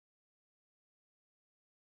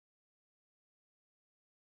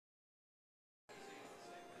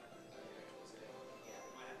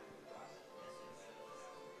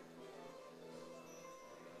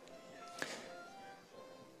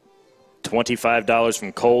$25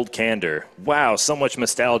 from Cold Candor. Wow, so much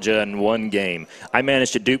nostalgia in one game. I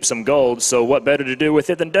managed to dupe some gold, so what better to do with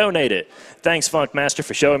it than donate it? Thanks, Funkmaster,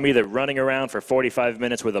 for showing me that running around for 45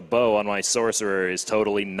 minutes with a bow on my sorcerer is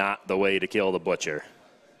totally not the way to kill the butcher.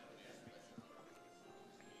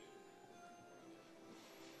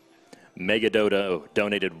 Mega Dodo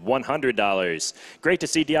donated $100. Great to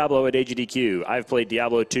see Diablo at AGDQ. I've played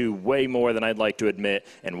Diablo 2 way more than I'd like to admit,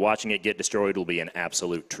 and watching it get destroyed will be an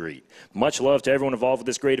absolute treat. Much love to everyone involved with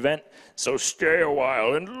this great event. So stay a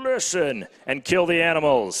while and listen and kill the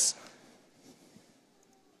animals.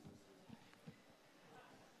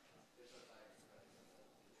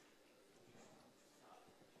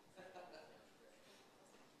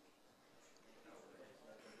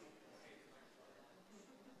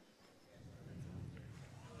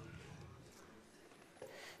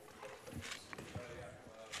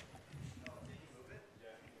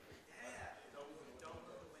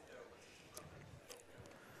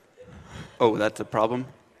 Oh, that's a problem?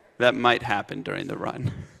 That might happen during the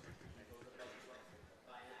run.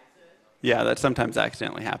 Yeah, that sometimes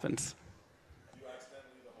accidentally happens.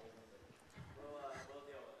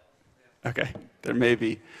 Okay, there may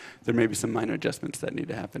be some minor adjustments that need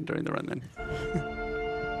to happen during the run then.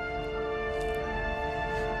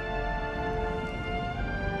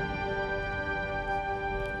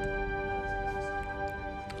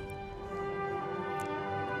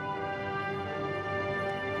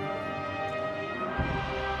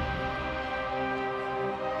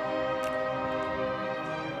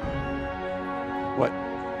 What?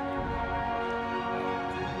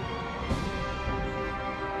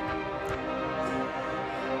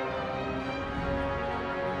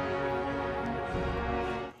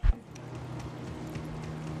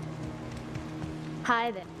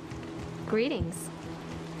 Hi there. Greetings.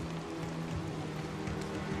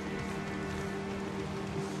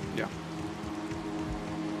 Yeah.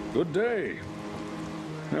 Good day.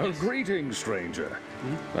 Well, greetings, stranger.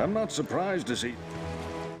 I'm not surprised to see...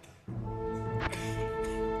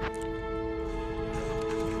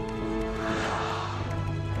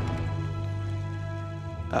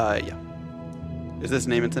 Yeah. Is this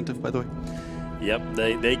name incentive, by the way? Yep,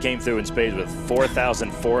 they came through in spades with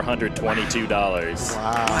 $4,422.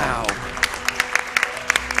 Wow.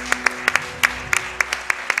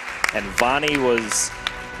 And Vani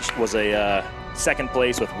was a second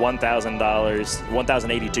place with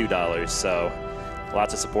 $1,082. So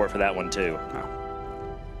lots of support for that one too. Wow.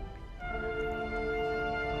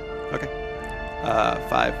 Okay.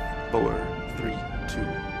 5, 4, 3, 2,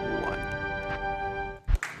 1.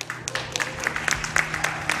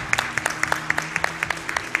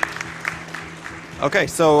 Okay,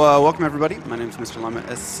 so welcome everybody. My name is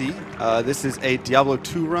MrLlamaSC. This is a Diablo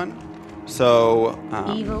 2 run. So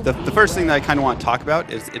the first thing that I kind of want to talk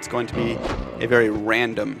about is it's going to be a very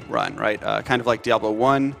random run, right? Kind of like Diablo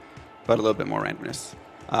 1, but a little bit more randomness.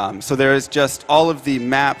 So there is just all of the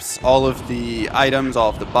maps, all of the items, all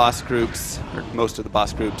of the boss groups, or most of the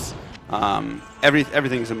boss groups.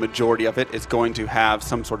 Everything's a majority of it is going to have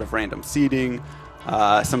some sort of random seeding,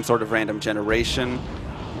 some sort of random generation.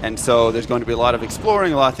 And so there's going to be a lot of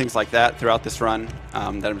exploring, a lot of things like that throughout this run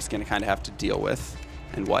that I'm just going to kind of have to deal with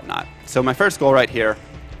and whatnot. So my first goal right here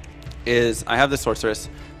is I have this sorceress,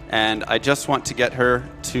 and I just want to get her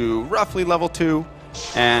to roughly level 2,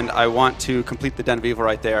 and I want to complete the Den of Evil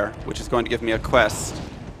right there, which is going to give me a quest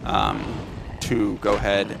to go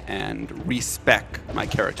ahead and respec my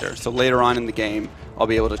character. So later on in the game, I'll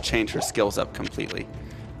be able to change her skills up completely.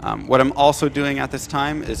 What I'm also doing at this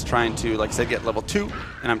time is trying to, like I said, get level 2,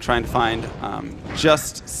 and I'm trying to find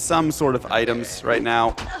just some sort of items right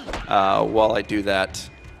now while I do that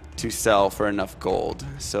to sell for enough gold.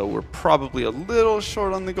 So we're probably a little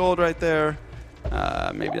short on the gold right there.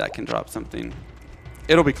 Maybe that can drop something.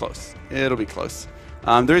 It'll be close. It'll be close.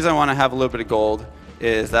 The reason I want to have a little bit of gold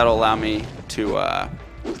is that'll allow me to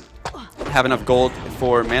have enough gold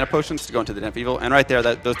for mana potions to go into the Den of Evil. And right there,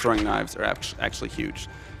 those throwing knives are actually huge.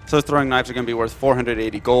 So those throwing knives are going to be worth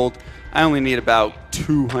 480 gold. I only need about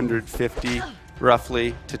 250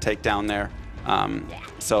 roughly to take down there.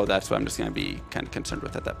 So that's what I'm just going to be kind of concerned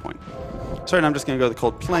with at that point. So right now I'm just going to go to the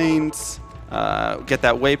Cold Plains, get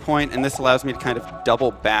that waypoint, and this allows me to kind of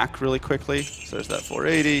double back really quickly. So there's that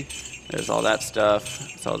 480, there's all that stuff,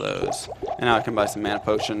 there's all those. And now I can buy some mana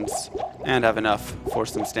potions and have enough for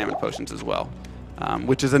some stamina potions as well,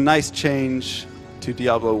 which is a nice change to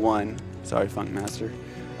Diablo 1. Sorry, Funkmaster.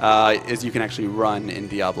 Is you can actually run in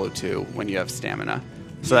Diablo 2 when you have stamina.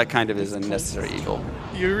 So that kind of is a necessary evil.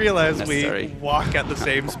 You realize we walk at the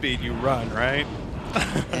same speed you run, right?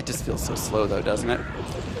 It just feels so slow though, doesn't it?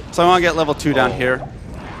 So I want to get level 2 down here.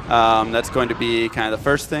 That's going to be kind of the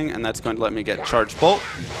first thing, and that's going to let me get Charged Bolt,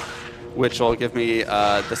 which will give me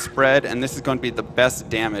the spread, and this is going to be the best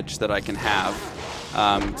damage that I can have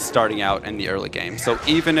starting out in the early game. So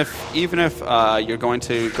even if you're going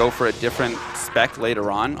to go for a different spec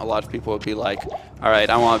later on, a lot of people would be like, all right,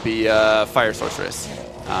 I want to be Fire Sorceress.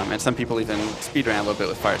 And some people even speedrun a little bit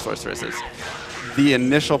with Fire Sorceresses. The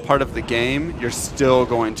initial part of the game, you're still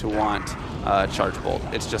going to want Charge Bolt.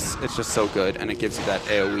 It's just so good, and it gives you that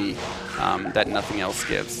AoE that nothing else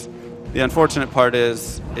gives. The unfortunate part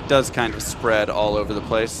is it does kind of spread all over the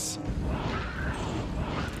place,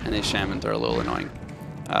 and these shamans are a little annoying.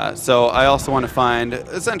 So I also want to find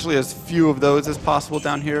essentially as few of those as possible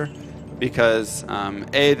down here, because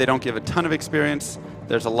A, they don't give a ton of experience.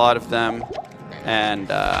 There's a lot of them, and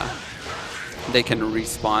they can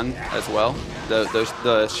respawn as well.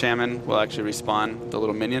 The shaman will actually respawn the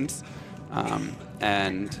little minions.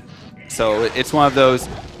 And so it's one of those,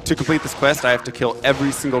 to complete this quest, I have to kill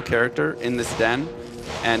every single character in this den.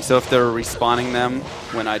 And so if they're respawning them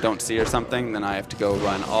when I don't see or something, then I have to go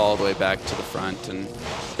run all the way back to the front. And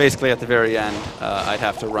basically at the very end, I'd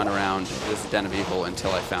have to run around this Den of Evil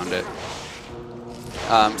until I found it.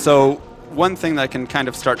 So one thing that I can kind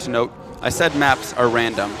of start to note, I said maps are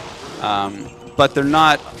random, but they're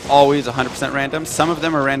not always 100% random. Some of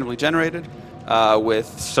them are randomly generated with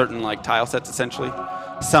certain like tile sets essentially.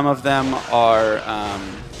 Some of them are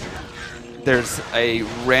there's a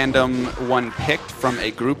random one picked from a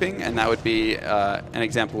grouping, and that would be an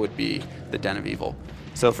example would be the Den of Evil.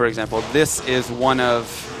 So for example, this is one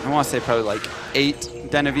of, I want to say probably like 8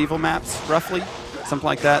 Den of Evil maps roughly, something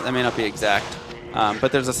like that. That may not be exact,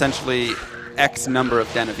 but there's essentially X number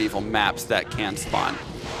of Den of Evil maps that can spawn.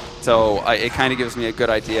 So it kind of gives me a good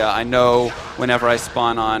idea. I know whenever I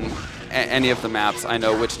spawn on any of the maps, I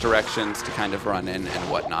know which directions to kind of run in and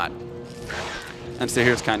whatnot. And so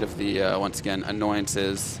here's kind of the, once again,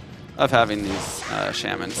 annoyances of having these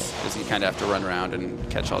shamans, is you kind of have to run around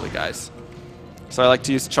and catch all the guys. So I like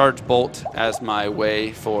to use Charge Bolt as my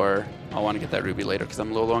way for, I want to get that ruby later because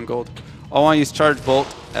I'm a little low on gold. I want to use Charge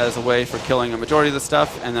Bolt as a way for killing a majority of the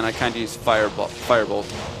stuff, and then I kind of use Firebolt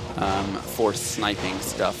for sniping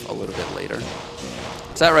stuff a little bit later.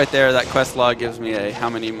 So that right there, that quest log gives me a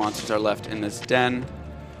how many monsters are left in this den.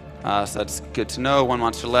 So that's good to know. 1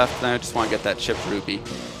 monster left. Then I just want to get that chipped ruby,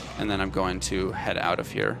 and then I'm going to head out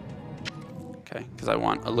of here. Okay, because I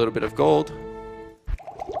want a little bit of gold.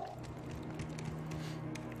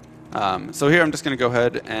 So here I'm just going to go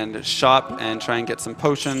ahead and shop and try and get some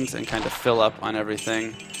potions and kind of fill up on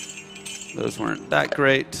everything. Those weren't that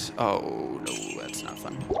great. Oh, no, that's not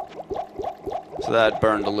fun. So that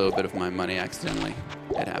burned a little bit of my money accidentally.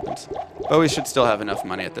 It happens. But we should still have enough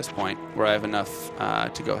money at this point where I have enough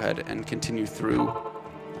to go ahead and continue through.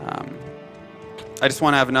 I just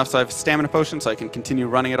want to have enough so I have stamina potions so I can continue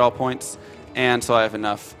running at all points, and so I have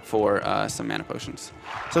enough for some mana potions.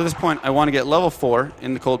 So at this point, I want to get level 4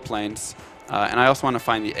 in the Cold Plains, and I also want to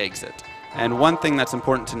find the exit. And one thing that's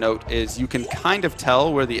important to note is you can kind of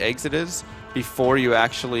tell where the exit is before you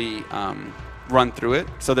actually run through it.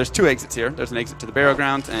 So there's 2 exits here. There's an exit to the Burial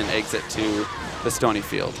Grounds and an exit to the Stony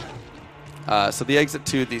Field. So the exit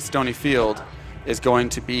to the Stony Field is going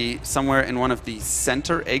to be somewhere in one of the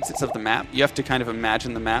center exits of the map. You have to kind of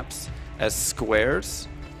imagine the maps as squares.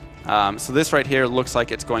 So this right here looks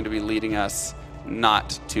like it's going to be leading us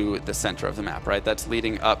not to the center of the map, right? That's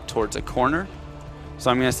leading up towards a corner. So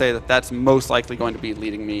I'm going to say that that's most likely going to be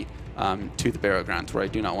leading me to the Burial Grounds, where I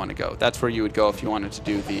do not want to go. That's where you would go if you wanted to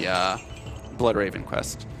do the Blood Raven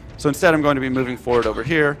quest. So instead I'm going to be moving forward over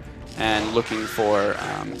here and looking for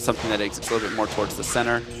something that exits a little bit more towards the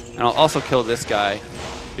center. And I'll also kill this guy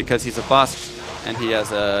because he's a boss and he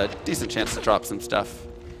has a decent chance to drop some stuff.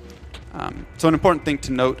 So an important thing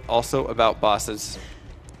to note also about bosses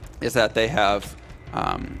is that they have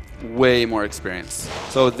way more experience.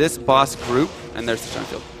 So this boss group, and there's the Stone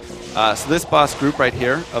Field. So this boss group right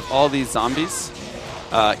here of all these zombies,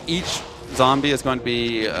 each zombie is going to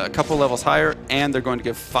be a couple levels higher, and they're going to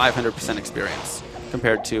give 500% experience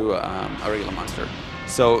compared to a regular monster.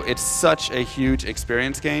 So it's such a huge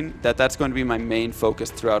experience gain that that's going to be my main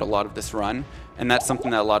focus throughout a lot of this run, and that's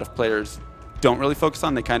something that a lot of players don't really focus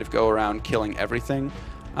on. They kind of go around killing everything.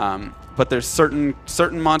 But there's certain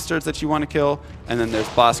monsters that you want to kill, and then there's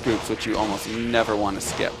boss groups which you almost never want to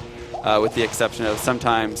skip, with the exception of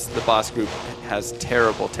sometimes the boss group has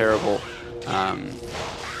terrible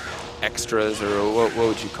extras, or what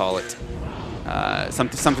would you call it?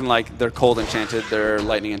 Something like they're cold enchanted, they're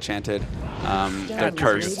lightning enchanted, they're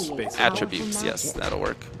cursed attributes. Yes, that'll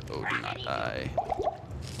work. Oh, do not die.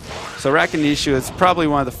 So Rakanishu is probably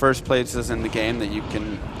one of the first places in the game that you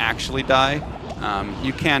can actually die.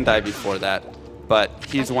 You can die before that, but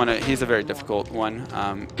he's a very difficult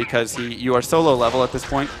one because you are so low level at this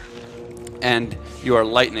point, and you are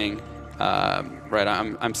lightning. Right,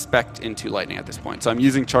 I'm spec'd into lightning at this point, so I'm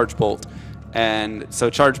using Charge Bolt. And so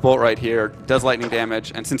Charge Bolt right here does lightning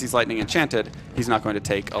damage, and since he's lightning enchanted, he's not going to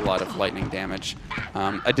take a lot of lightning damage.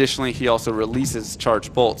 Additionally, he also releases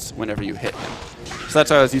Charge Bolts whenever you hit him. So that's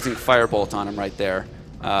why I was using Firebolt on him right there,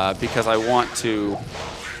 because I want to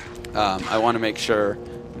make sure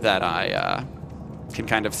that I can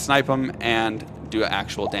kind of snipe him and do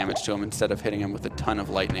actual damage to him instead of hitting him with a ton of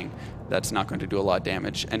lightning that's not going to do a lot of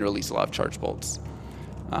damage and release a lot of Charge Bolts.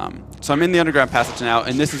 So I'm in the underground passage now,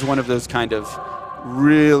 and this is one of those kind of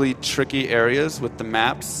really tricky areas with the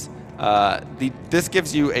maps. This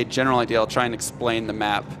gives you a general idea. I'll try and explain the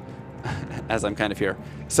map as I'm kind of here.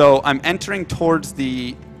 So I'm entering towards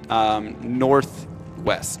the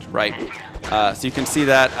northwest, right? So you can see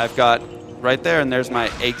that I've got right there, and there's my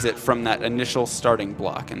exit from that initial starting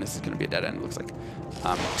block, and this is going to be a dead end, it looks like.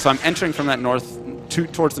 So I'm entering from that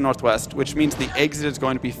towards the northwest, which means the exit is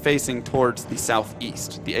going to be facing towards the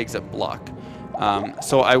southeast, the exit block.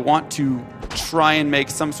 So I want to try and make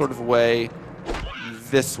some sort of way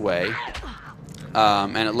this way,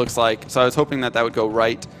 and it looks like, so I was hoping that would go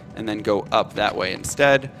right and then go up that way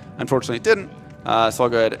instead. Unfortunately it didn't, so I'll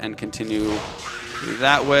go ahead and continue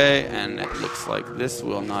that way, and it looks like this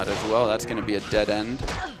will not as well. That's going to be a dead end.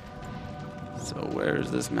 So where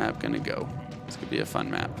is this map going to go? This could be a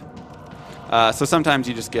fun map. So sometimes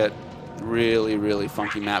you just get really, really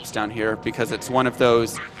funky maps down here because it's one of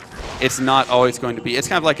those, it's not always going to be, it's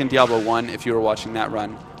kind of like in Diablo 1 if you were watching that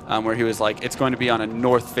run, where he was like, it's going to be on a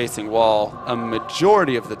north-facing wall a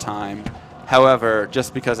majority of the time. However,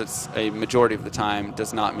 just because it's a majority of the time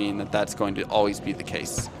does not mean that that's going to always be the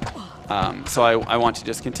case. So I want to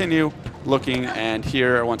just continue looking, and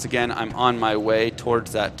here, once again, I'm on my way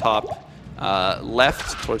towards that top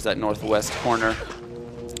left, towards that northwest corner.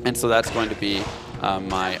 And so that's going to be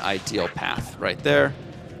my ideal path right there.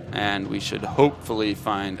 And we should hopefully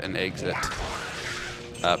find an exit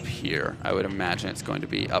up here. I would imagine it's going to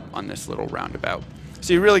be up on this little roundabout.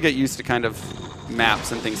 So you really get used to kind of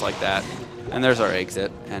maps and things like that. And there's our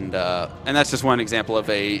exit. And that's just one example of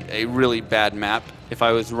a really bad map. If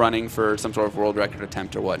I was running for some sort of world record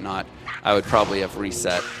attempt or whatnot, I would probably have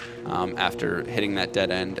reset after hitting that dead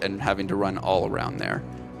end and having to run all around there.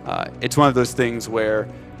 It's one of those things where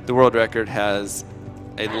the world record has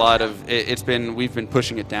a lot of, we've been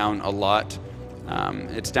pushing it down a lot.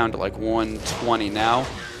 It's down to like 120 now.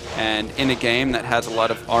 And in a game that has a lot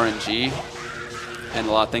of RNG and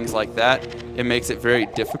a lot of things like that, it makes it very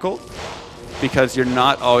difficult because you're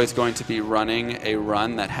not always going to be running a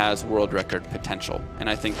run that has world record potential. And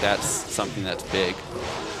I think that's something that's big.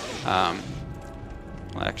 Well,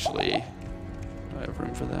 actually, do I have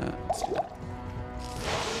room for that? Let's do that.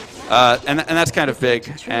 And that's kind of big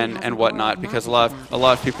and whatnot, because a lot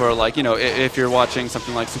of people are like, you know, if you're watching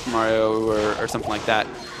something like Super Mario or something like that,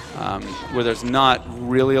 where there's not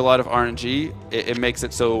really a lot of RNG, it makes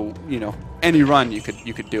it so, you know, any run you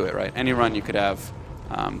could do it, right? Any run you could have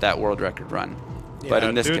that world record run. Yeah, but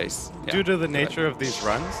in this case, due to the nature of these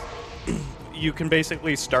runs, you can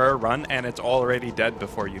basically start a run and it's already dead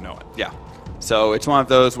before you know it. Yeah. So it's one of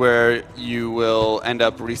those where you will end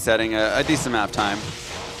up resetting a decent amount of time.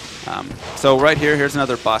 So right here's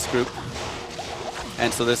another boss group.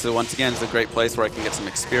 And so this is, once again, is a great place where I can get some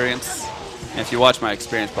experience. And if you watch my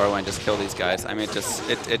experience bar when I just kill these guys, I mean,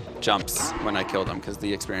 it jumps when I kill them because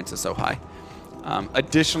the experience is so high.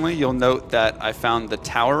 Additionally, you'll note that I found the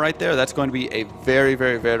tower right there. That's going to be a very,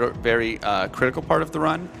 very, very, very critical part of the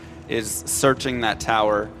run, is searching that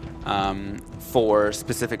tower for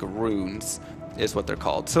specific runes, is what they're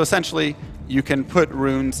called. So essentially, you can put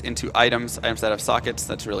runes into items that have sockets.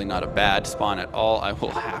 That's really not a bad spawn at all. I will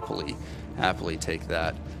happily take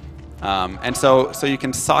that. And so you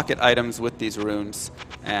can socket items with these runes,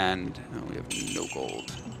 and we have no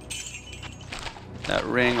gold. That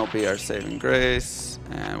ring will be our saving grace,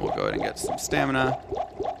 and we'll go ahead and get some stamina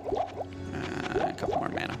and a couple more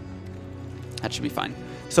mana. That should be fine.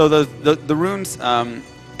 So the runes,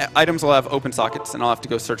 items will have open sockets, and I'll have to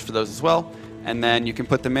go search for those as well. And then you can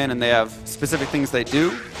put them in, and they have specific things they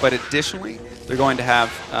do. But additionally, they're going to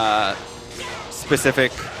have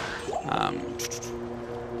specific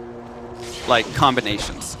like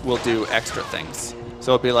combinations will do extra things.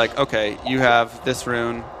 So it'll be like, okay, you have this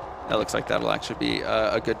rune. That looks like that'll actually be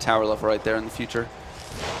a good tower level right there in the future.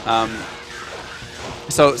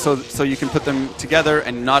 So you can put them together,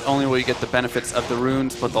 and not only will you get the benefits of the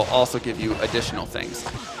runes, but they'll also give you additional things.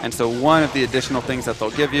 And so one of the additional things that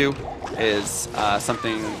they'll give you is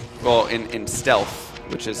something, well, in stealth,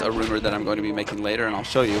 which is a rumor that I'm going to be making later, and I'll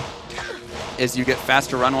show you, is you get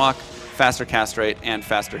faster run walk, faster cast rate, and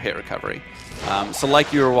faster hit recovery. So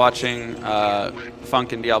like you were watching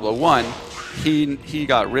Funk in Diablo 1, he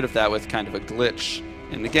got rid of that with kind of a glitch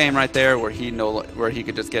in the game right there, where he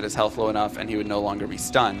could just get his health low enough and he would no longer be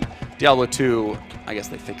stunned. Diablo 2, I guess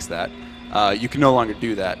they fixed that. You can no longer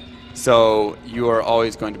do that. So you are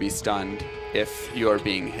always going to be stunned if you are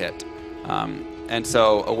being hit. And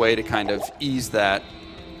so a way to kind of ease that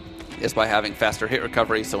is by having faster hit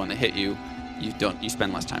recovery, so when they hit you, you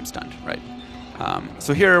spend less time stunned, right?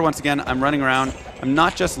 So here, once again, I'm running around. I'm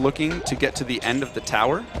not just looking to get to the end of the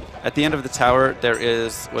tower. At the end of the tower, there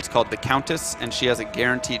is what's called the Countess, and she has a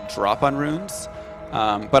guaranteed drop on runes.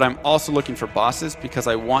 But I'm also looking for bosses because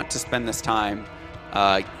I want to spend this time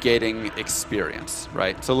getting experience,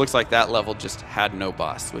 right? So it looks like that level just had no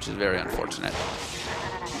boss, which is very unfortunate.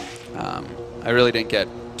 I really didn't get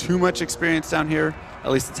too much experience down here.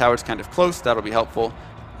 At least the tower's kind of close. That'll be helpful.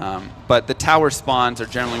 But the tower spawns are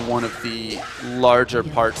generally one of the larger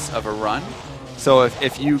parts of a run. So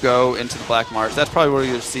if you go into the Black Marsh, that's probably where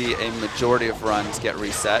you'll see a majority of runs get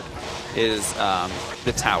reset, is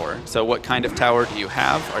the tower. So what kind of tower do you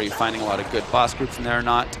have? Are you finding a lot of good boss groups in there or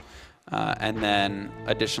not? And then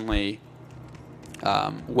additionally,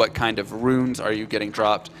 what kind of runes are you getting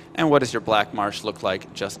dropped? And what does your Black Marsh look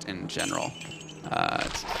like just in general? I'll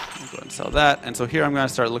go ahead and sell that. And so here I'm going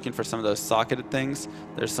to start looking for some of those socketed things.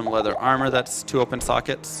 There's some leather armor that's 2 open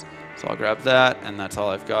sockets. So I'll grab that, and that's all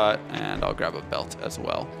I've got. And I'll grab a belt as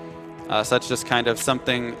well. So that's just kind of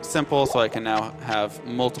something simple, so I can now have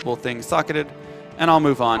multiple things socketed. And I'll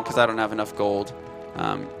move on because I don't have enough gold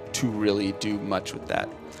to really do much with that.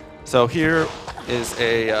 So here is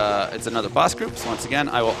it's another boss group. So once again,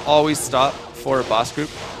 I will always stop for a boss group,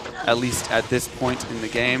 at least at this point in the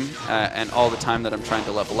game, and all the time that I'm trying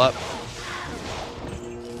to level up.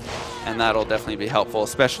 And that'll definitely be helpful,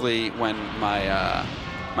 especially when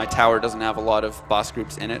my tower doesn't have a lot of boss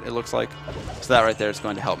groups in it, it looks like. So that right there is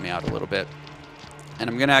going to help me out a little bit. And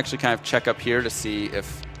I'm going to actually kind of check up here to see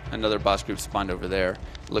if another boss group spawned over there.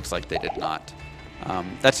 It looks like they did not.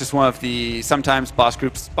 That's just one of the, sometimes boss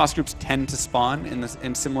groups tend to spawn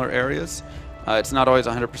in similar areas. It's not always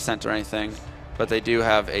 100% or anything, but they do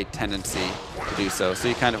have a tendency to do so. So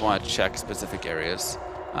you kind of want to check specific areas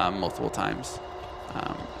multiple times.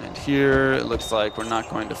 And here it looks like we're not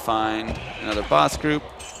going to find another boss group.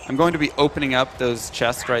 I'm going to be opening up those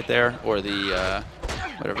chests right there, or the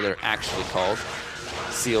whatever they're actually called,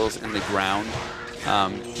 seals in the ground,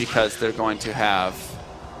 because they're going to have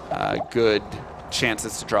good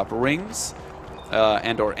chances to drop rings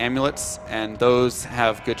and or amulets, and those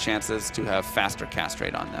have good chances to have faster cast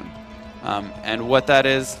rate on them. And what that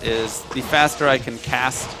is the faster I can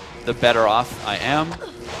cast, the better off I am,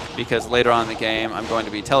 because later on in the game I'm going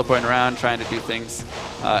to be teleporting around trying to do things.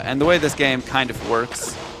 And the way this game kind of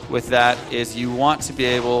works with that is you want to be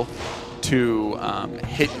able to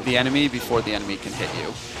hit the enemy before the enemy can hit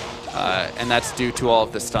you. And that's due to all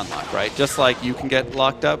of the stun lock, right? Just like you can get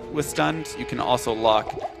locked up with stuns, you can also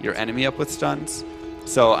lock your enemy up with stuns.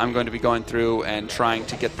 So I'm going to be going through and trying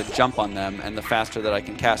to get the jump on them, and the faster that I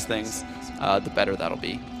can cast things, the better that'll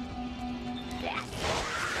be.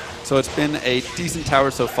 So it's been a decent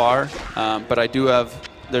tower so far, but I do have,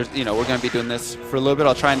 we're going to be doing this for a little bit.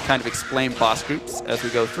 I'll try and kind of explain boss groups as we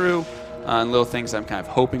go through, and little things I'm kind of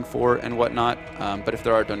hoping for and whatnot. But if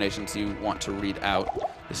there are donations you want to read out,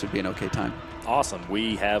 this would be an okay time. Awesome.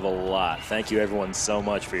 We have a lot. Thank you, everyone, so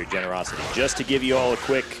much for your generosity. Just to give you all a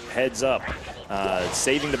quick heads up,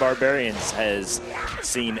 Saving the Barbarians has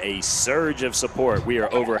seen a surge of support. We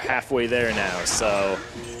are over halfway there now. So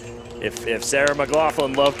if Sarah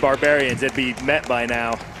McLaughlin loved Barbarians, it'd be met by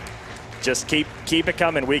now. Just keep it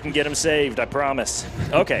coming. We can get them saved, I promise.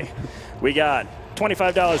 Okay, we got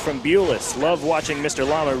 $25 from Bulis. Love watching Mr.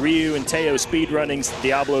 Llama, Ryu, and Teo speedrunning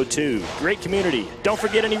Diablo 2. Great community. Don't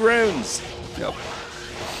forget any runes. Yep.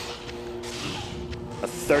 A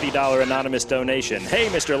 $30 anonymous donation. Hey,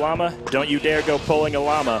 Mr. Llama, don't you dare go pulling a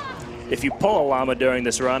llama. If you pull a llama during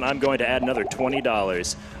this run, I'm going to add another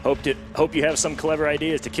 $20. Hope you have some clever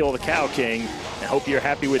ideas to kill the Cow King, and hope you're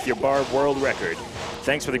happy with your bar world record.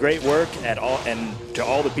 Thanks for the great work and to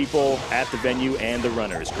all the people at the venue and the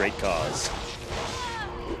runners. Great cause.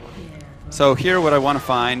 So here what I want to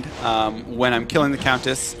find when I'm killing the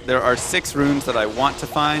Countess, there are 6 runes that I want to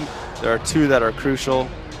find. There are 2 that are crucial.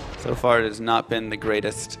 So far, it has not been the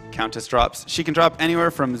greatest Countess drops. She can drop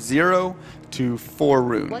anywhere from 0 to 4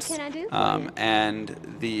 runes. What can I do? And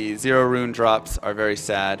the 0 rune drops are very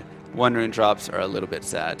sad. 1 rune drops are a little bit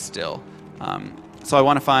sad still. So I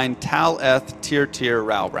want to find Tal Eth, Tir Tir,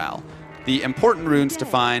 Ral Ral. The important runes to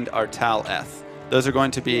find are Tal Eth. Those are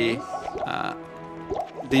going to be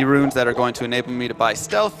the runes that are going to enable me to buy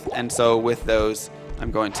stealth, and so with those,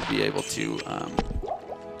 I'm going to be able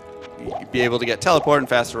to get teleport and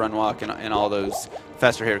faster run walk and all those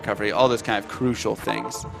faster hit recovery, all those kind of crucial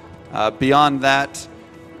things. Beyond that,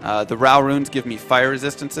 the Rao runes give me fire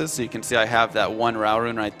resistances, so you can see I have that 1 Rao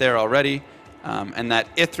rune right there already. And that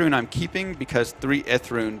Ith rune I'm keeping because 3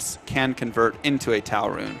 Ith runes can convert into a Tau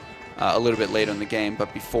rune a little bit later in the game,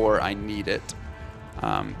 but before I need it.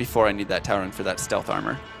 Before I need that Tau rune for that stealth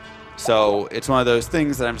armor. So it's one of those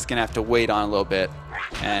things that I'm just going to have to wait on a little bit,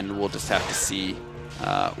 and we'll just have to see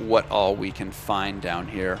what all we can find down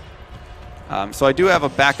here. So I do have a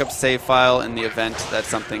backup save file in the event that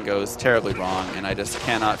something goes terribly wrong, and I just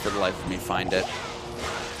cannot for the life of me find it.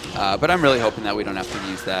 But I'm really hoping that we don't have to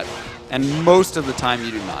use that. And most of the time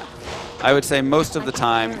you do not. I would say most of the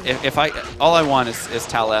time, all I want is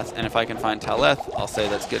Taleth, and if I can find Taleth, I'll say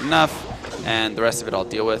that's good enough, and the rest of it I'll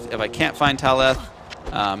deal with. If I can't find Taleth,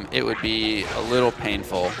 it would be a little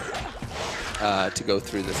painful to go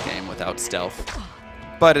through this game without stealth.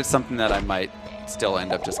 But it's something that I might still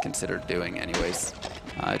end up just consider doing anyways.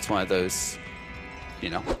 It's one of those,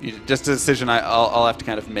 just a decision I'll have to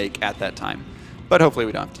kind of make at that time. But hopefully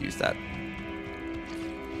we don't have to use that.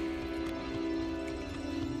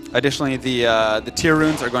 Additionally, the tier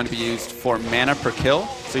runes are going to be used for mana per kill.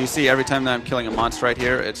 So you see every time that I'm killing a monster right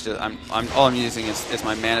here, it's just all I'm using is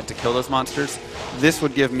my mana to kill those monsters. This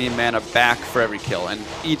would give me mana back for every kill, and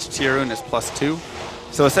each tier rune is +2.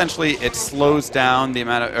 So essentially, it slows down the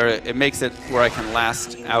amount of, or it makes it where I can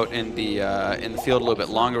last out in the field a little bit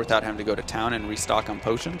longer without having to go to town and restock on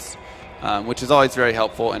potions, which is always very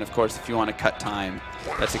helpful. And of course, if you want to cut time,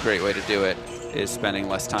 that's a great way to do it, is spending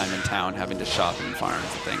less time in town having to shop and farms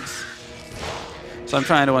and things. So I'm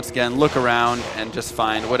trying to, once again, look around and just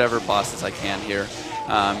find whatever bosses I can here,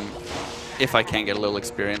 if I can get a little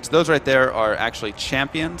experience. Those right there are actually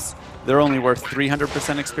champions. They're only worth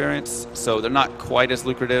 300% experience, so they're not quite as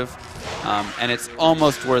lucrative, and it's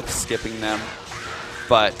almost worth skipping them.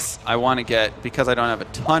 But I want to get, because I don't have a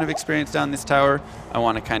ton of experience down this tower, I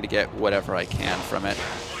want to kind of get whatever I can from it.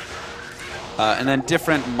 And then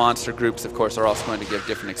different monster groups, of course, are also going to give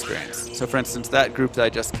different experience. So for instance, that group that I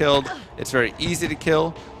just killed, it's very easy to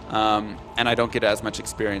kill, and I don't get as much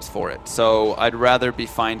experience for it. So I'd rather be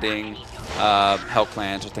finding Hell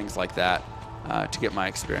Clans or things like that to get my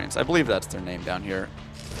experience. I believe that's their name down here.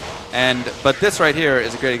 But this right here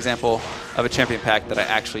is a great example of a champion pack that I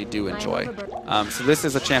actually do enjoy. So this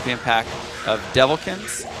is a champion pack of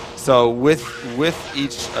Devilkins. So with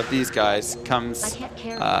each of these guys comes...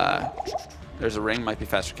 there's a ring, might be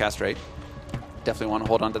faster cast rate. Definitely want to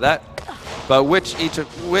hold on to that. But with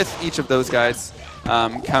each of those guys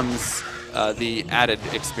comes the added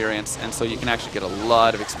experience, and so you can actually get a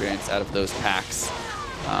lot of experience out of those packs.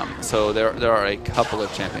 So there are a couple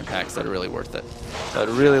of champion packs that are really worth it. So I'd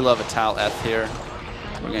really love a Tal Eth here.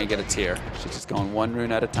 We're going to get a tier. She's just going 1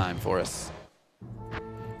 rune at a time for us.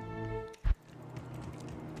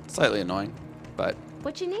 Slightly annoying, but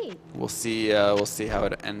what you need? We'll see how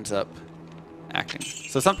it ends up acting.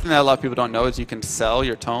 So something that a lot of people don't know is you can sell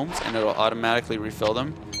your tomes and it'll automatically refill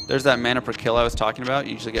them. There's that mana per kill I was talking about.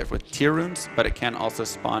 You usually get with tier runes, but it can also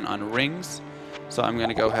spawn on rings. So I'm going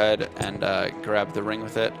to go ahead and grab the ring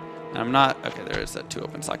with it. And I'm not... Okay, there is a 2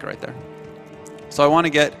 open socket right there. So I want to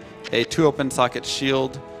get a 2 open socket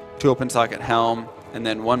shield, 2 open socket helm, and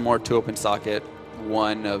then 1 more 2 open socket,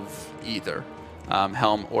 1 of either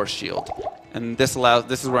helm or shield. And this is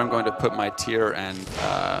where I'm going to put my tier and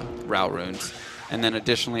Rao runes. And then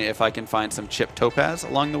additionally, if I can find some chipped topaz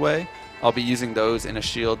along the way, I'll be using those in a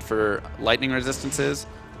shield for lightning resistances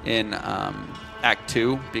in Act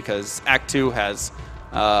 2, because Act 2 has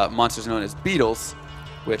monsters known as beetles,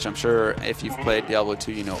 which I'm sure if you've played Diablo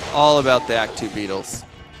 2, you know all about the Act 2 beetles.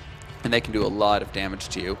 And they can do a lot of damage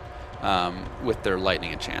to you with their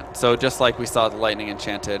lightning enchant. So just like we saw the lightning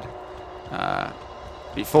enchanted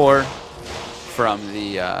before from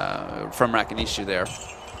Rakinishu there,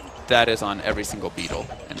 that is on every single beetle.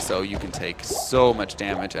 And so you can take so much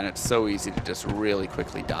damage, and it's so easy to just really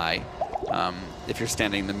quickly die if you're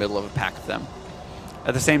standing in the middle of a pack of them.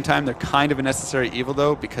 At the same time, they're kind of a necessary evil,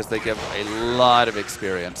 though, because they give a lot of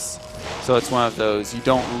experience. So it's one of those, you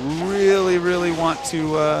don't really want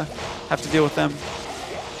to have to deal with them,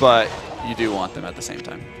 but you do want them at the same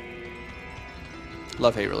time.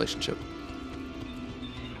 love-hate relationship.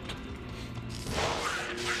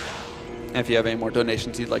 And if you have any more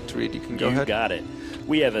donations you'd like to read, you can go ahead. You got it.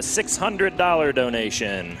 We have a $600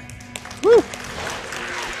 donation. Woo!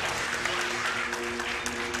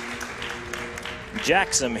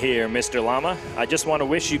 Jackson here, Mr. Llama. I just want to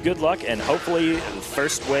wish you good luck and hopefully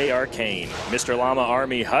first way arcane. Mr. Llama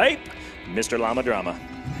Army hype, Mr. Llama drama.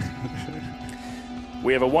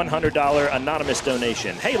 We have a $100 anonymous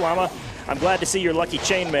donation. Hey Llama, I'm glad to see your lucky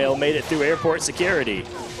chainmail made it through airport security.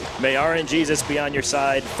 May RNGesus be on your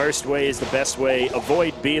side. First way is the best way.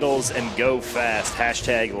 Avoid beetles and go fast.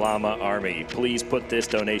 Hashtag Llama Army. Please put this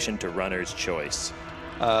donation to runner's choice.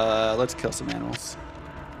 Let's kill some animals.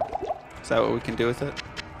 Is that what we can do with it?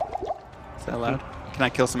 Is that allowed? Can I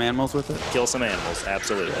kill some animals with it? Kill some animals,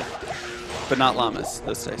 absolutely. But not llamas,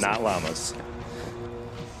 those days. Not llamas.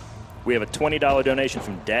 We have a $20 donation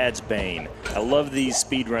from Dad's Bane. I love these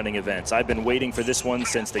speedrunning events. I've been waiting for this one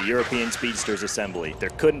since the European Speedsters Assembly. There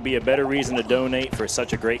couldn't be a better reason to donate for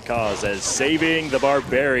such a great cause as saving the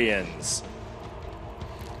barbarians.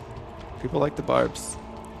 People like the barbs.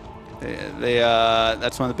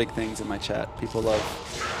 That's one of the big things in my chat. People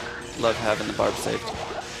love having the barbs saved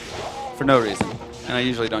for no reason. And I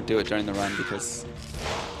usually don't do it during the run because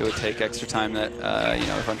it would take extra time that, you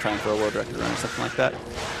know, if I'm trying for a world record run or something like that,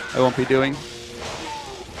 I won't be doing.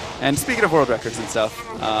 And speaking of world records and stuff,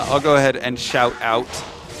 I'll go ahead and shout out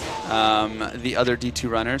the other D2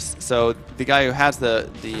 runners. So the guy who has the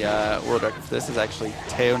world record for this is actually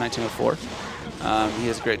Teo1904. He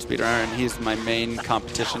is a great speedrunner, and he's my main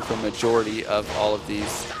competition for majority of all of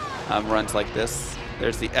these runs like this.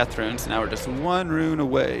 There's the Eth rune, so now we're just one rune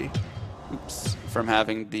away, from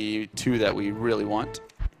having the 2 that we really want.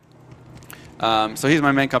 So he's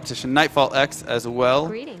my main competition. Nightfall X as well.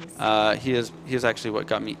 Greetings. He is actually what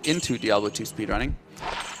got me into Diablo 2 speedrunning.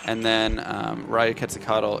 And then Ryu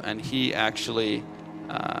Quetzalcoatl, and he actually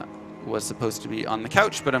was supposed to be on the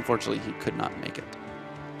couch, but unfortunately he could not make it.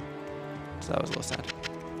 So that was a little sad.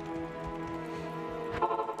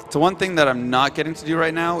 So one thing that I'm not getting to do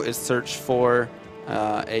right now is search for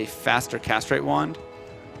a faster cast rate wand.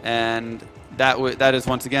 And that is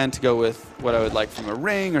once again to go with what I would like from a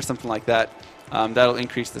ring or something like that. That'll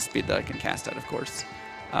increase the speed that I can cast at, of course.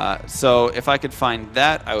 So if I could find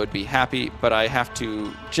that, I would be happy, but I have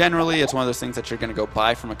to, generally, it's one of those things that you're going to go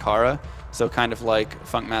buy from Akara. So kind of like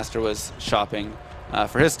Funkmaster was shopping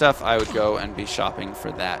for his stuff, I would go and be shopping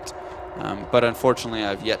for that. But unfortunately,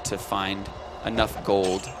 I've yet to find enough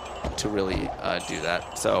gold to really do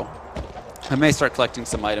that. So I may start collecting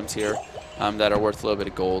some items here that are worth a little bit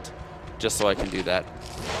of gold, just so I can do that.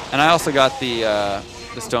 And I also got the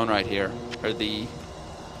stone right here, or the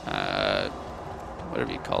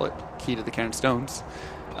whatever you call it, key to the Cairn Stones.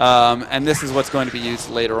 And this is what's going to be used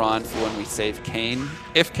later on for when we save Cain,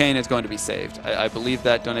 if Cain is going to be saved. I believe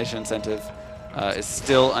that donation incentive is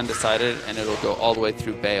still undecided, and it'll go all the way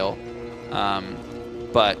through Baal.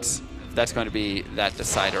 But that's going to be that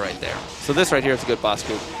decider right there. So this right here is a good boss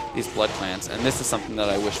group, these blood clans, and this is something that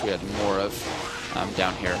I wish we had more of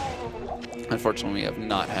down here. Unfortunately, we have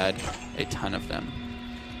not had a ton of them.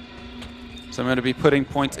 So I'm going to be putting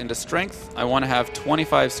points into strength. I want to have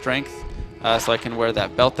 25 strength so I can wear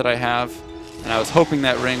that belt that I have. And I was hoping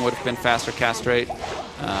that ring would have been faster cast rate.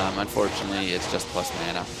 Unfortunately, it's just plus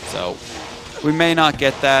mana. So we may not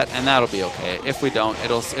get that, and that'll be okay. If we don't,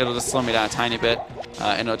 it'll just slow me down a tiny bit,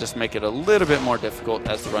 and it'll just make it a little bit more difficult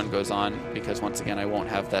as the run goes on, because once again, I won't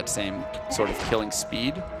have that same sort of killing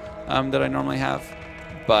speed that I normally have.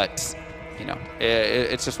 But you know,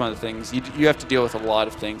 it's just one of the things. You have to deal with a lot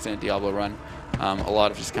of things in a Diablo run, a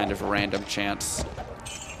lot of just kind of random chance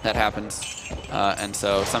that happens, and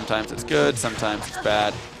so sometimes it's good, sometimes it's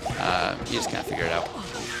bad. You just can't figure it out.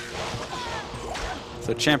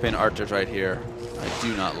 So champion archers right here, I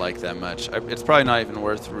do not like that much. It's probably not even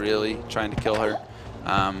worth really trying to kill her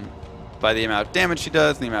by the amount of damage she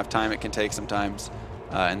does, and the amount of time it can take sometimes,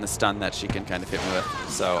 and the stun that she can kind of hit me with.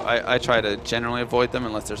 So I try to generally avoid them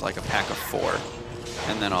unless there's like a pack of 4,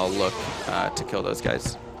 and then I'll look to kill those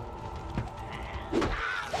guys.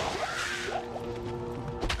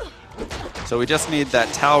 So we just need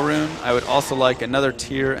that Tau rune. I would also like another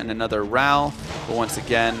Tyr and another Ral. But once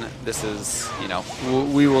again, this is, you know,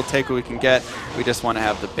 we will take what we can get. We just want to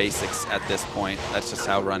have the basics at this point. That's just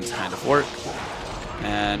how runs kind of work.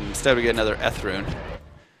 And instead we get another Eth rune.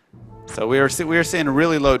 So we are seeing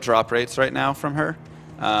really low drop rates right now from her.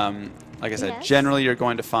 Like I said, yes. Generally you're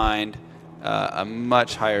going to find a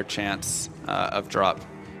much higher chance of drop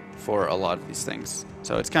for a lot of these things.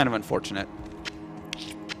 So it's kind of unfortunate.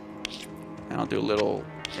 And I'll do a little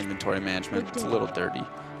inventory management. It's a little dirty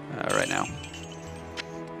right now.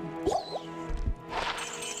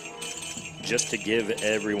 just to give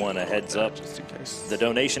everyone a heads up, just in case. the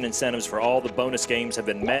donation incentives for all the bonus games have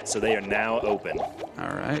been met, so they are now open. All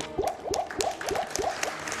right.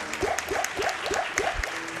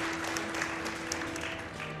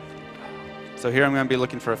 So here I'm going to be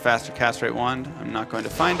looking for a faster cast rate wand. I'm not going to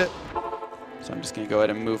find it. So I'm just going to go ahead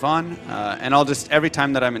and move on. And I'll just, every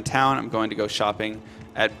time that I'm in town, I'm going to go shopping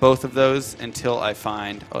at both of those until I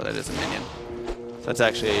find, oh, that is a minion. So that's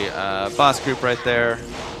actually a boss group right there.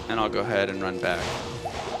 And I'll go ahead and run back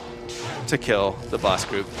to kill the boss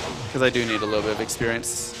group, because I do need a little bit of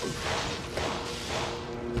experience.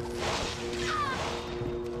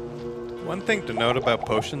 One thing to note about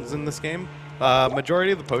potions in this game,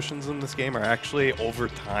 majority of the potions in this game are actually over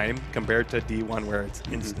time compared to D1 where it's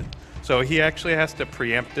instant. So he actually has to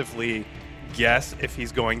preemptively guess if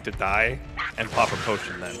he's going to die and pop a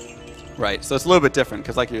potion then. Right, so it's a little bit different,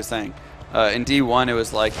 because like you were saying, in D1 it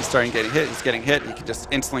was like he's starting getting hit, he can just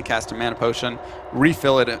instantly cast a mana potion,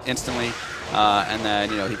 refill it instantly, and then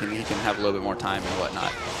he can have a little bit more time and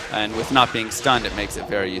whatnot. And with not being stunned, it makes it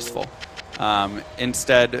very useful.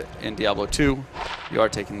 Instead, in Diablo 2, you are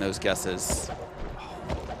taking those guesses.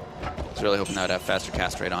 I was really hoping that would have faster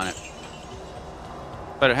cast rate on it.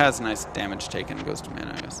 But it has nice damage taken, it goes to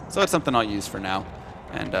mana, I guess. So it's something I'll use for now,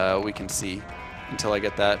 and we can see until I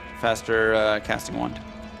get that faster casting wand.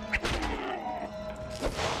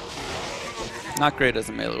 Not great as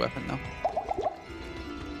a melee weapon, though.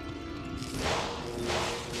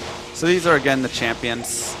 So these are, again, the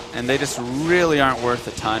champions, and they just really aren't worth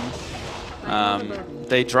a ton.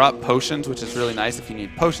 They drop potions, which is really nice if you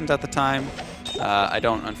need potions at the time. I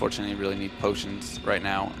don't, unfortunately, really need potions right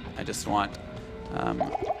now. I just want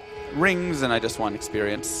rings, and I just want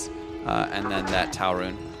experience, and then that Tau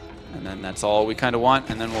rune. And then that's all we kind of want,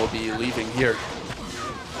 and then we'll be leaving here.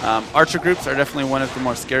 Archer groups are definitely one of the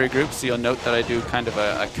more scary groups, so you'll note that I do kind of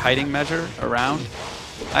a kiting measure around.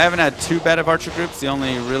 I haven't had too bad of archer groups. The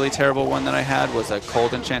only really terrible one that I had was a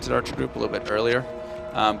cold enchanted archer group a little bit earlier.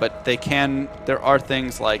 But there are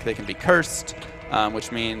things like they can be cursed,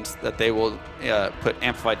 which means that they will put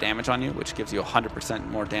amplified damage on you, which gives you 100%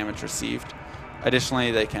 more damage received. Additionally,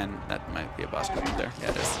 they can, that might be a boss group there, yeah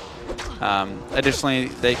it is. Additionally,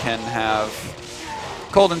 they can have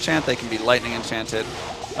cold enchant, they can be lightning enchanted,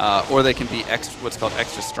 or they can be what's called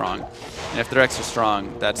extra strong. And if they're extra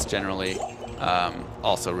strong, that's generally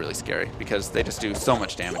also really scary, because they just do so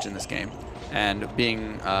much damage in this game. And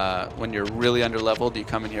being, when you're really under leveled, you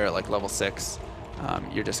come in here at like level 6,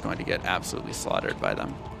 you're just going to get absolutely slaughtered by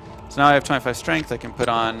them. So now I have 25 strength, I can put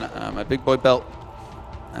on my big boy belt.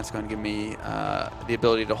 That's going to give me the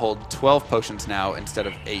ability to hold 12 potions now instead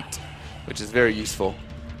of 8, which is very useful.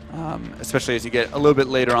 Especially as you get a little bit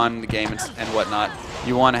later on in the game and whatnot.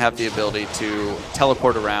 You want to have the ability to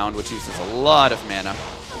teleport around, which uses a lot of mana.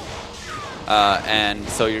 And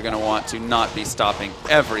so you're going to want to not be stopping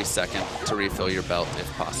every second to refill your belt if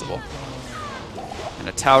possible. And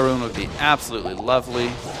a Tau rune would be absolutely lovely.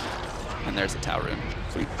 And there's a Tau rune.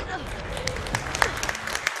 Sweet.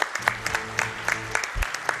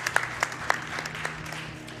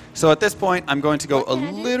 So at this point, I'm going to go a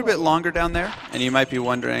little bit longer down there. And you might be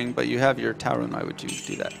wondering, but you have your Tau rune, why would you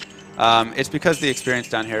do that? It's because the experience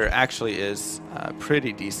down here actually is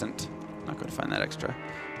pretty decent. I'm not going to find that extra.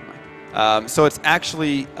 So it's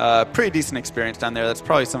actually a pretty decent experience down there. That's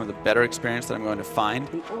probably some of the better experience that I'm going to find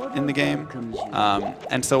in the game.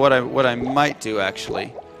 And so what I might do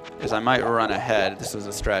actually is I might run ahead. This was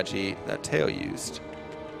a strategy that Teo used.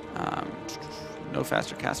 No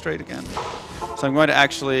faster cast rate again. So I'm going to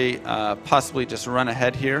actually possibly just run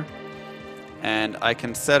ahead here. And I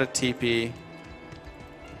can set a TP.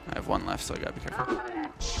 I have one left, so I gotta be careful.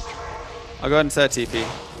 I'll go ahead and set a TP.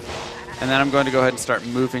 And then I'm going to go ahead and start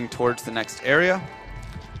moving towards the next area.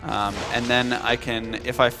 And then I can,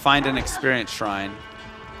 if I find an experience shrine,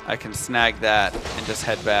 I can snag that and just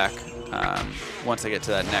head back once I get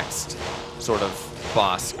to that next sort of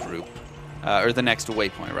boss group. Or the next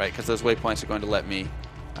waypoint, right? Because those waypoints are going to let me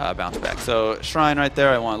bounce back. So shrine right there,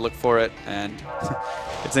 I want to look for it. And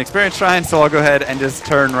it's an experience shrine, so I'll go ahead and just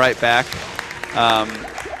turn right back.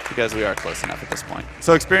 Because we are close enough at this point.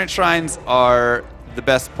 So experience shrines are the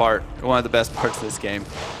best part, one of the best parts of this game,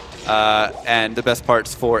 and the best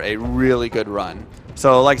parts for a really good run.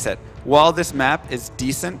 So like I said, while this map is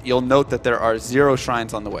decent, you'll note that there are 0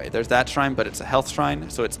 shrines on the way. There's that shrine, but it's a health shrine,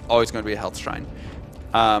 so it's always going to be a health shrine.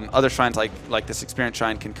 Other shrines like this experience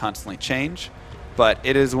shrine can constantly change, but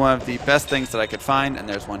it is one of the best things that I could find, and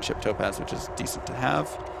there's one chip topaz, which is decent to have.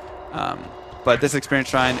 But this experience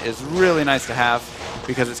shrine is really nice to have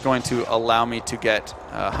because it's going to allow me to get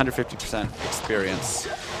 150% experience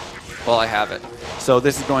while I have it. So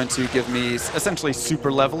this is going to give me essentially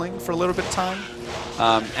super leveling for a little bit of time.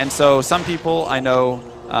 And so some people I know,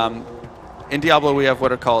 in Diablo we have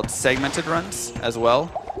what are called segmented runs as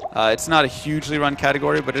well. It's not a hugely run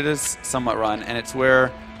category, but it is somewhat run, and it's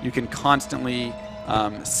where you can constantly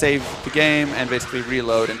save the game and basically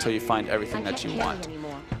reload until you find everything that you want.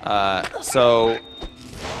 So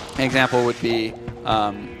an example would be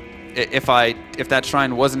if that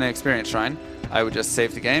shrine wasn't an experience shrine, I would just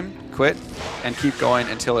save the game, quit, and keep going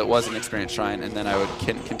until it was an experience shrine, and then I would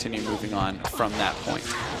continue moving on from that point.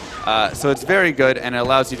 So it's very good, and it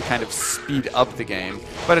allows you to kind of speed up the game,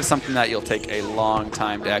 but it's something that you'll take a long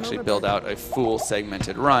time to actually build out a full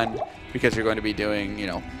segmented run, because you're going to be doing, you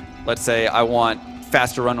know, let's say I want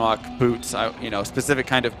faster run walk boots, you know, specific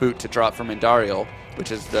kind of boot to drop from Indariel,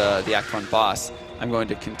 which is the Act 1 boss. I'm going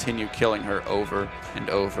to continue killing her over and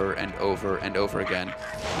over and over and over again.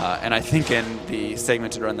 And I think in the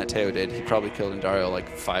segmented run that Teo did, he probably killed Indariel like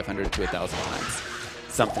 500 to 1,000 times,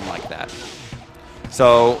 something like that.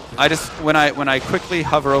 So I just, when I quickly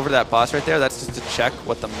hover over that boss right there, that's just to check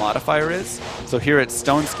what the modifier is. So here it's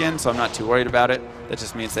stone skin, so I'm not too worried about it. That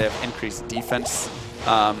just means they have increased defense.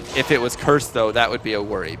 If it was cursed though, that would be a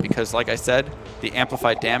worry, because like I said, the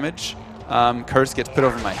amplified damage curse gets put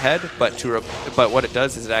over my head, but what it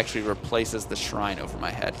does is it actually replaces the shrine over my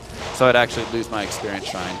head. So I'd actually lose my experience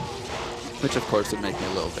shrine, which of course would make me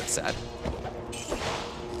a little bit sad.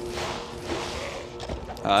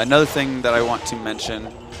 Another thing that I want to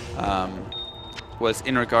mention was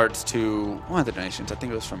in regards to one of the donations. I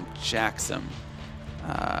think it was from Jackson.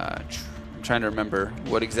 I'm trying to remember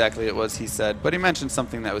what exactly it was he said, but he mentioned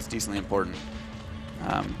something that was decently important.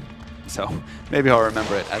 So maybe I'll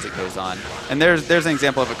remember it as it goes on. And there's an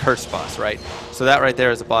example of a cursed boss, right? So that right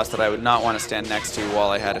there is a boss that I would not want to stand next to while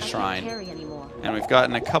I had a shrine. And we've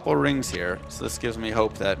gotten a couple rings here, so this gives me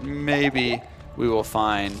hope that maybe we will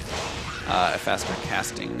find a faster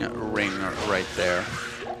casting ring right there.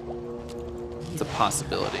 It's a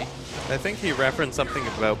possibility. I think he referenced something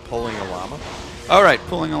about pulling a llama. All right,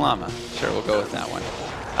 pulling a llama. Sure, we'll go with that one.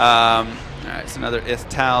 All right, so another Ith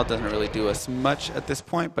Tal doesn't really do us much at this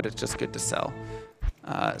point, but it's just good to sell.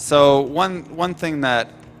 So one thing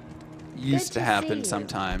that used to happen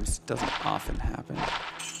sometimes, doesn't often happen,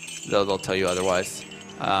 though they'll tell you otherwise,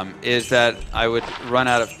 is that I would run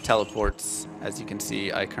out of teleports. As you can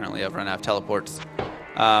see, I currently have run out of teleports.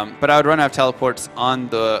 But I would run out of teleports on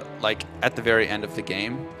the, like, at the very end of the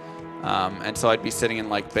game. And so I'd be sitting in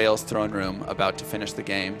like Bale's throne room about to finish the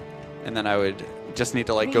game, and then I would just need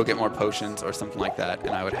to like go get more potions or something like that, and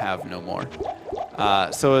I would have no more.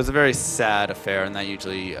 So it was a very sad affair, and that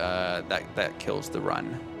usually that kills the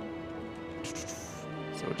run.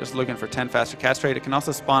 So we're just looking for 10 faster cast rate. It can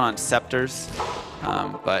also spawn on scepters,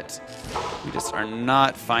 but we just are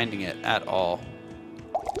not finding it at all.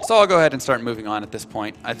 So I'll go ahead and start moving on at this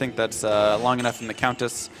point. I think that's long enough in the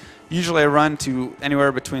Countess. Usually I run to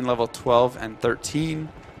anywhere between level 12 and 13.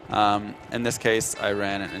 In this case, I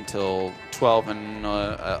ran it until 12 and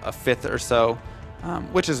a fifth or so,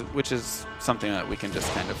 which is something that we can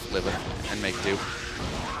just kind of live with and make do.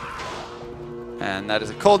 And that is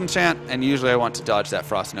a cold enchant, and usually I want to dodge that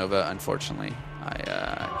Frost Nova. Unfortunately,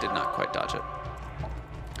 I did not quite dodge it.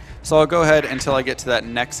 So I'll go ahead until I get to that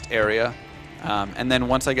next area, and then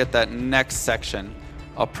once I get that next section,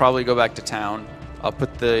 I'll probably go back to town. I'll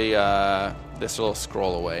put the this little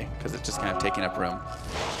scroll away because it's just kind of taking up room.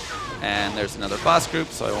 And there's another boss group,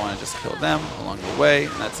 so I want to just kill them along the way,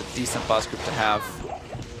 and that's a decent boss group to have.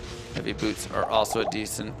 Heavy boots are also a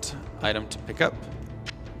decent item to pick up.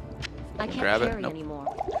 I can't grab it. carry Nope.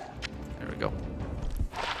 anymore. There we go.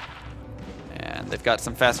 And they've got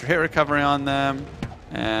some faster hit recovery on them,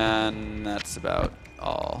 and that's about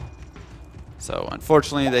all. So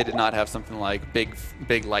unfortunately, they did not have something like big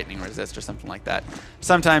lightning resist or something like that.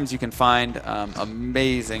 Sometimes you can find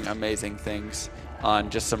amazing things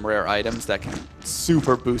on just some rare items that can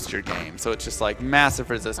super boost your game. So it's just like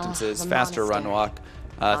massive resistances, faster run walk,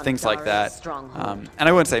 things like that. And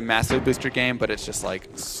I wouldn't say massively boost your game, but it's just like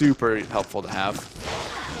super helpful to have.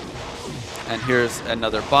 And here's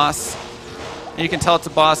another boss. And you can tell it's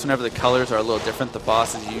a boss whenever the colors are a little different. The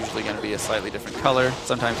boss is usually going to be a slightly different color.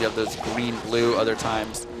 Sometimes you have those green, blue. Other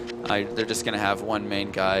times they're just going to have one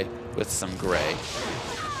main guy with some gray.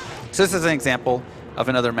 So this is an example of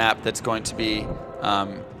another map that's going to be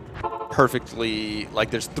perfectly,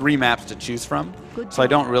 like there's 3 maps to choose from. So I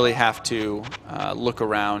don't really have to look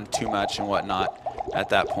around too much and whatnot at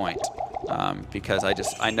that point, because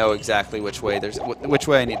I know exactly which way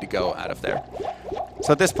I need to go out of there.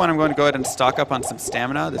 So at this point, I'm going to go ahead and stock up on some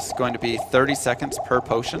stamina. This is going to be 30 seconds per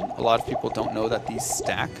potion. A lot of people don't know that these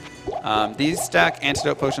stack. These stack,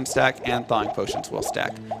 antidote potions stack, and thawing potions will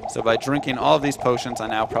stack. So by drinking all of these potions, I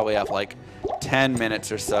now probably have like 10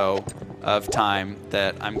 minutes or so of time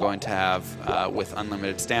that I'm going to have with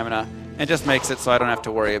unlimited stamina. It just makes it so I don't have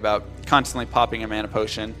to worry about constantly popping a mana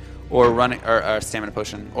potion or running, or a stamina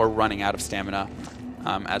potion, or running out of stamina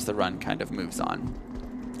as the run kind of moves on.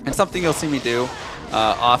 And something you'll see me do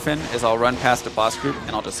often is I'll run past a boss group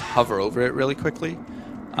and I'll just hover over it really quickly.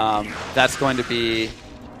 That's going to be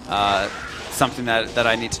something that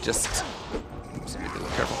I need to just, oops, need to be a little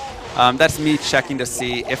careful. That's me checking to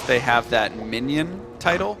see if they have that minion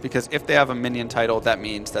title, because if they have a minion title, that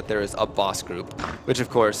means that there is a boss group, which of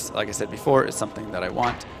course, like I said before, is something that I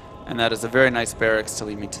want. And that is a very nice barracks to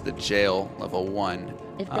lead me to the jail level 1,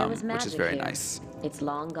 which is very nice. It's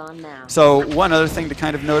long gone now. So one other thing to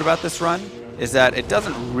kind of note about this run is that it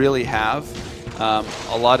doesn't really have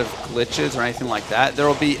a lot of glitches or anything like that. There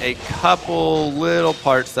will be a couple little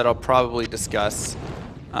parts that I'll probably discuss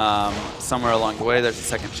somewhere along the way. There's a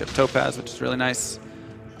second ship Topaz, which is really nice.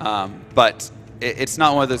 But it's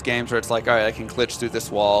not one of those games where it's like, all right, I can glitch through this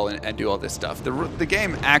wall and do all this stuff. The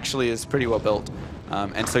game actually is pretty well built.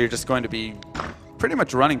 And so you're just going to be pretty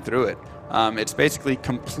much running through it. It's basically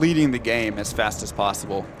completing the game as fast as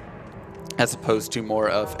possible, as opposed to more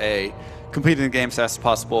of a completing the game as fast as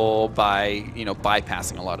possible by,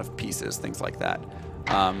 bypassing a lot of pieces, things like that.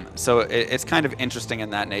 So it's kind of interesting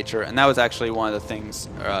in that nature, and that was actually one of the things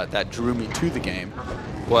that drew me to the game.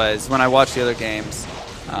 Was when I watched the other games,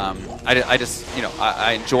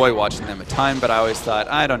 I enjoy watching them a ton, but I always thought,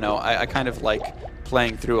 I don't know, I kind of like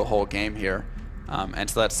playing through a whole game here. And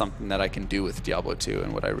so that's something that I can do with Diablo 2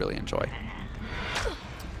 and what I really enjoy.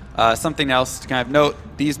 Something else to kind of note,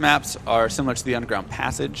 these maps are similar to the Underground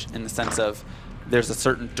Passage in the sense of there's a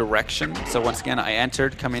certain direction. So once again, I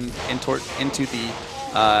entered coming into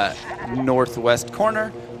the northwest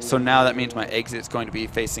corner. So now that means my exit is going to be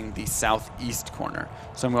facing the southeast corner.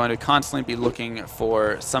 So I'm going to constantly be looking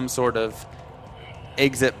for some sort of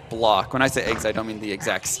exit block. When I say exit, I don't mean the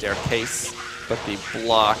exact staircase, but the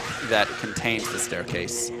block that contains the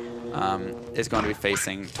staircase is going to be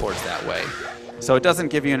facing towards that way. So it doesn't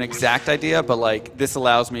give you an exact idea, but like this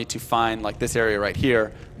allows me to find like this area right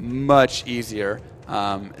here much easier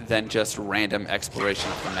than just random exploration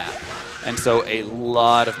of the map. And so a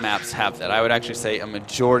lot of maps have that. I would actually say a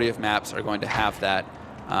majority of maps are going to have that,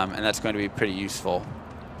 and that's going to be pretty useful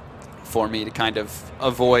for me to kind of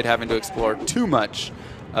avoid having to explore too much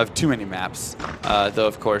of too many maps, though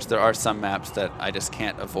of course there are some maps that I just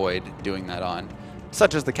can't avoid doing that on,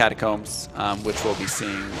 such as the Catacombs, which we'll be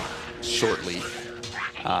seeing shortly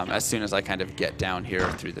as soon as I kind of get down here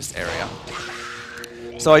through this area.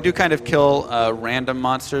 So I do kind of kill random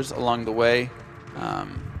monsters along the way.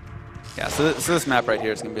 Yeah, so this map right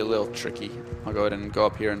here is going to be a little tricky. I'll go ahead and go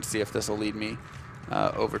up here and see if this will lead me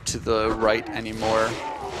over to the right anymore.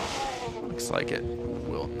 Looks like it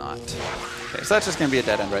will not. Okay, so that's just going to be a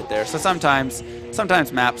dead end right there. So sometimes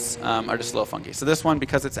maps are just a little funky. So this one,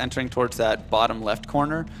 because it's entering towards that bottom left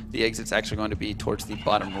corner, the exit's actually going to be towards the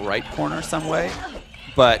bottom right corner some way.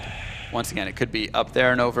 But once again, it could be up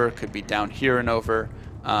there and over, it could be down here and over,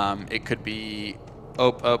 it could be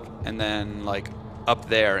up, and then like up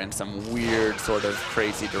there in some weird sort of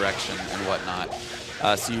crazy direction and whatnot.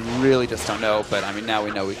 So you really just don't know, but I mean now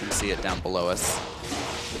we know we can see it down below us.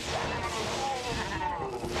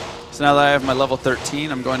 So now that I have my level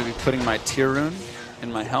 13, I'm going to be putting my tier rune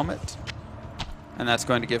in my helmet. And that's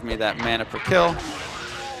going to give me that mana per kill.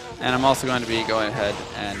 And I'm also going to be going ahead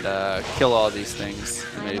and kill all these things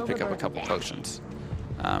and maybe pick up a couple potions.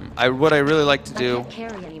 What I really like to do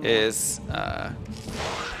is, I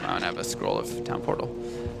don't have a scroll of Town Portal.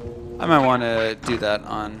 I might want to do that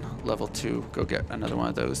on level 2, go get another one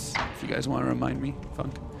of those if you guys want to remind me,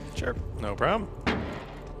 Funk. Sure, no problem.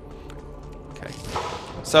 Okay.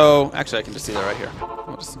 So actually, I can just do that right here.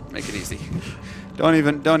 We'll just make it easy. Don't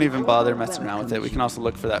even bother messing around with it. We can also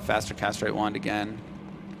look for that faster cast rate wand again.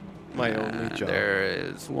 My only job. There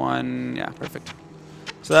is one. Yeah, perfect.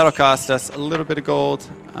 So that'll cost us a little bit of gold,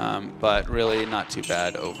 but really not too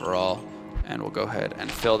bad overall. And we'll go ahead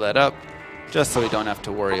and fill that up, just so we don't have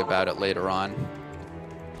to worry about it later on.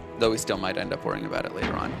 Though we still might end up worrying about it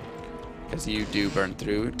later on, because you do burn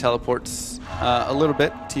through teleports a little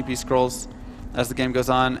bit, TP scrolls, as the game goes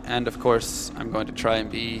on. And of course, I'm going to try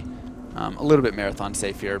and be a little bit marathon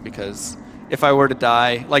safe here, because if I were to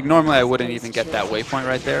die, like normally I wouldn't even get that waypoint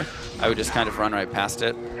right there. I would just kind of run right past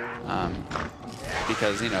it,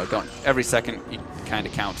 because every second kind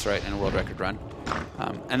of counts, right, in a world record run.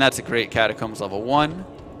 And that's a great Catacombs level 1.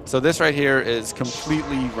 So this right here is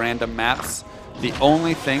completely random maps. The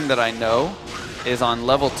only thing that I know is on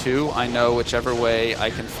level 2, I know whichever way I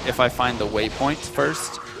can, if I find the waypoint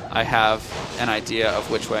first, I have an idea of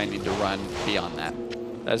which way I need to run beyond that.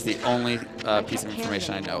 That is the only piece of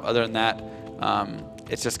information I know. Other than that,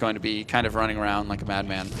 it's just going to be kind of running around like a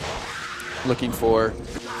madman, looking for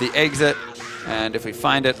the exit, and if we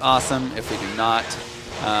find it, awesome. If we do not,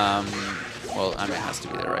 well, I mean, it has to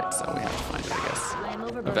be there, right? So we have to find it, I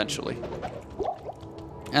guess, eventually.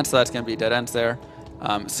 And so that's going to be dead ends there.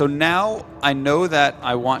 So now I know that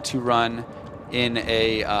I want to run in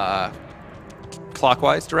a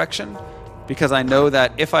clockwise direction, because I know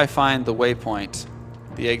that if I find the waypoint,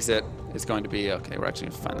 the exit is going to be, okay, we're actually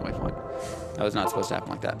going to find the waypoint. That was not supposed to happen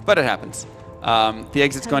like that, but it happens. The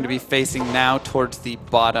exit's going to be facing now towards the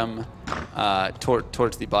bottom,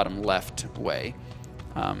 towards the bottom left way.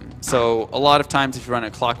 So a lot of times if you run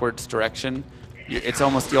a clockwise direction, it's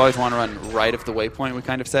almost, you always want to run right of the waypoint, we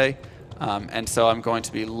kind of say. And so I'm going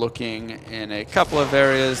to be looking in a couple of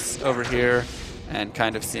areas over here and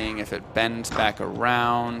kind of seeing if it bends back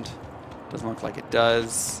around. Doesn't look like it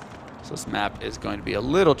does. So this map is going to be a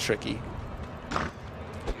little tricky.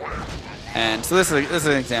 And so this is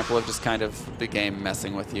an example of just kind of the game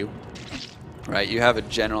messing with you. Right, you have a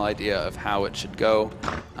general idea of how it should go,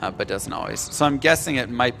 but doesn't always. So I'm guessing it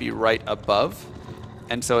might be right above.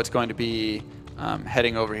 And so it's going to be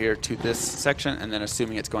heading over here to this section, and then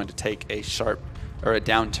assuming it's going to take a sharp or a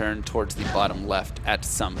downturn towards the bottom left at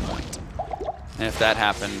some point. And if that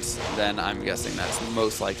happens, then I'm guessing that's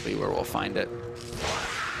most likely where we'll find it.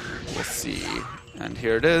 We'll see. And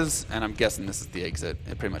here it is, and I'm guessing this is the exit.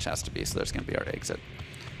 It pretty much has to be, so there's going to be our exit.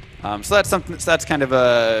 So that's something. So that's kind of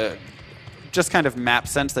a just kind of map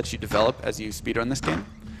sense that you develop as you speedrun this game,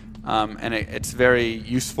 and it's very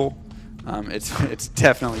useful. It's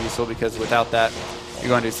definitely useful, because without that, you're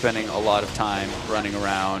going to be spending a lot of time running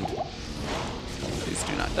around. Please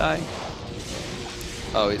do not die.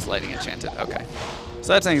 Oh, he's lightning enchanted. Okay.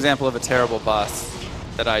 So that's an example of a terrible boss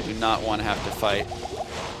that I do not want to have to fight.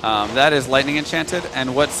 That is lightning enchanted,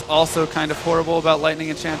 and what's also kind of horrible about lightning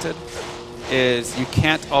enchanted is you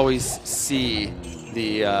can't always see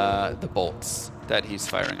the bolts that he's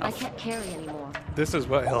firing off. I can't carry anymore. This is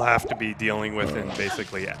what he'll have to be dealing with in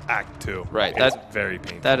basically Act 2. Right. It's very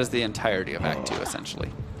painful. That is the entirety of Act 2,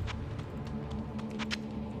 essentially.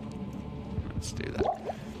 Let's do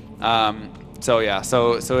that. So yeah,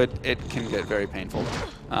 so it can get very painful.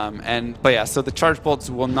 But yeah, so the charge bolts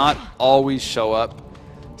will not always show up.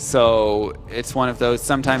 So it's one of those,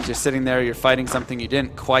 sometimes you're sitting there, you're fighting something, you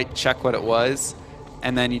didn't quite check what it was,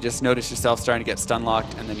 and then you just notice yourself starting to get stun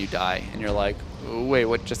locked, and then you die, and you're like, wait,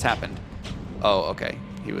 what just happened? Oh, okay,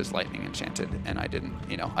 he was lightning enchanted, and I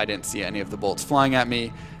didn't see any of the bolts flying at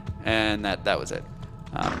me, and that was it.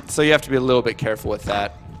 So you have to be a little bit careful with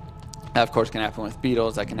that. That, of course, can happen with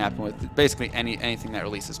beetles. That can happen with basically anything that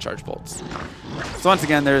releases charge bolts. So once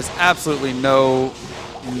again, there's absolutely no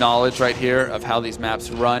knowledge right here of how these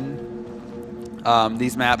maps run.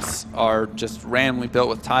 These maps are just randomly built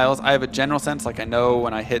with tiles. I have a general sense, like I know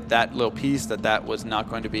when I hit that little piece that was not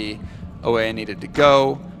going to be a way I needed to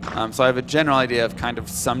go. So I have a general idea of kind of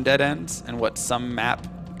some dead ends and what some map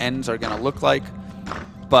ends are going to look like.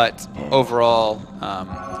 But overall,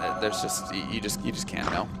 there's you just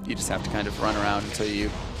can't know. You just have to kind of run around until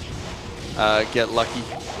you get lucky.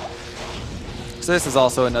 So this is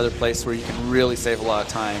also another place where you can really save a lot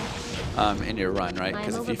of time in your run, right?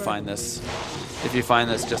 Because if you find this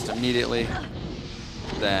just immediately,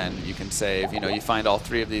 then you can save. You find all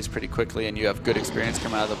 3 of these pretty quickly, and you have good experience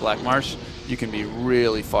come out of the Black Marsh. You can be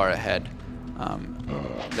really far ahead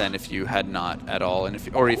than if you had not at all, and if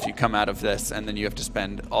you come out of this and then you have to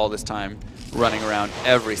spend all this time running around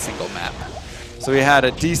every single map. So we had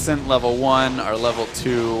a decent level 1. Our level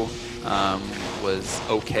 2 was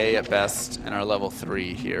okay at best, and our level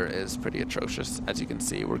 3 here is pretty atrocious. As you can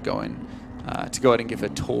see, we're going to go ahead and give a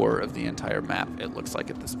tour of the entire map, it looks like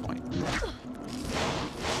at this point.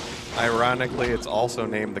 Ironically, it's also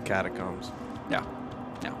named the Catacombs. Yeah,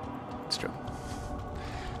 it's true.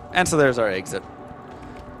 And so there's our exit.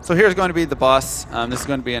 So here's going to be the boss. This is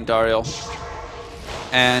going to be Andariel.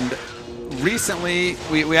 And recently,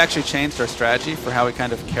 we actually changed our strategy for how we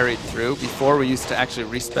kind of carried through. Before, we used to actually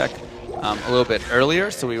respec a little bit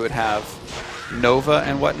earlier, so we would have Nova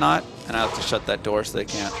and whatnot. And I have to shut that door so they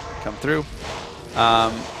can't come through.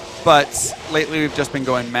 But lately, we've just been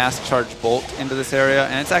going mass charge bolt into this area,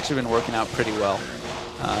 and it's actually been working out pretty well.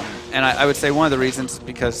 And I would say one of the reasons is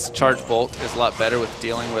because charge bolt is a lot better with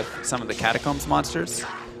dealing with some of the catacombs monsters.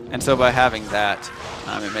 And so by having that,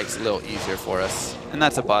 it makes it a little easier for us. And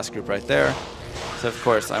that's a boss group right there. So of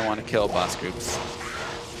course I want to kill boss groups.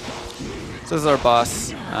 So this is our boss.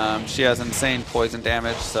 She has insane poison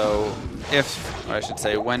damage, so if, or I should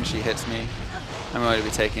say when she hits me, I'm going to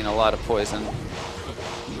be taking a lot of poison.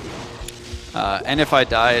 And if I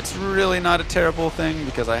die, it's really not a terrible thing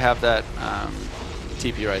because I have that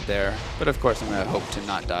TP right there. But of course, I'm going to hope to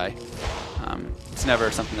not die. It's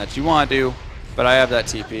never something that you want to do, but I have that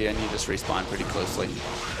TP and you just respawn pretty closely.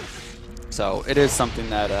 So it is something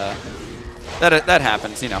that that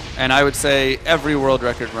happens, you know. And I would say every world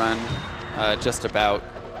record run just about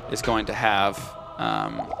is going to have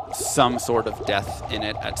some sort of death in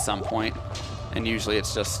it at some point. And usually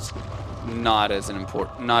it's just not as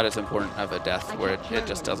important of a death where it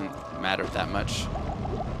just doesn't matter that much.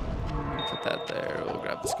 Put that there. We'll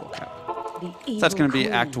grab the skull cap. So that's going to be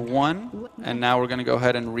Act 1, and now we're going to go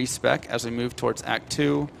ahead and respec as we move towards Act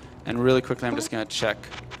 2. And really quickly, I'm just going to check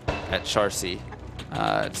at Charcy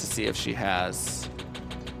to see if she has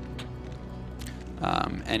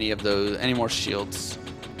any more shields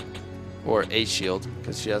or a shield,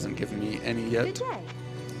 because she hasn't given me any yet.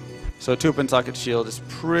 So 2-pin socket shield is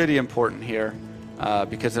pretty important here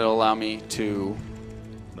because it'll allow me to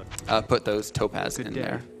put those topaz in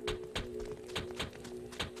there.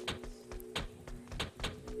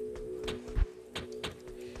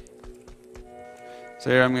 So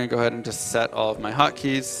here I'm going to go ahead and just set all of my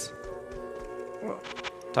hotkeys.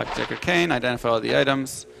 Talk to Decker Kane, identify all the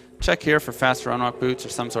items. Check here for faster unlock boots or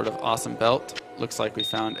some sort of awesome belt. Looks like we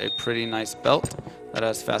found a pretty nice belt that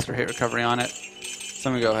has faster hit recovery on it. So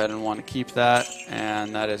I'm going to go ahead and want to keep that,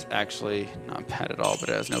 and that is actually not bad at all, but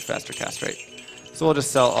it has no faster cast rate. So we'll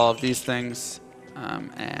just sell all of these things,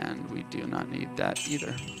 and we do not need that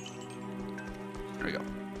either. There we go.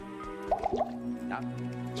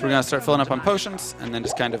 So we're going to start filling up on potions, and then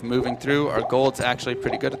just kind of moving through. Our gold's actually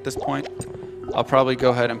pretty good at this point. I'll probably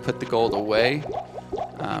go ahead and put the gold away,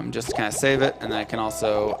 just to kind of save it, and then I can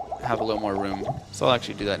also have a little more room. So I'll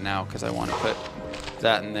actually do that now, because I want to put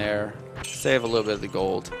that in there. Save a little bit of the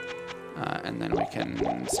gold, and then we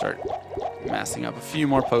can start massing up a few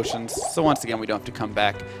more potions. So once again, we don't have to come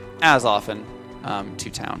back as often to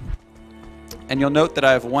town. And you'll note that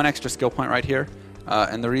I have one extra skill point right here,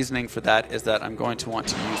 and the reasoning for that is that I'm going to want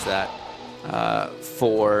to use that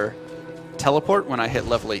for teleport when I hit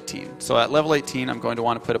level 18. So at level 18, I'm going to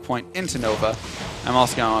want to put a point into Nova. I'm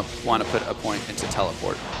also going to want to put a point into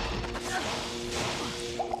teleport.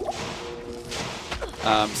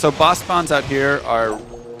 So boss spawns out here are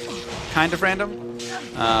kind of random.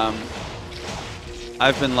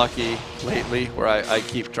 I've been lucky lately where I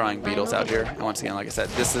keep drawing beetles out here. And once again, like I said,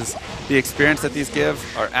 this is the experience that these give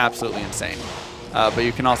are absolutely insane. But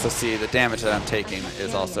you can also see the damage that I'm taking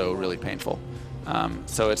is also really painful.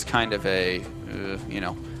 So it's kind of a, you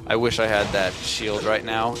know, I wish I had that shield right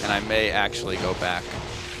now, and I may actually go back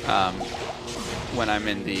when I'm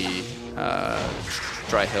in the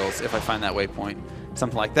dry hills if I find that waypoint.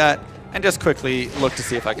 Something like that, and just quickly look to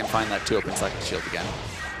see if I can find that 2-open socket shield again.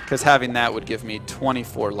 Because having that would give me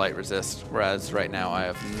 24 light resist, whereas right now I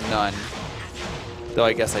have none. Though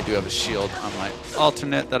I guess I do have a shield on my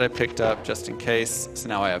alternate that I picked up just in case. So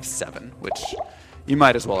now I have 7, which you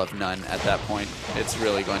might as well have none at that point. It's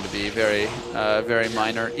really going to be very, very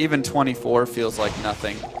minor. Even 24 feels like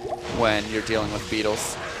nothing when you're dealing with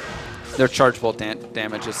beetles. Their chargeable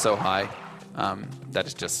damage is so high. That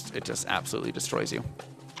is it just absolutely destroys you.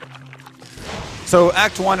 So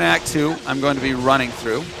Act 1 and Act 2, I'm going to be running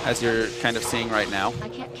through, as you're kind of seeing right now.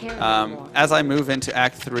 As I move into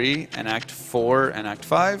Act 3 and Act 4 and Act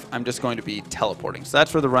 5, I'm just going to be teleporting. So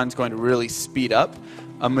that's where the run's going to really speed up.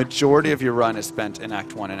 A majority of your run is spent in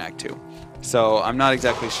Act 1 and Act 2. So I'm not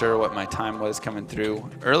exactly sure what my time was coming through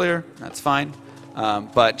earlier. That's fine.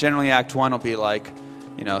 But generally Act 1 will be like,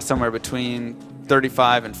 you know, somewhere between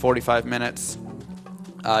 35 and 45 minutes.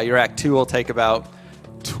 Your Act 2 will take about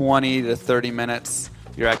 20 to 30 minutes.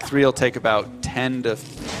 Your Act 3 will take about 10 to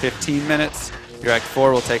 15 minutes. Your Act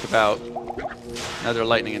 4 will take about another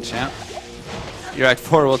lightning enchant. Your Act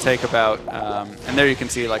 4 will take about, and there you can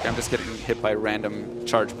see, like, I'm just getting hit by random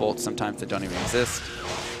charge bolts sometimes that don't even exist.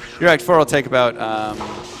 Your Act 4 will take about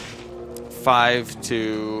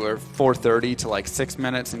 4:30 to like 6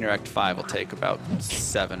 minutes, and your Act 5 will take about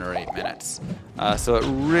 7 or 8 minutes. So it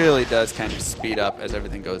really does kind of speed up as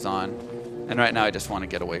everything goes on. And right now I just want to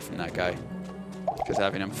get away from that guy, because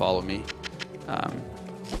having him follow me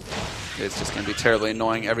is just going to be terribly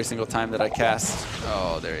annoying every single time that I cast.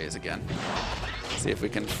 Oh, there he is again. See if we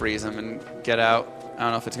can freeze him and get out. I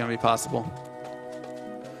don't know if it's going to be possible.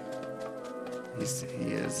 He's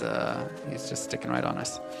just sticking right on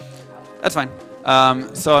us. That's fine.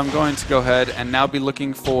 So I'm going to go ahead and now be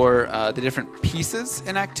looking for the different pieces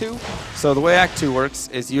in Act 2. So the way Act 2 works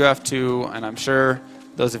is you have to, and I'm sure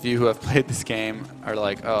those of you who have played this game are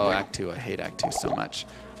like, oh, Act 2, I hate Act 2 so much.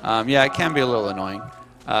 Yeah, it can be a little annoying.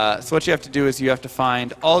 So what you have to do is you have to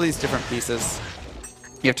find all these different pieces.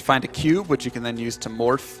 You have to find a cube, which you can then use to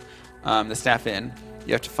morph the staff in.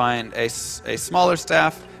 You have to find a smaller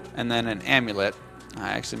staff, and then an amulet. I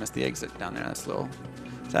actually missed the exit down there. That's a little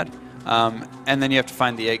sad. And then you have to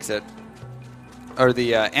find the exit, or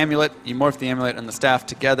the amulet. You morph the amulet and the staff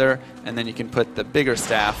together, and then you can put the bigger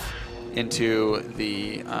staff into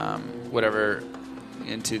the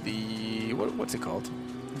what's it called?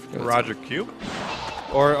 Roger Cube?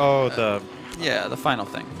 Or, the... Yeah, the final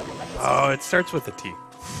thing. Oh, it starts with a T.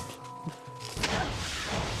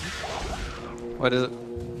 What is it?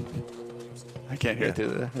 I can't hear it through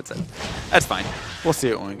the headset. That's fine. We'll see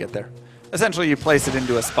it when we get there. Essentially, you place it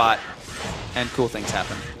into a spot, and cool things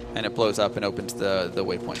happen. And it blows up and opens the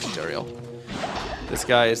waypoint tutorial. This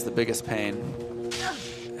guy is the biggest pain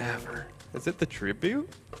ever. Is it the tribute?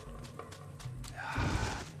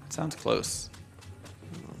 It sounds close.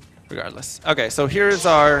 Regardless. Okay, so here's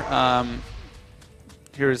our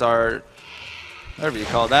whatever you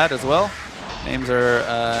call that as well. Names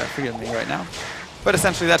are forgive me right now. But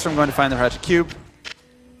essentially that's where I'm going to find the Roger Cube.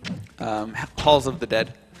 Halls of the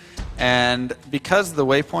Dead. And because the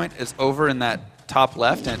waypoint is over in that top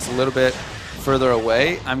left and it's a little bit further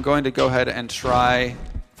away, I'm going to go ahead and try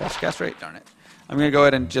fast cast rate, darn it. I'm going to go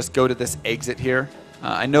ahead and just go to this exit here.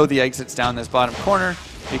 I know the exit's down this bottom corner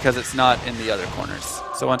because it's not in the other corners.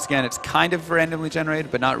 So once again, it's kind of randomly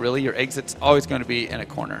generated, but not really. Your exit's always going to be in a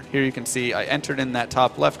corner. Here you can see I entered in that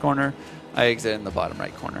top left corner. I exit in the bottom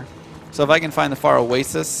right corner. So if I can find the Far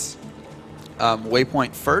Oasis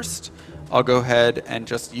waypoint first, I'll go ahead and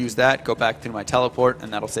just use that, go back through my teleport,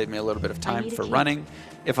 and that'll save me a little bit of time for running.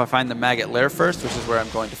 If I find the Maggot Lair first, which is where I'm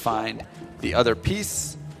going to find the other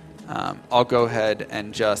piece, I'll go ahead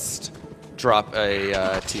and just drop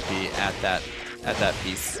a TP at that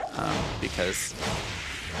piece because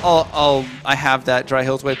I have that Dry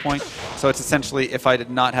Hills waypoint. So it's essentially, if I did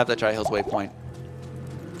not have that Dry Hills waypoint,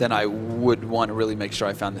 then I would want to really make sure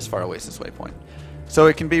I found this Far Oasis waypoint. So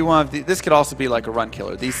it can be one of the, this could also be like a run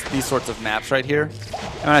killer. These sorts of maps right here.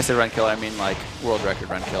 And when I say run killer, I mean like world record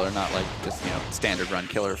run killer, not like just, standard run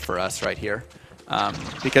killer for us right here.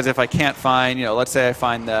 Because if I can't find, let's say I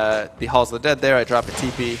find the Halls of the Dead there, I drop a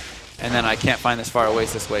TP, and then I can't find this Far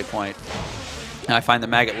Oasis waypoint. And I find the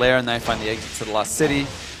Maggot Lair, and then I find the exit to the Lost City,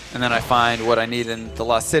 and then I find what I need in the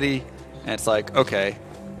Lost City, and it's like, okay,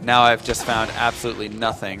 now I've just found absolutely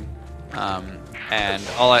nothing, and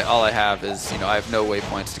all I have is, I have no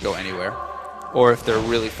waypoints to go anywhere, or if they're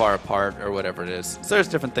really far apart or whatever it is. So there's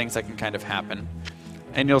different things that can kind of happen.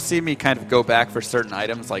 And you'll see me kind of go back for certain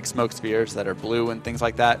items like smoke spears that are blue and things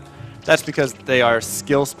like that. That's because they are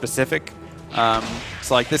skill specific. So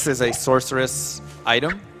like this is a sorceress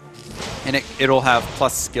item, and it'll have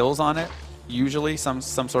plus skills on it, usually some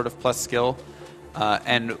sort of plus skill.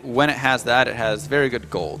 And when it has that, it has very good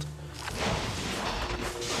gold.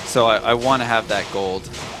 So I want to have that gold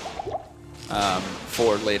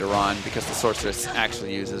for later on because the sorceress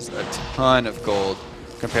actually uses a ton of gold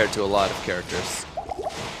compared to a lot of characters.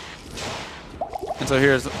 And so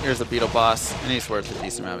here's a beetle boss, and he's worth a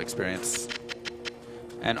decent amount of experience.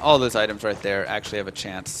 And all those items right there actually have a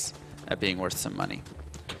chance at being worth some money.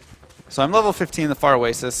 So I'm level 15 in the Far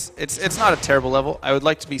Oasis. It's not a terrible level. I would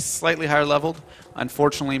like to be slightly higher leveled.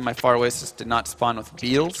 Unfortunately, my Far Oasis did not spawn with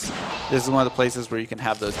beetles. This is one of the places where you can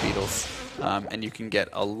have those beetles. And you can get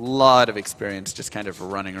a lot of experience just kind of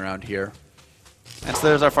running around here. And so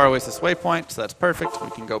there's our Far Oasis waypoint, so that's perfect.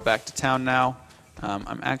 We can go back to town now.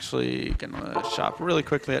 I'm actually going to shop really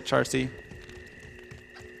quickly at Charcy.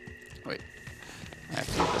 Wait, I have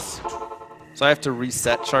to do this. So I have to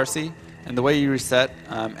reset Charcy, and the way you reset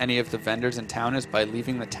any of the vendors in town is by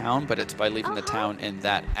leaving the town, but it's by leaving the town in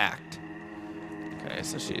that act. Okay,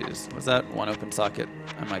 so was that one open socket?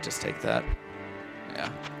 I might just take that.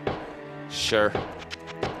 Yeah, sure.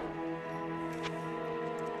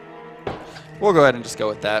 We'll go ahead and just go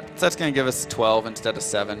with that. So that's going to give us 12 instead of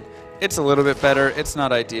 7. It's a little bit better. It's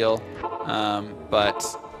not ideal, but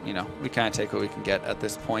we kind of take what we can get at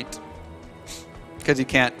this point. Because you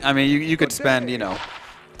can't. I mean, you could spend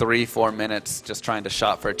 3-4 minutes just trying to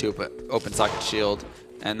shop for a 2 open socket shield,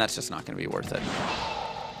 and that's just not going to be worth it.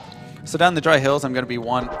 So down the Dry Hills, I'm going to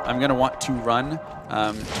want to run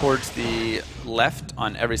towards the left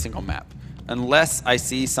on every single map, unless I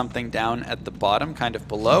see something down at the bottom, kind of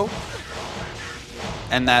below.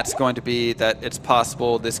 and that's going to be that it's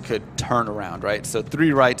possible this could turn around, right? So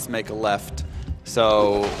 3 rights make a left.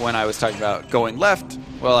 So when I was talking about going left,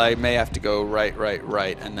 well, I may have to go right, right,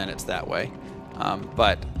 right, and then it's that way.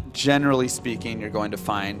 But generally speaking, you're going to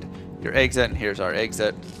find your exit, and here's our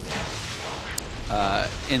exit,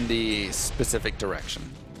 in the specific direction.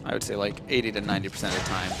 I would say like 80 to 90% of the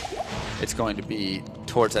time, it's going to be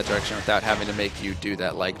towards that direction without having to make you do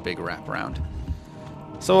that like big wraparound.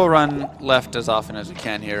 So we'll run left as often as we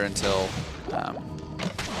can here until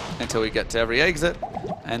we get to every exit,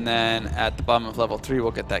 and then at the bottom of level 3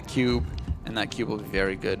 we'll get that cube, and that cube will be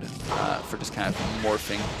very good for just kind of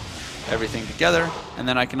morphing everything together. And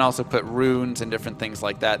then I can also put runes and different things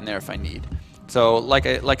like that in there if I need. So like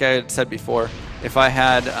I had said before, if I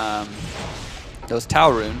had those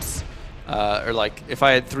Tau runes, or like if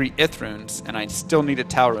I had 3 Ith runes and I still needed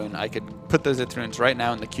Tau rune, I could put those Ith runes right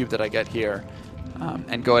now in the cube that I get here,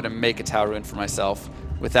 and go ahead and make a Tau rune for myself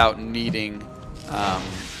without needing,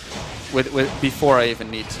 before I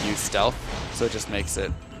even need to use stealth. So it just makes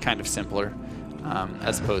it kind of simpler,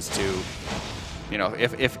 as opposed to, you know,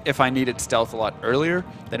 if I needed stealth a lot earlier,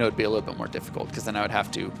 then it would be a little bit more difficult, because then I would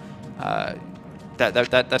have to,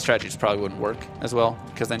 that strategy just probably wouldn't work as well,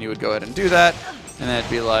 because then you would go ahead and do that, and then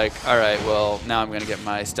it'd be like, all right, well, now I'm going to get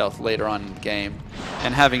my stealth later on in the game.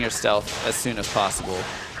 And having your stealth as soon as possible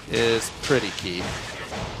is pretty key,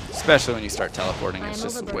 especially when you start teleporting. It's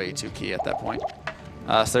just way too key at that point.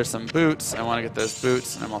 So there's some boots. I want to get those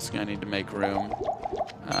boots, and I'm also going to need to make room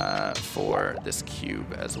for this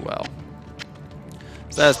cube as well.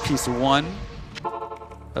 So that's piece 1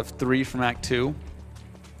 of 3 from Act 2.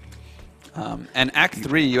 And Act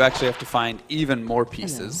 3, you actually have to find even more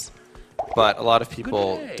pieces, but a lot of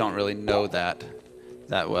people don't really know that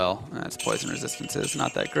well. That's poison resistances,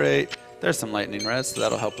 not that great. There's some lightning res, so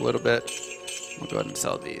that'll help a little bit. We'll go ahead and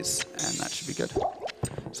sell these, and that should be good.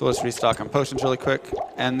 So let's restock on potions really quick.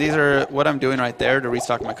 And these are what I'm doing right there to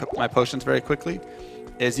restock my potions very quickly,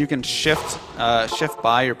 is you can shift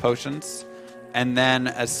by your potions, and then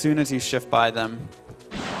as soon as you shift by them,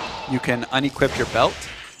 you can unequip your belt.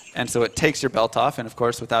 And so it takes your belt off, and of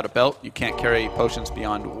course without a belt you can't carry potions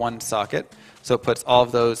beyond 1 socket. So it puts all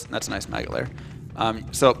of those, that's a nice maggot layer.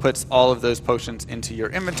 So it puts all of those potions into your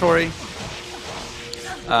inventory,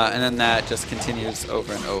 and then that just continues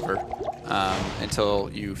over and over until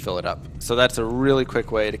you fill it up. So that's a really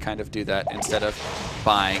quick way to kind of do that instead of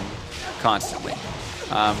buying constantly.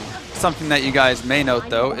 Something that you guys may note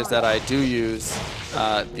though is that I do use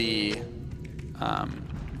the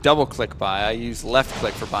double click buy. I use left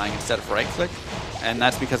click for buying instead of right click, and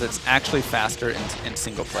that's because it's actually faster in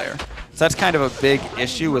single player. So that's kind of a big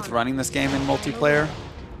issue with running this game in multiplayer,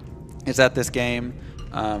 is that this game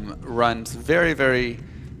runs very, very,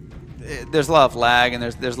 there's a lot of lag, and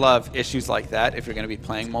there's a lot of issues like that if you're going to be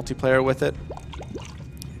playing multiplayer with it.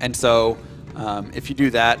 And so if you do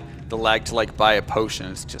that, the lag to like buy a potion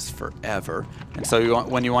is just forever. And so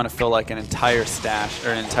when you want to fill like an entire stash or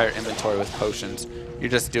an entire inventory with potions, you're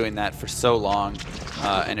just doing that for so long,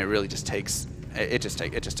 and it really just takes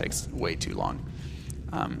way too long.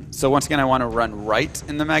 So once again, I want to run right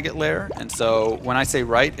in the maggot lair, and so when I say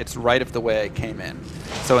right, it's right of the way I came in.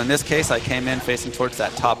 So in this case, I came in facing towards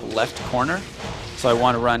that top left corner, so I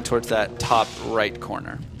want to run towards that top right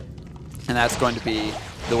corner, and that's going to be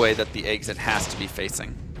the way that the exit has to be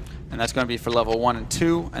facing. And that's going to be for level 1 and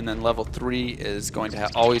 2, and then level 3 is going to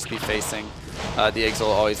always be facing, the exit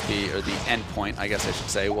will always be, or the end point, I guess I should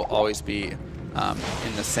say, will always be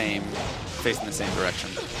in the same, facing the same direction.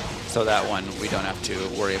 So that one, we don't have to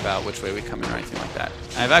worry about which way we come in or anything like that.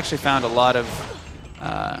 And I've actually found a lot of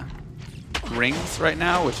rings right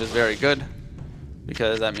now, which is very good,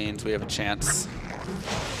 because that means we have a chance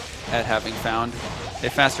at having found a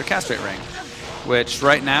faster cast rate ring, which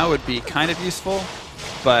right now would be kind of useful,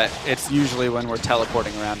 but it's usually when we're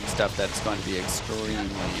teleporting around and stuff that it's going to be extremely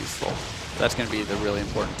useful. That's going to be the really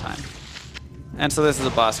important time. And so this is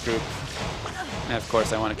a boss group, and of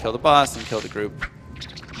course I want to kill the boss and kill the group,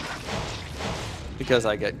 because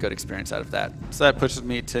I get good experience out of that. So that pushes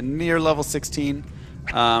me to near level 16,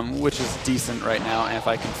 which is decent right now, and if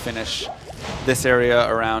I can finish this area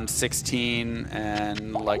around 16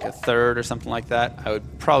 and like a third or something like that, I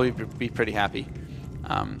would probably be pretty happy.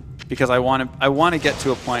 Because I want to get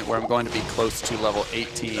to a point where I'm going to be close to level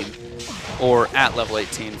 18 or at level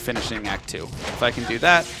 18 finishing Act 2. If I can do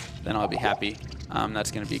that, then I'll be happy.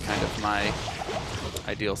 That's going to be kind of my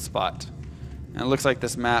ideal spot. And it looks like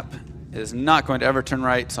this map is not going to ever turn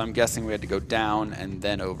right, so I'm guessing we had to go down and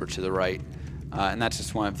then over to the right. And that's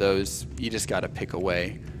just one of those, you just got to pick a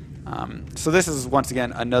way. So this is, once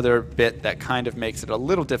again, another bit that kind of makes it a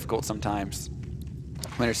little difficult sometimes.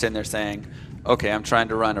 when you're sitting there saying, okay, I'm trying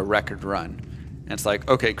to run a record run. And it's like,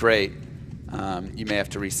 okay, great. You may have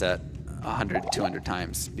to reset 100, 200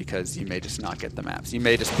 times because you may just not get the maps. You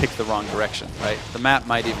may just pick the wrong direction, right? The map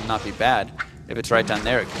might even not be bad. If it's right down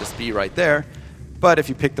there, it could just be right there. But if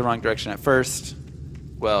you pick the wrong direction at first,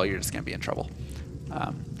 well, you're just going to be in trouble.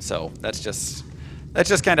 So that's just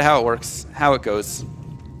kind of how it works, how it goes.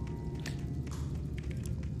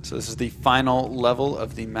 So this is the final level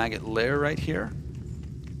of the maggot lair right here.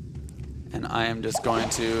 And I am just going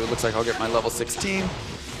to, looks like I'll get my level 16.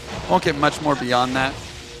 Won't get much more beyond that,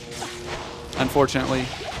 unfortunately.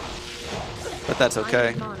 But that's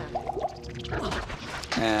okay.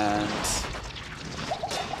 And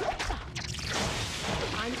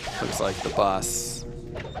looks like the boss.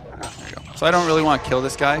 There you go. So I don't really want to kill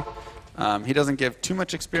this guy. He doesn't give too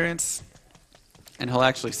much experience, and he'll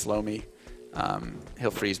actually slow me.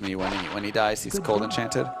 He'll freeze me when he dies. He's cold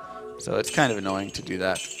enchanted, so it's kind of annoying to do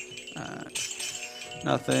that.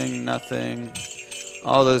 Nothing.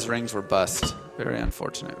 All those rings were bust. Very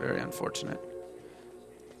unfortunate. Very unfortunate.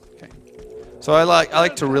 Okay. So I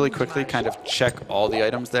like to really quickly kind of check all the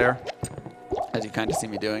items there, as you kind of see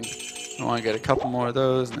me doing. I want to get a couple more of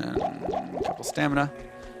those and then a couple stamina.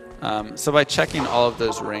 So by checking all of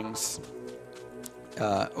those rings,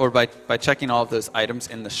 or by checking all of those items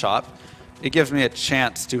in the shop, it gives me a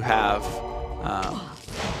chance to have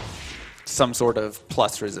some sort of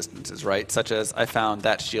plus resistances, right? Such as I found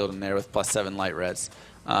that shield in there with +7 light res.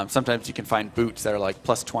 Sometimes you can find boots that are like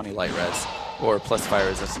 +20 light res or +5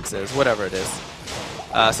 resistances, whatever it is.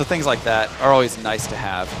 So things like that are always nice to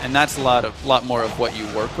have, and that's a lot more of what you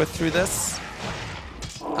work with through this.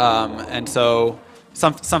 And so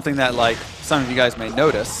something that like some of you guys may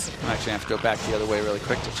notice, I'm actually going to have to go back the other way really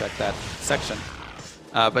quick to check that section.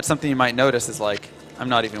 But something you might notice is like I'm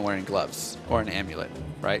not even wearing gloves or an amulet,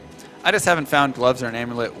 right? I just haven't found gloves or an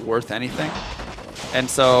amulet worth anything. And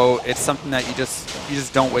so it's something that you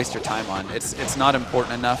just don't waste your time on. It's not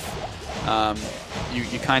important enough.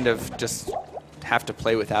 You kind of just have to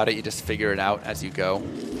play without it. You just figure it out as you go.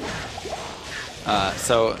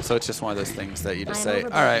 So it's just one of those things that you just say, all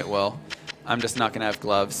right, well, I'm just not going to have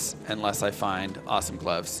gloves unless I find awesome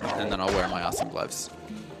gloves, and then I'll wear my awesome gloves.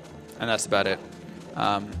 And that's about it.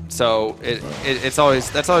 So that's always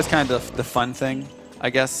kind of the fun thing, I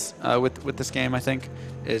guess, with this game, I think,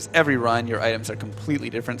 is every run your items are completely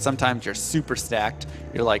different. Sometimes you're super stacked.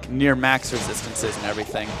 You're like near max resistances and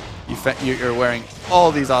everything. You're wearing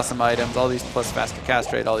all these awesome items, all these plus fast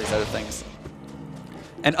castrate, all these other things.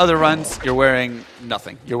 And other runs, you're wearing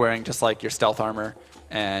nothing. You're wearing just like your stealth armor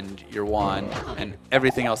and your wand, and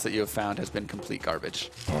everything else that you have found has been complete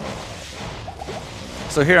garbage.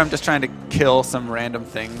 So here I'm just trying to kill some random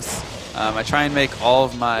things. I try and make all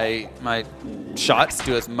of my shots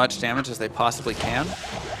do as much damage as they possibly can.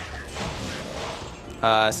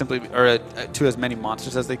 To as many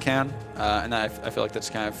monsters as they can. And I feel like that's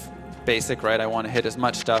kind of basic, right? I want to hit as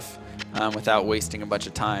much stuff without wasting a bunch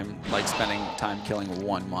of time, like spending time killing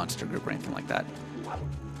one monster group or anything like that.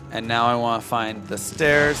 And now I want to find the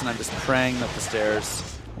stairs, and I'm just praying that the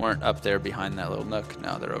stairs weren't up there behind that little nook.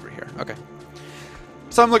 No, they're over here. Okay.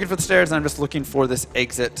 So I'm looking for the stairs, and I'm just looking for this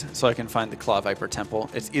exit so I can find the Claw Viper Temple.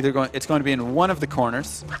 It's going to be in one of the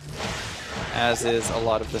corners, as is a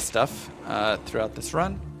lot of the stuff throughout this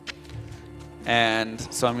run. And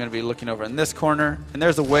so I'm going to be looking over in this corner, and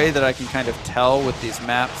there's a way that I can kind of tell with these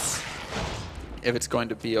maps if it's going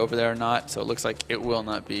to be over there or not. So it looks like it will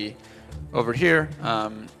not be over here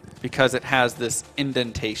because it has this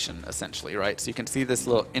indentation, essentially, right? So you can see this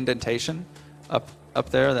little indentation up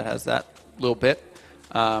there that has that little bit.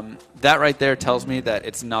 That right there tells me that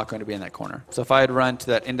it's not going to be in that corner. So if I had run to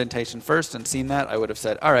that indentation first and seen that, I would have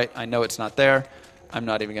said, all right, I know it's not there. I'm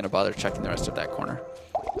not even going to bother checking the rest of that corner.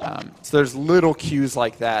 So there's little cues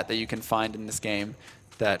like that that you can find in this game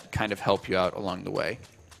that kind of help you out along the way.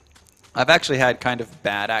 I've actually had kind of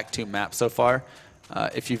bad Act 2 maps so far.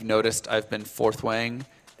 If you've noticed, I've been fourth weighing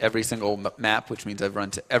every single map, which means I've run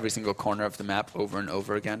to every single corner of the map over and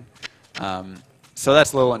over again. So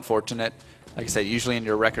that's a little unfortunate. Like I said, usually in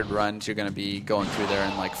your record runs, you're going to be going through there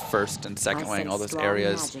and like first and second weighing all those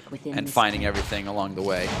areas and finding everything along the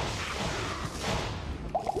way.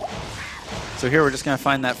 So here we're just going to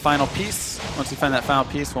find that final piece. Once we find that final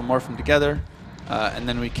piece, we'll morph them together, and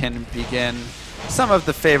then we can begin some of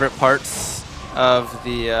the favorite parts of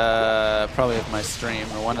the, probably of my stream,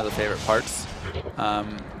 or one of the favorite parts.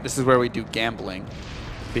 This is where we do gambling,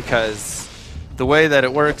 because the way that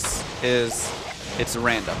it works is it's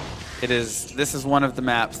random. This is one of the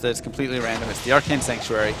maps that's completely random. It's the Arcane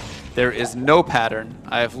Sanctuary. There is no pattern.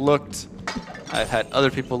 I have looked I've had other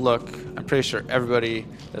people look. I'm pretty sure everybody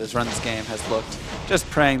that has run this game has looked, just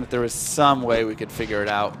praying that there was some way we could figure it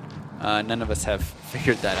out. None of us have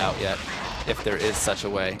figured that out yet, if there is such a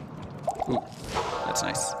way. Ooh, that's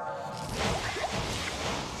nice.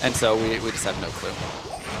 And so we just have no clue.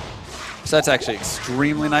 So that's actually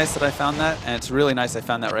extremely nice that I found that, and it's really nice I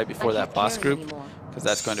found that right before that boss group, because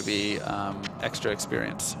that's going to be extra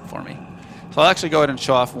experience for me. So I'll actually go ahead and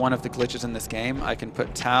show off one of the glitches in this game. I can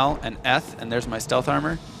put Tal and Eth, and there's my stealth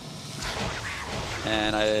armor.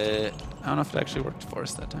 And I don't know if it actually worked for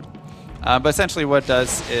us that time. But essentially what it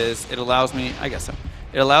does is it allows me, I guess so,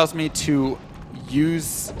 it allows me to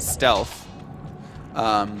use stealth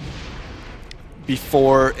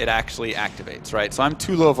before it actually activates, right? So I'm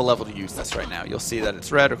too low of a level to use this right now. You'll see that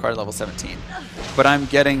it's red, required level 17. But I'm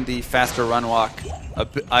getting the faster run walk.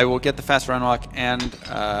 I will get the faster run walk and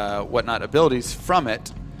whatnot abilities from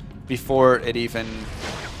it before it even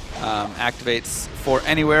activates for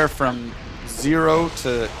anywhere from 0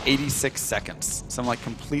 to 86 seconds. Some like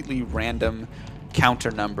completely random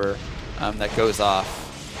counter number that goes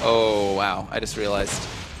off. Oh, wow. I just realized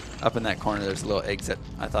up in that corner there's a little exit.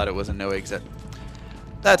 I thought it was a no exit.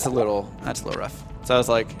 That's a little rough. So I was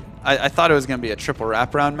like, I thought it was going to be a triple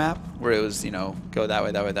wraparound map where it was, you know, go that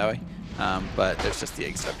way, that way, that way. But there's just the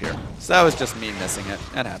exit up here. So that was just me missing it.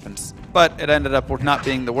 That happens. But it ended up not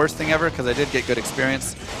being the worst thing ever because I did get good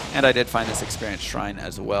experience, and I did find this experience shrine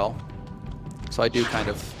as well. So I do kind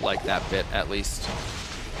of like that bit at least.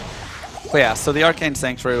 But yeah, so the Arcane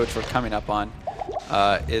Sanctuary, which we're coming up on,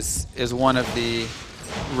 is one of the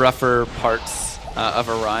rougher parts of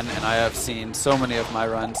a run, and I have seen so many of my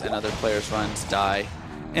runs and other players' runs die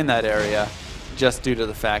in that area just due to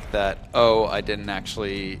the fact that, oh, I didn't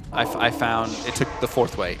actually, I found, it took the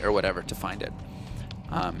fourth way or whatever to find it.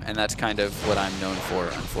 And that's kind of what I'm known for,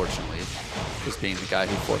 unfortunately, is being the guy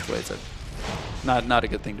who fourth ways it. Not a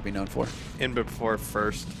good thing to be known for. In before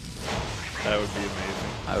first. That would be amazing.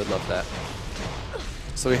 I would love that.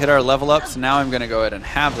 So we hit our level up, so now I'm going to go ahead and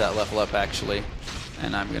have that level up actually.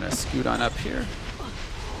 And I'm going to scoot on up here.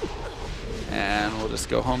 And we'll just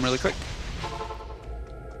go home really quick.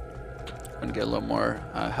 I'm going to get a little more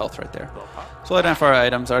health right there. So we'll head down for our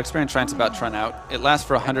items. Our experience shrine's about to run out. It lasts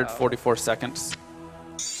for 144 seconds.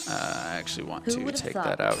 I actually want to take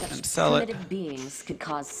that out and sell it. Beings could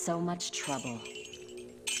cause so much trouble.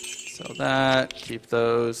 Sell that, keep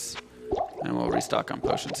those, and we'll restock on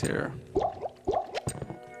potions here.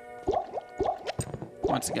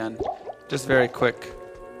 Once again, just very quick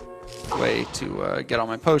way to get all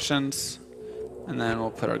my potions, and then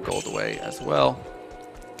we'll put our gold away as well.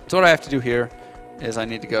 So what I have to do here is I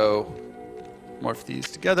need to go morph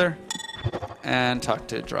these together and talk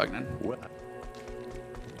to Drognan.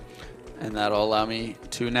 And that'll allow me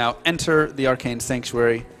to now enter the Arcane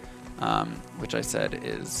Sanctuary, which I said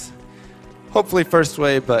is hopefully first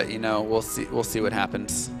way, but you know, we'll see what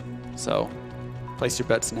happens. So place your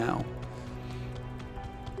bets now.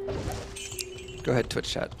 Go ahead, Twitch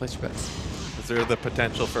chat, place your bets. Is there the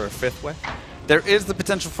potential for a fifth way? There is the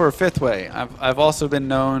potential for a fifth way. I've also been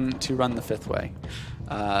known to run the fifth way.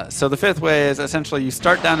 So the fifth way is essentially you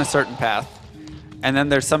start down a certain path, and then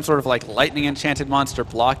there's some sort of like lightning enchanted monster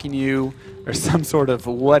blocking you, or some sort of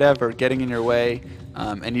whatever getting in your way,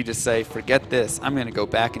 and you just say, forget this, I'm going to go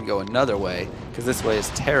back and go another way, because this way is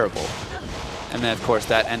terrible. And then of course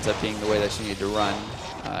that ends up being the way that you need to run,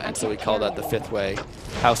 and so we call that the fifth way.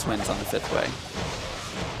 House wins on the fifth way.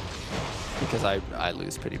 Because I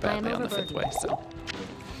lose pretty badly on the fifth way, so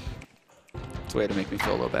it's a way to make me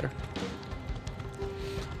feel a little better.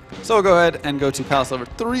 So we'll go ahead and go to Palace Level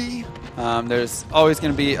 3. There's always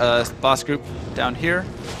going to be a boss group down here.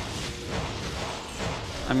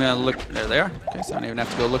 I'm going to look, there they are. Okay, so I don't even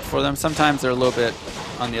have to go look for them. Sometimes they're a little bit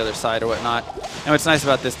on the other side or whatnot. And what's nice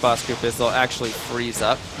about this boss group is they'll actually freeze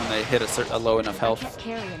up when they hit a low enough health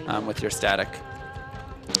with your static.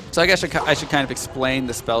 So I guess I should kind of explain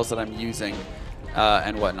the spells that I'm using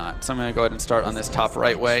and whatnot. So I'm going to go ahead and start on this top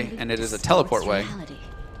right way, and it is a teleport way.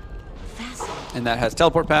 And that has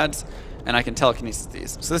teleport pads, and I can telekinesis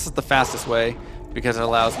these. So this is the fastest way because it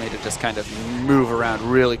allows me to just kind of move around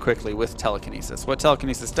really quickly with telekinesis. What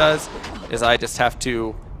telekinesis does is I just have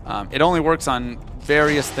to, it only works on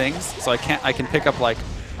various things, so I can pick up like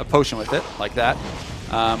a potion with it, like that.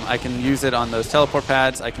 I can use it on those teleport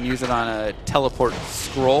pads. I can use it on a teleport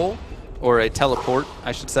scroll, or a teleport,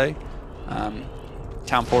 I should say.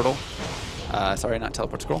 Town portal. Sorry, not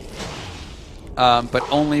teleport scroll. But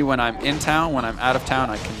only when I'm in town. When I'm out of town,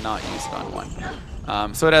 I cannot use it on one.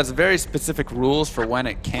 So it has very specific rules for when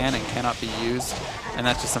it can and cannot be used, and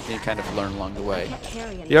that's just something you kind of learn along the way.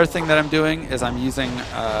 The other thing that I'm doing is I'm using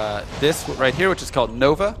this right here, which is called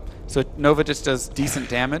Nova. So Nova just does decent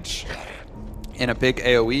damage in a big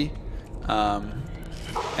AoE.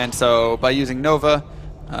 And so by using Nova,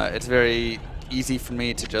 it's very easy for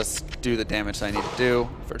me to just do the damage that I need to do.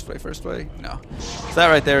 First way, no. So that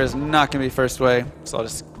right there is not going to be first way, so I'll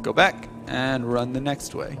just go back and run the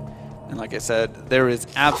next way. And like I said, there is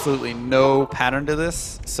absolutely no pattern to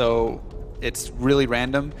this, so it's really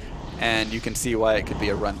random, and you can see why it could be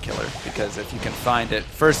a run killer. Because if you can find it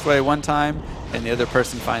first way one time, and the other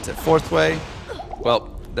person finds it fourth way,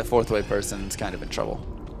 well, the fourth way person's kind of in trouble.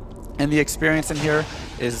 And the experience in here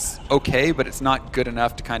is okay, but it's not good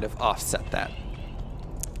enough to kind of offset that.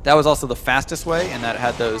 That was also the fastest way, in that it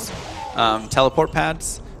had those teleport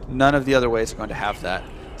pads. None of the other ways are going to have that.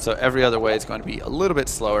 So every other way is going to be a little bit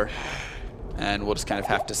slower, and we'll just kind of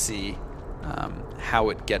have to see how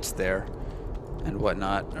it gets there and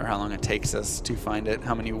whatnot, or how long it takes us to find it,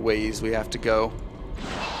 how many ways we have to go.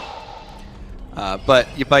 But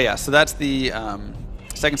yeah, so that's the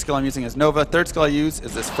second skill I'm using is Nova. Third skill I use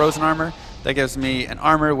is this Frozen Armor. That gives me an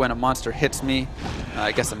armor when a monster hits me.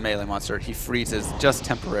 I guess a melee monster, he freezes just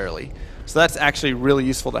temporarily. So that's actually really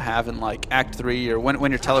useful to have in like Act 3 or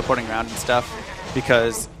when you're teleporting around and stuff,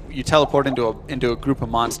 because you teleport into a group of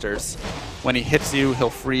monsters. When he hits you, he'll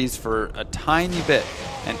freeze for a tiny bit,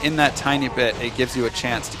 and in that tiny bit, it gives you a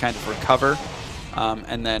chance to kind of recover,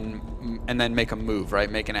 and then make a move, right?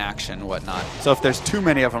 Make an action, whatnot. So if there's too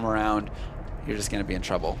many of them around, you're just going to be in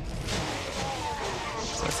trouble.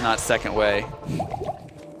 So it's not second way.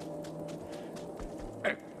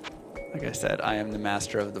 Like I said, I am the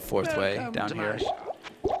master of the fourth way down here.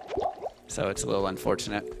 So it's a little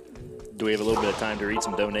unfortunate. Do we have a little bit of time to read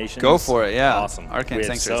some donations? Go for it, yeah. Awesome. Arcane we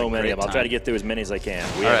have Sanctuary so is a many great of them. I'll try to get through as many as I can.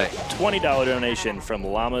 We have a $20 donation from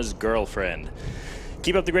Llama's girlfriend.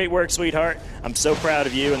 Keep up the great work, sweetheart. I'm so proud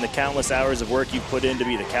of you and the countless hours of work you've put in to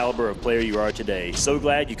be the caliber of player you are today. So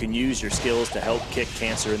glad you can use your skills to help kick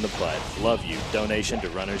cancer in the butt. Love you. Donation to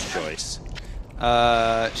Runner's Choice.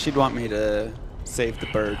 She'd want me to save the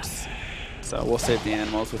birds, so we'll save the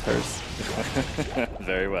animals with hers.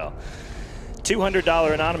 Very well.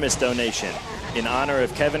 $200 anonymous donation in honor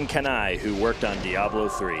of Kevin Kanai, who worked on Diablo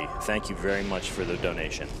 3. Thank you very much for the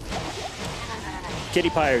donation. Kitty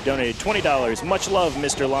Pyre donated $20. Much love,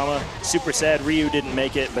 Mr. Llama. Super sad Ryu didn't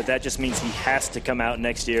make it, but that just means he has to come out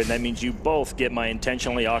next year, and that means you both get my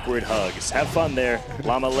intentionally awkward hugs. Have fun there.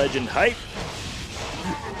 Llama Legend hype.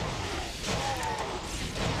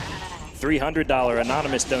 $300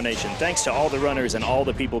 anonymous donation. Thanks to all the runners and all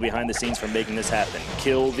the people behind the scenes for making this happen.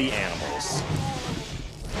 Kill the animals.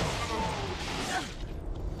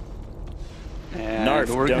 And Narf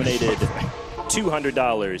donated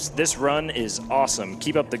 $200. This run is awesome.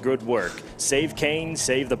 Keep up the good work. Save Kane,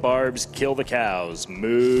 save the barbs, kill the cows.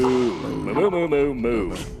 Moo. Moo, moo, moo, moo,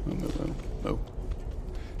 moo. Moo.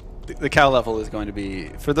 The cow level is going to be,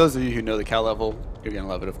 for those of you who know the cow level, you're going to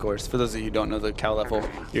love it, of course. For those of you who don't know the cow level,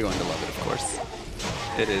 you're going to love it, of course.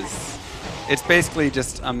 It is. It's basically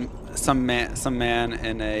just some man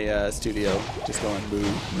in a studio just going moo,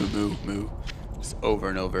 moo, moo, moo, just over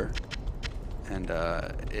and over. And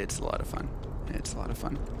it's a lot of fun. It's a lot of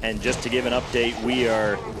fun. And just to give an update, we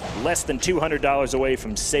are less than $200 away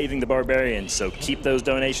from saving the barbarians, so keep those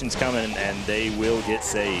donations coming and they will get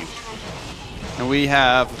saved. And we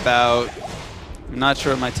have about, I'm not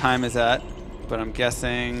sure what my time is at, but I'm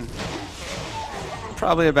guessing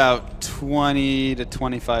probably about 20 to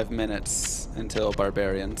 25 minutes until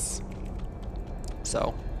barbarians.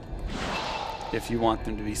 So, if you want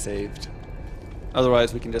them to be saved.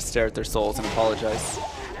 Otherwise, we can just stare at their souls and apologize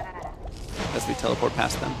as we teleport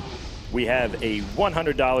past them. We have a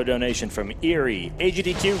 $100 donation from Erie.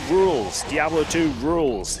 AGDQ rules. Diablo 2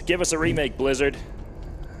 rules. Give us a remake, Blizzard.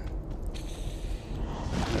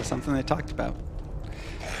 That's something they talked about.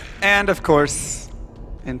 And of course,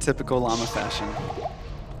 in typical llama fashion,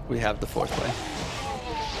 we have the fourth way.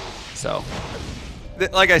 So,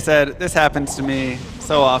 like I said, this happens to me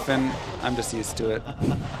so often, I'm just used to it.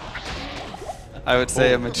 I would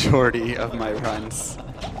say a majority of my runs,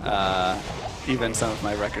 even some of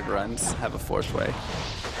my record runs, have a fourth way.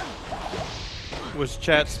 Was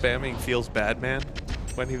chat spamming Feels Bad Man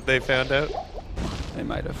when they found out? They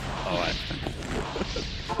might have. Oh,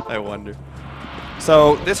 I wonder.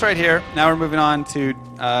 So this right here, now we're moving on to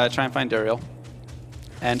try and find Duriel.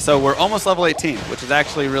 And so we're almost level 18, which is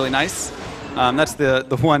actually really nice. That's the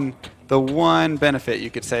one benefit you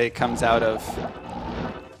could say comes out of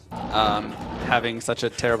having such a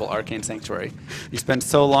terrible arcane sanctuary. You spend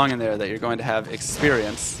so long in there that you're going to have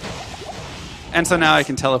experience. And so now I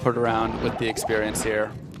can teleport around with the experience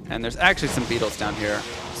here. And there's actually some beetles down here,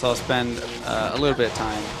 so I'll spend a little bit of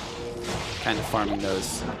time kind of farming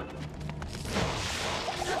those.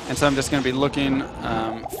 And so I'm just going to be looking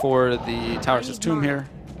for the Tower's Tomb here.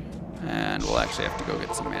 And we'll actually have to go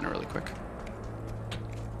get some mana really quick.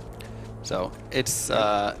 So it's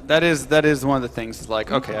that is one of the things. Is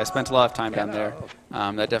like, okay, I spent a lot of time down there.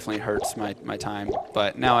 That definitely hurts my time.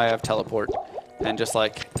 But now I have teleport, and just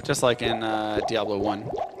like in Diablo 1,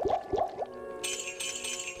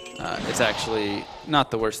 it's actually not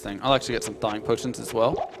the worst thing. I'll actually get some thawing potions as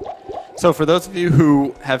well. So for those of you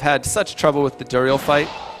who have had such trouble with the Duriel fight,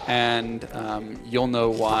 and you'll know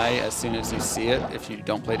why as soon as you see it if you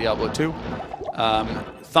don't play Diablo 2.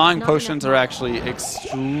 Thawing potions are actually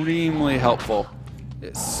extremely helpful.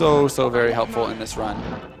 It's so very helpful in this run,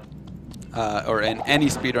 or in any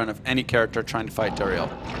speedrun of any character trying to fight Duriel.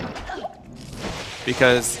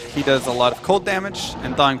 Because he does a lot of cold damage,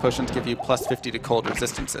 and thawing potions give you plus 50 to cold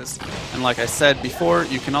resistances. And like I said before,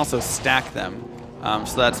 you can also stack them,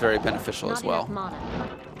 so that's very beneficial as well.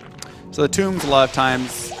 So the tombs a lot of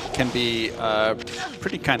times can be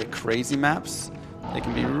pretty kind of crazy maps. They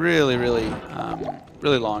can be really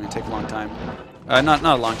long and take a long time. Not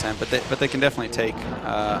a long time, but they can definitely take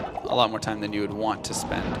a lot more time than you would want to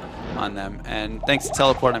spend on them. And thanks to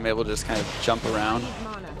teleport, I'm able to just kind of jump around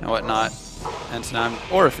and whatnot. And so now I'm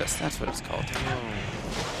Orifice. That's what it's called.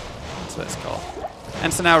 That's what it's called.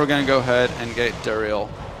 And so now we're going to go ahead and get Duriel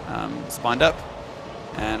spawned up,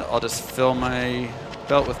 and I'll just fill my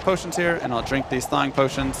belt with potions here, and I'll drink these thawing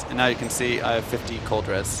potions, and now you can see I have 50 cold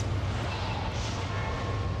res.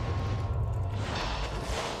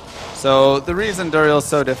 So the reason Duriel is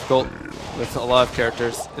so difficult with a lot of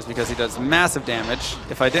characters is because he does massive damage.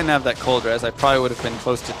 If I didn't have that cold res, I probably would have been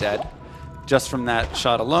close to dead just from that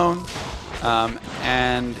shot alone.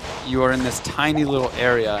 And you are in this tiny little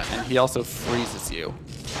area, and he also freezes you.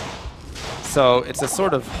 So it's a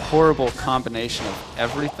sort of horrible combination of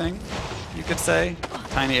everything, you could say.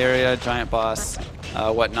 Tiny area, giant boss,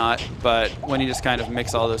 whatnot. But when you just kind of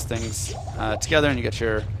mix all those things together and you get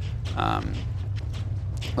your,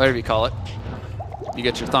 whatever you call it, you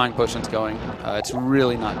get your thawing potions going, it's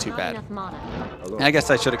really not too bad. And I guess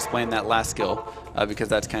I should explain that last skill, because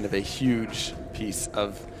that's kind of a huge piece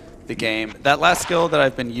of the game. That last skill that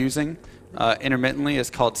I've been using intermittently is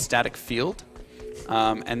called Static Field.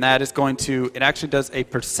 And that is going to, it actually does a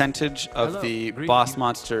percentage of the boss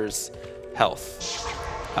monster's health,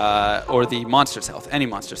 or the monster's health, any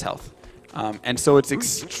monster's health. And so it's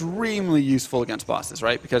extremely useful against bosses,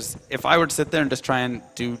 right? Because if I were to sit there and just try and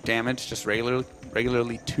do damage just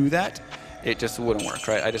regularly to that, it just wouldn't work,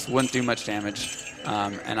 right? I just wouldn't do much damage,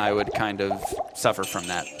 and I would kind of suffer from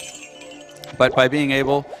that. But by being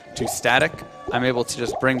able to static, I'm able to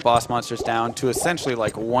just bring boss monsters down to essentially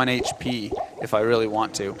like 1 HP if I really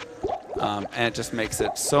want to. And it just makes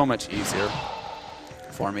it so much easier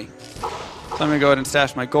for me. So I'm going to go ahead and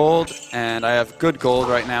stash my gold, and I have good gold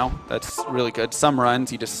right now. That's really good. Some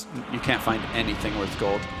runs, you can't find anything worth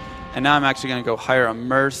gold. And now I'm actually going to go hire a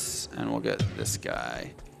Merce, and we'll get this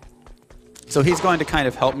guy. So he's going to kind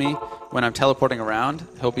of help me when I'm teleporting around.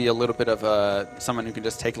 He'll be a little bit of someone who can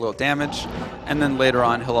just take a little damage, and then later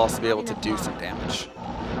on he'll also be able to do some damage.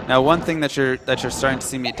 Now, one thing that you're starting to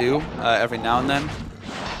see me do every now and then,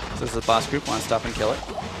 so this is a boss group, want to stop and kill it.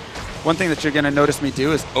 One thing that you're going to notice me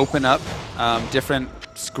do is open up different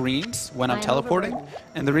screens when I'm teleporting,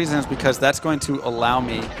 and the reason is because that's going to allow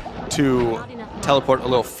me to teleport a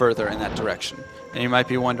little further in that direction. And you might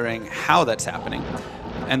be wondering how that's happening.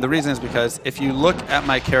 And the reason is because if you look at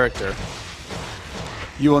my character,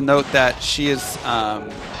 you will note that she is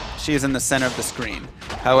in the center of the screen.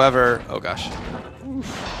 However, oh gosh.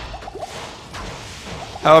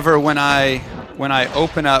 However, when I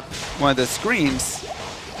open up one of the screens,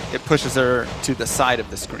 it pushes her to the side of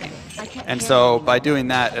the screen. And so by doing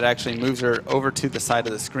that, it actually moves her over to the side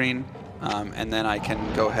of the screen, and then I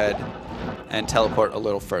can go ahead and teleport a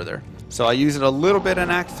little further. So I use it a little bit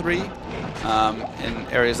in Act 3 in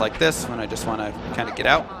areas like this when I just want to kind of get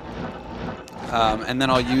out. And then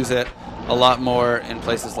I'll use it a lot more in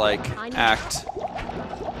places like Act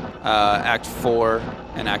 4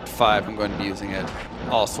 and Act 5. I'm going to be using it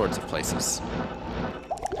all sorts of places.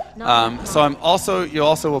 So you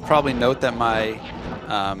also will probably note that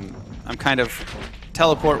I'm kind of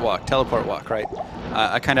teleport walk, right?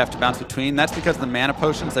 I kind of have to bounce between. That's because the mana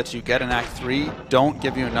potions that you get in Act 3 don't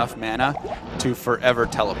give you enough mana to forever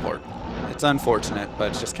teleport. It's unfortunate,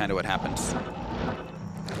 but it's just kind of what happens.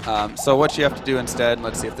 So what you have to do instead,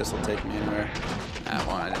 let's see if this will take me anywhere.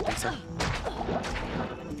 Well, I didn't think so.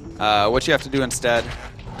 What you have to do instead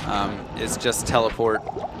is just teleport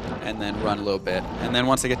and then run a little bit. And then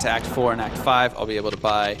once I get to Act 4 and Act 5, I'll be able to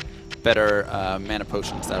buy better mana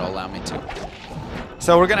potions that will allow me to.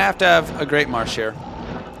 So we're going to have a Great Marsh here.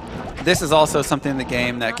 This is also something in the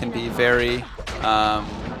game that can be very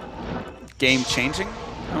game-changing,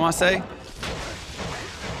 I want to say.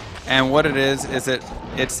 And what it is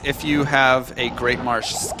it's if you have a Great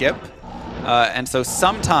Marsh skip. And so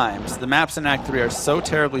sometimes the maps in Act 3 are so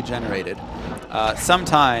terribly generated.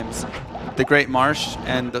 Sometimes the Great Marsh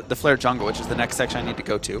and the Flare Jungle, which is the next section I need to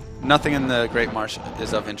go to. Nothing in the Great Marsh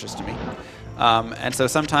is of interest to me. And so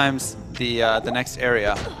sometimes the next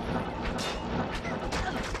area.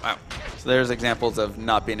 Wow. So there's examples of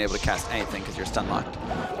not being able to cast anything because you're stun locked.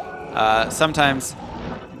 Sometimes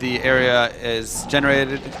the area is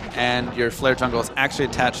generated and your Flare Jungle is actually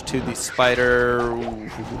attached to the spider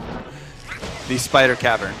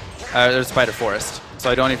cavern, or spider forest. So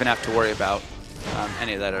I don't even have to worry about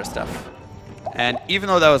any of that other stuff. And even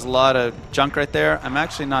though that was a lot of junk right there, I'm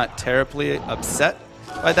actually not terribly upset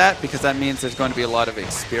by that because that means there's going to be a lot of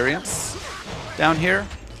experience down here.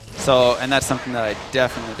 So, and that's something that I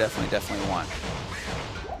definitely want.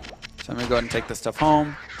 So I'm going to go ahead and take this stuff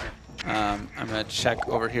home. I'm going to check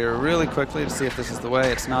over here really quickly to see if this is the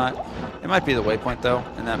way. It's not. It might be the waypoint though,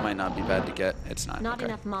 and that might not be bad to get. It's not. Not okay.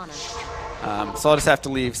 enough mana. So I'll just have to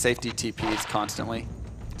leave safety TPs constantly.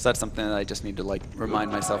 So that's something that I just need to like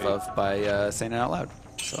remind myself of by saying it out loud.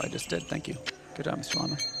 So I just did. Thank you. Good job, Mr.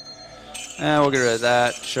 Llama. And we'll get rid of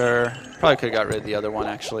that. Sure. Probably could have got rid of the other one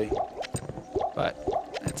actually, but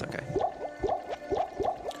it's okay.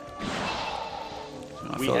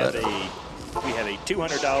 We have a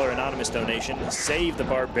 $200 anonymous donation. Save the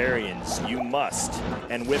barbarians. You must.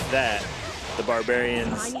 And with that, the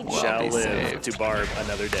barbarians shall live to barb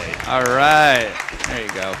another day. All right. There you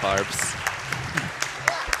go, Barbs.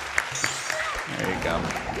 There you go.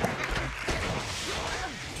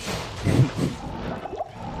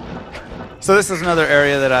 So this is another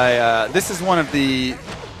area that this is one of the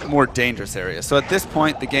more dangerous areas. So at this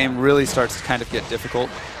point, the game really starts to kind of get difficult.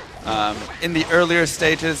 In the earlier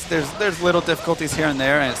stages, there's little difficulties here and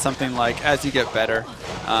there, and it's something like as you get better,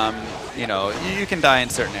 you know, you can die in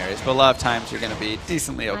certain areas, but a lot of times you're going to be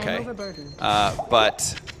decently okay.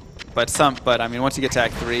 But I mean, once you get to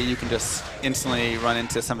Act 3, you can just instantly run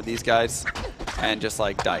into some of these guys and just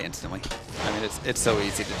like die instantly. I mean, it's so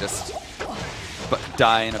easy to just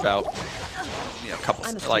die in about a couple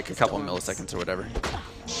milliseconds or whatever.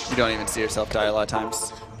 You don't even see yourself die a lot of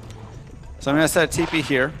times. So I'm going to set a TP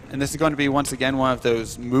here, and this is going to be, once again, one of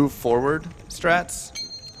those move forward strats.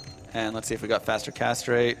 And let's see if we got faster cast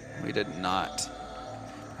rate. We did not.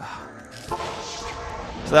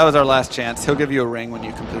 So that was our last chance. He'll give you a ring when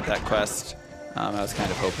you complete that quest. I was kind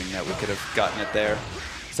of hoping that we could have gotten it there.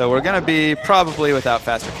 So we're going to be probably without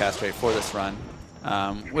faster cast rate for this run,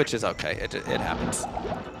 which is okay. It happens.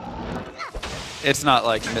 It's not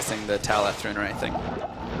like missing the Taleth rune or anything.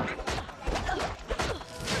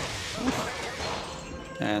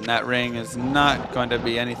 And that ring is not going to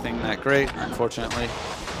be anything that great, unfortunately.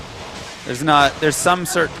 There's some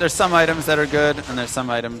items that are good, and there's some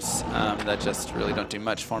items that just really don't do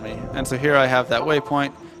much for me. And so here I have that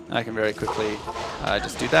waypoint, and I can very quickly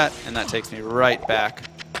just do that, and that takes me right back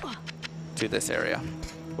to this area.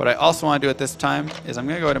 What I also want to do at this time is I'm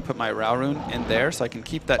going to go ahead and put my Rao rune in there, so I can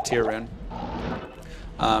keep that tier rune,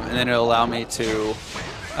 and then it'll allow me to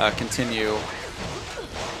continue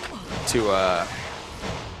to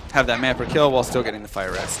have that mana per kill while still getting the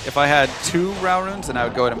fire rest. If I had 2 Rao runes, then I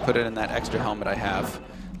would go ahead and put it in that extra helmet I have,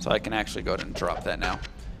 so I can actually go ahead and drop that now.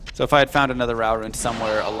 So if I had found another Rao rune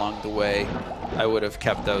somewhere along the way, I would have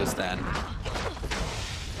kept those then.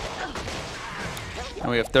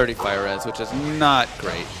 And we have 30 fire res, which is not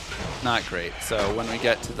great. Not great. So when we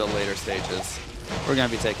get to the later stages, we're going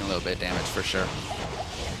to be taking a little bit of damage for sure.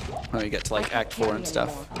 When we get to like Act 4 and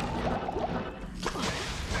stuff.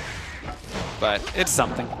 But it's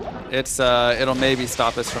something. It'll maybe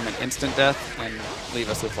stop us from an instant death and leave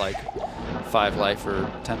us with like 5 life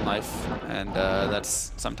or 10 life, and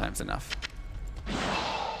that's sometimes enough.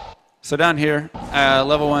 So down here,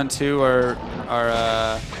 level 1 and 2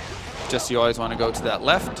 are just you always want to go to that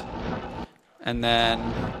left, and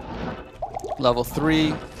then level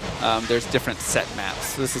 3, there's different set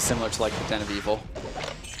maps. So this is similar to like the Den of Evil,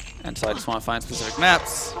 and so I just want to find specific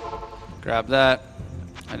maps, grab that.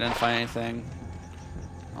 Identify anything.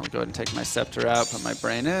 I'll go ahead and take my scepter out, put my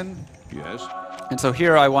brain in. Yes. And so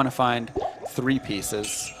here I want to find 3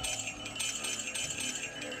 pieces.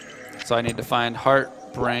 So I need to find heart,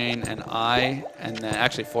 brain, and eye, and then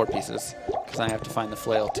actually 4 pieces, because I have to find the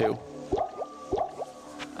flail too.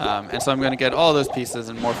 And so I'm going to get all those pieces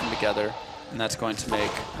and morph them together, and that's going to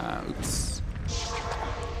make, oops.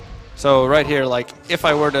 So right here, like, if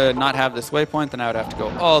I were to not have this waypoint, then I would have to go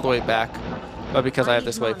all the way back. But because I have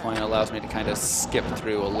this waypoint, it allows me to kind of skip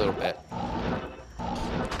through a little bit.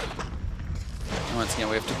 And once again,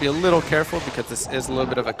 we have to be a little careful because this is a little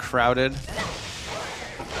bit of a crowded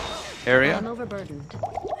area. I'm overburdened.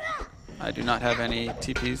 I do not have any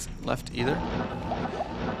TPs left either.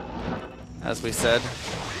 As we said,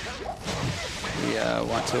 we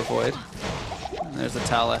want to avoid. And there's a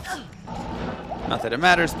Talith. Not that it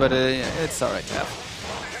matters, but it's all right to have.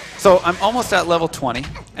 So I'm almost at level 20,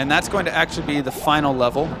 and that's going to actually be the final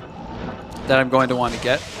level that I'm going to want to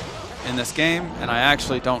get in this game, and I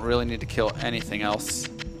actually don't really need to kill anything else.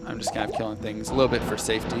 I'm just kind of killing things a little bit for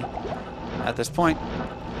safety at this point.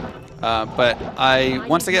 But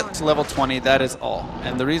once I get to level 20, that is all.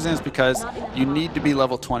 And the reason is because you need to be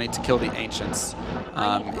level 20 to kill the Ancients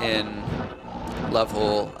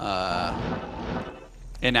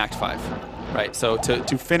in Act 5. Right, so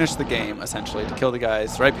to finish the game, essentially, to kill the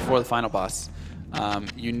guys right before the final boss,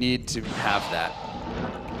 you need to have that.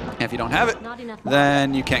 And if you don't have it,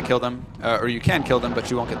 then you can't kill them, or you can kill them,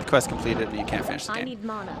 but you won't get the quest completed and you can't finish the game. I need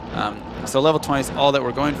mana. So level 20 is all that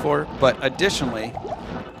we're going for, but additionally,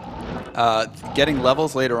 getting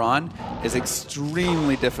levels later on is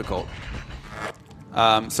extremely difficult.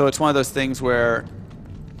 So it's one of those things where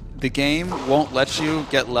the game won't let you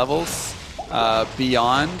get levels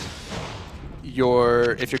beyond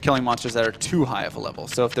if you're killing monsters that are too high of a level.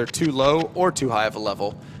 So if they're too low or too high of a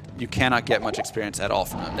level, you cannot get much experience at all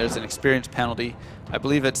from them. There's an experience penalty. I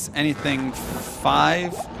believe it's anything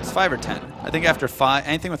 5. It's 5 or 10. I think after 5,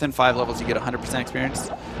 anything within 5 levels, you get 100% experience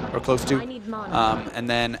or close to. I need mana. And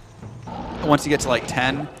then once you get to like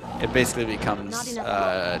 10, it basically becomes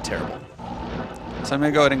terrible. So I'm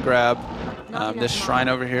gonna go ahead and grab this shrine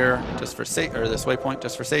over here just for or this waypoint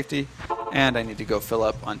just for safety, and I need to go fill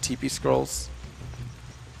up on TP scrolls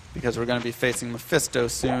because we're going to be facing Mephisto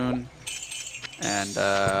soon, and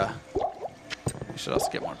we should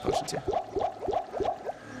also get more potions here.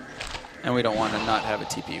 And we don't want to not have a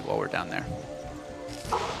TP while we're down there.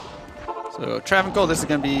 So Travancore, this is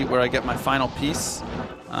going to be where I get my final piece.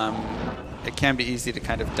 It can be easy to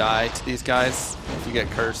kind of die to these guys if you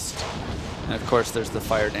get cursed. And of course there's the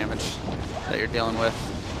fire damage that you're dealing with.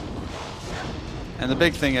 And the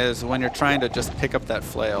big thing is when you're trying to just pick up that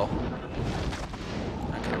flail.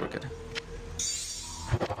 Okay, we're good.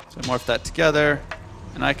 So morph that together,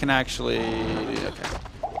 and I can actually, okay.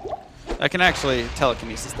 I can actually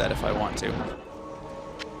telekinesis that if I want to.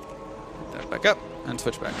 Pick that back up and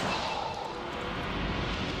switch back.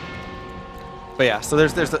 But yeah, so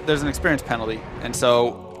there's an experience penalty, and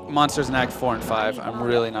so monsters in Act 4 and 5, I'm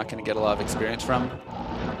really not going to get a lot of experience from.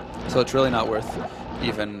 So it's really not worth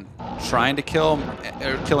even trying to kill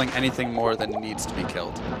or killing anything more than needs to be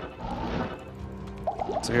killed.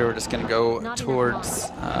 So here we're just going to go towards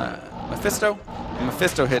Mephisto. And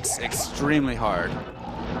Mephisto hits extremely hard.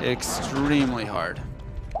 Extremely hard.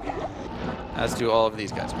 As do all of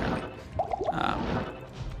these guys, apparently.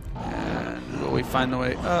 And will we find the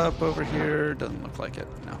way up over here? Doesn't look like it.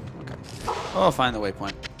 No. Okay. Oh, I'll find the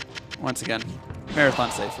waypoint. Once again,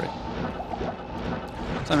 marathon safe, right?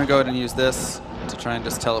 So I'm going to go ahead and use this to try and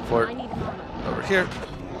just teleport over here.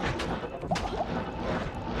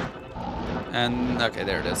 And, okay,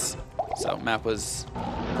 there it is. So map was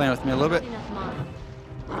playing with me a little bit.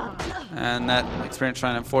 And that experience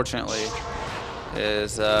shrine, unfortunately,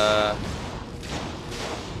 is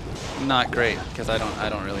not great because I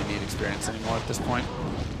don't really need experience anymore at this point.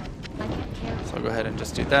 So I'll go ahead and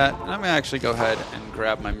just do that. And I'm going to actually go ahead and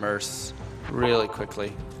grab my Merce really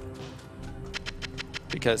quickly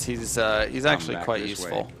because he's actually quite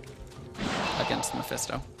useful against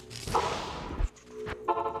Mephisto.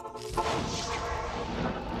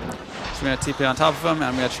 So I'm going to TP on top of him, and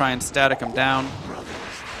I'm going to try and static him down.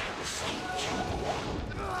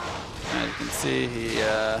 As you can see, he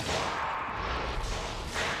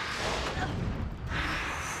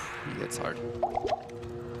hits hard.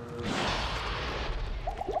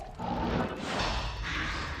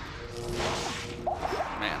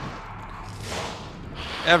 Man.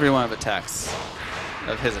 Every one of his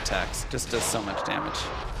attacks, just does so much damage.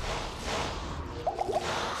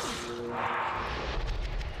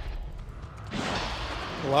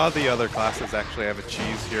 A lot of the other classes actually have a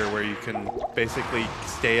cheese here where you can basically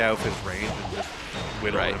stay out of his range and just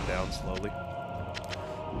whittle him down slowly.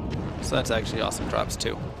 So that's actually awesome drops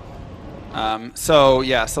too. So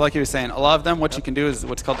yeah, so like you were saying, a lot of them, what you can do is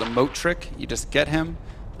what's called the moat trick. You just get him,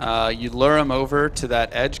 you lure him over to that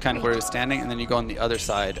edge, kind of where he was standing, and then you go on the other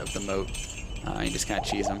side of the moat. You just kind of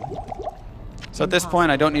cheese him. So at this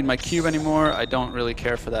point, I don't need my cube anymore. I don't really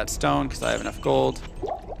care for that stone because I have enough gold.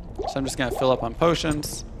 So I'm just going to fill up on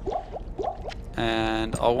potions.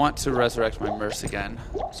 And I'll want to resurrect my Merce again.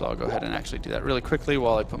 So I'll go ahead and actually do that really quickly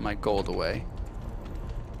while I put my gold away.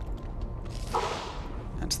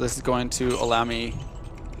 And so this is going to allow me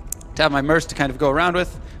to have my Merce to kind of go around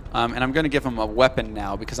with. And I'm going to give him a weapon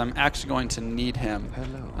now because I'm actually going to need him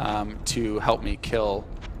to help me kill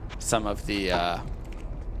some of the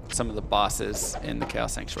bosses in the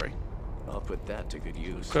Chaos Sanctuary. I'll put that to good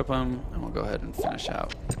use. Equip him, and we'll go ahead and finish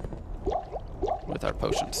out with our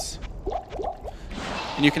potions.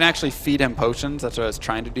 And you can actually feed him potions. That's what I was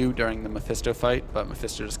trying to do during the Mephisto fight, but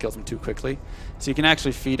Mephisto just kills him too quickly. So you can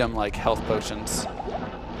actually feed him like health potions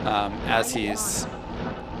as he's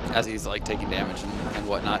like taking damage and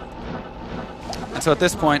whatnot. And so at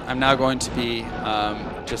this point, I'm now going to be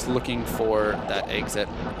just looking for that exit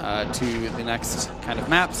to the next kind of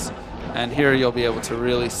maps. And here you'll be able to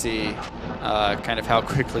really see kind of how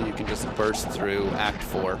quickly you can just burst through Act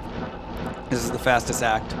 4. This is the fastest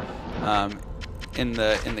act in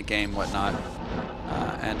the game, whatnot.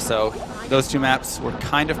 And so those two maps were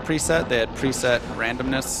kind of preset. They had preset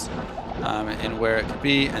randomness in where it could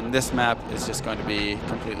be, and this map is just going to be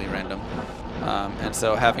completely random. And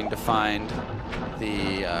so having to find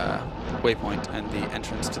the waypoint and the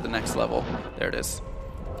entrance to the next level, there it is.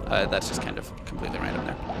 That's just kind of completely random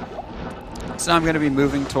there. So now I'm going to be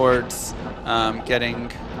moving towards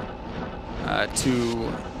getting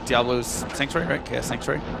to Diablo's Sanctuary, right? Chaos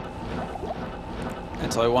Sanctuary.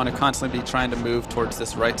 And so I want to constantly be trying to move towards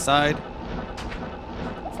this right side,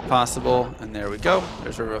 if possible. And there we go.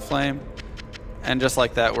 There's River of Flame. And just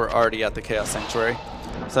like that, we're already at the Chaos Sanctuary.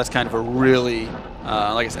 So that's kind of a really,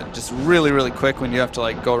 like I said, just really, really quick when you have to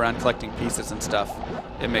like go around collecting pieces and stuff.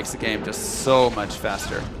 It makes the game just so much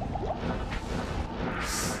faster.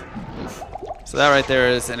 Oof. So that right there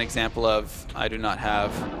is an example of I do not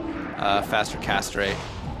have faster cast rate.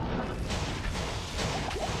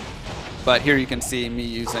 But here you can see me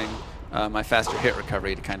using my faster hit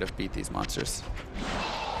recovery to kind of beat these monsters.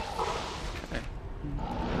 Okay.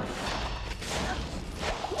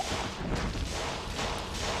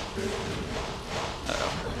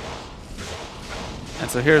 And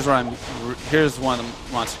so here's where here's one of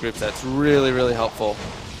the monster groups that's really, really helpful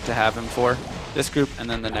to have him for. This group and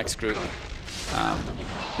then the next group,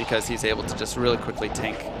 because he's able to just really quickly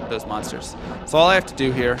tank those monsters. So all I have to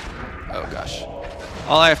do here, oh gosh,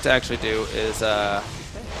 all I have to actually do is, oh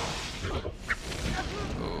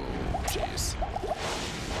jeez,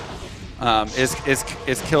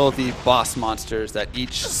 is kill the boss monsters that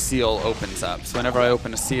each seal opens up. So whenever I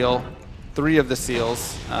open a seal, 3 of the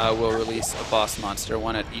seals will release a boss monster,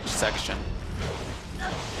 1 at each section.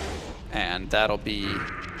 And that'll be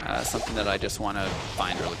something that I just want to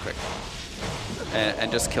find really quick.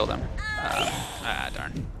 And just kill them.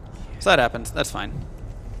 Darn. So that happens. That's fine.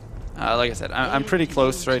 Like I said, I'm pretty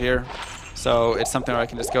close right here. So it's something where I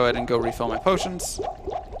can just go ahead and go refill my potions.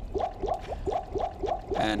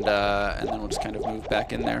 And then we'll just kind of move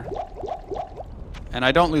back in there. And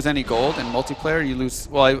I don't lose any gold. In multiplayer, you lose...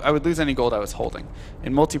 Well, I would lose any gold I was holding.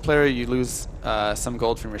 In multiplayer, you lose some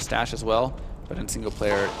gold from your stash as well. But in single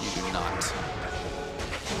player, you do not.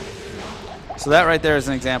 So that right there is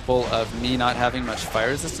an example of me not having much fire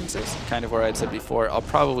resistances. Kind of where I'd said before, I'll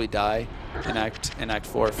probably die in Act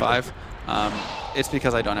 4 or 5. It's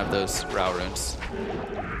because I don't have those Rao runes.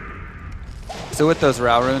 So with those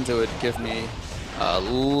Rao runes, it would give me a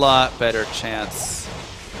lot better chance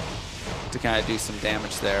to kind of do some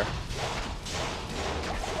damage there.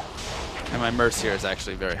 And my Merce here is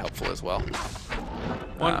actually very helpful as well.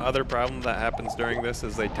 One other problem that happens during this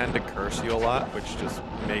is they tend to curse you a lot, which just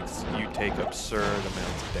makes you take absurd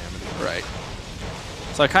amounts of damage. Right.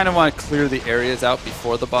 So I kind of want to clear the areas out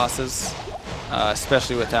before the bosses,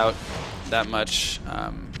 especially without that much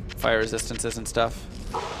fire resistances and stuff.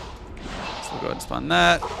 So we'll go ahead and spawn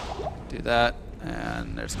that, do that,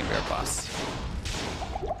 and there's going to be our boss.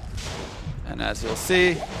 And as you'll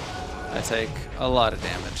see, I take a lot of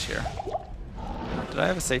damage here. Did I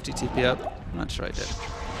have a safety TP up? I'm not sure I did.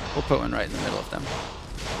 We'll put one right in the middle of them.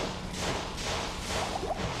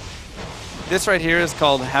 This right here is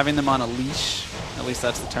called having them on a leash. At least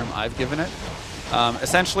that's the term I've given it.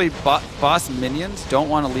 Essentially, boss minions don't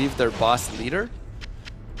want to leave their boss leader.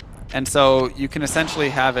 And so you can essentially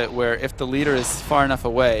have it where if the leader is far enough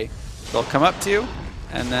away, they'll come up to you,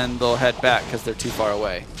 and then they'll head back because they're too far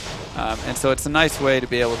away. And so it's a nice way to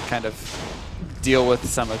be able to kind of deal with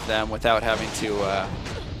some of them without having to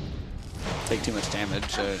take too much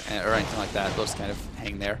damage or anything like that. They'll just kind of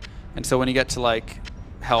hang there. And so when you get to like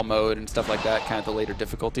hell mode and stuff like that, kind of the later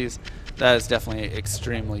difficulties, that is definitely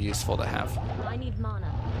extremely useful to have. I need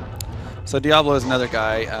mana. So Diablo is another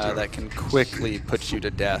guy that can quickly put you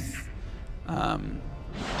to death.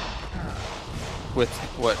 With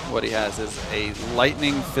what he has is a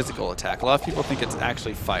lightning physical attack. A lot of people think it's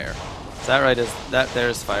actually fire. Is that right? Is that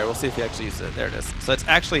there's fire? We'll see if he actually uses it. There it is. So it's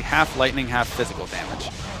actually half lightning, half physical damage.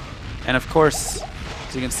 And of course,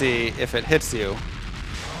 as you can see, if it hits you,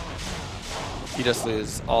 you just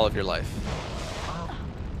lose all of your life.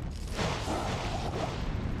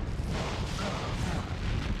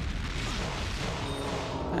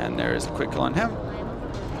 And there is a quick kill on him.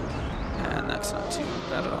 And that's not too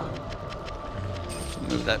bad at all. So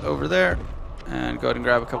move that over there and go ahead and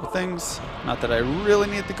grab a couple things. Not that I really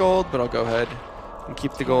need the gold, but I'll go ahead and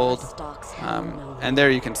keep the gold. And there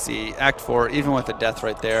you can see Act 4, even with the death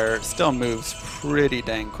right there, still moves pretty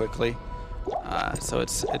dang quickly. So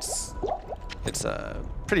it's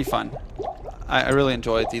pretty fun. I really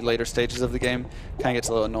enjoy the later stages of the game. Kind of gets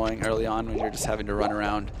a little annoying early on when you're just having to run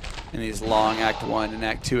around in these long Act 1 and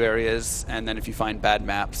Act 2 areas, and then if you find bad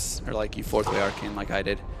maps, or like you fourth way arcane like I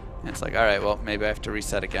did, and it's like, alright, well, maybe I have to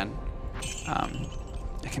reset again.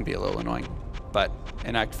 It can be a little annoying. But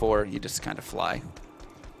in Act 4, you just kind of fly.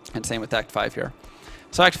 And same with Act 5 here.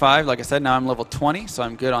 So Act 5, like I said, now I'm level 20, so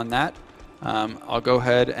I'm good on that. I'll go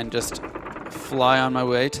ahead and just fly on my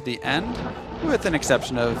way to the end, with an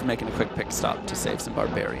exception of making a quick pit stop to save some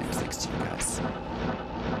barbarians, thanks to you guys.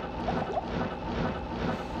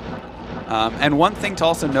 And one thing to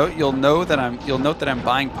also note, you'll note that I'm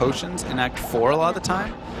buying potions in Act 4 a lot of the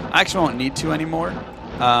time. I actually won't need to anymore,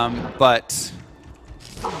 but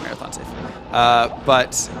marathon safe.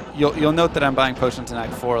 But you'll note that I'm buying potions in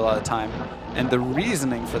Act 4 a lot of the time, and the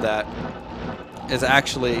reasoning for that is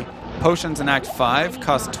actually potions in Act 5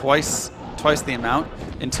 cost twice the amount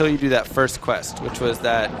until you do that first quest, which was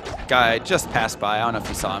that guy I just passed by. I don't know if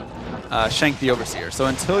you saw him, Shank the Overseer. So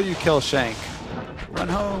until you kill Shank, run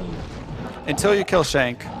home. Until you kill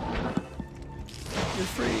Shank, you're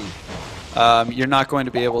free. You're not going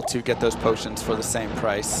to be able to get those potions for the same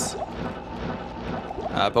price.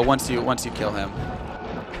 But once you kill him,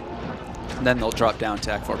 then they'll drop down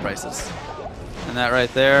to Act 4 prices. And that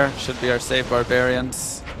right there should be our save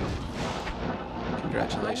barbarians.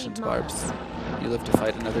 Congratulations, Barbs. You live to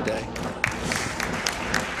fight another day.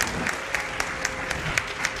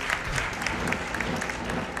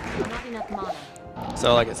 Not enough mana.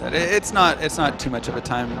 So like I said, it's not too much of a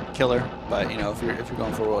time killer, but you know, if you're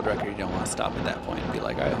going for a world record, you don't want to stop at that point and be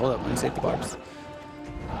like, all right, hold up, let me save the Barbs.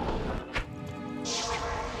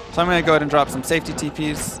 So I'm going to go ahead and drop some safety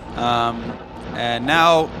TPs. And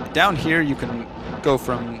now down here you can go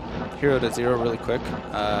from 0 to 0 really quick,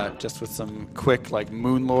 just with some quick like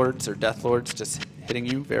Moon Lords or Death Lords just hitting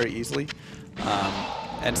you very easily.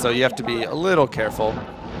 And so you have to be a little careful.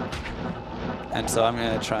 And so I'm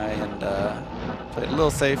going to try and play it a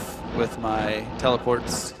little safe with my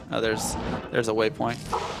teleports. There's a waypoint.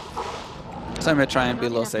 So I'm going to try and be a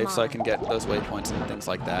little safe so I can get those waypoints and things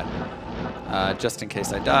like that. Just in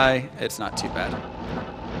case I die, it's not too bad.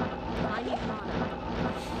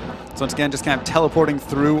 So once again, just kind of teleporting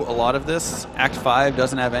through a lot of this. Act 5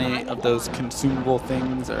 doesn't have any of those consumable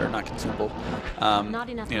things, or not consumable,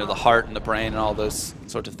 you know, the heart and the brain and all those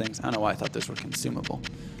sorts of things. I don't know why I thought those were consumable.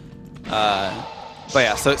 But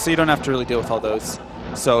yeah, so you don't have to really deal with all those.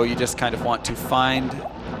 So you just kind of want to find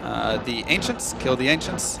the Ancients, kill the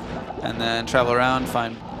Ancients, and then travel around,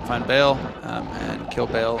 find Baal, and kill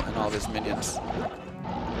Baal and all of his minions.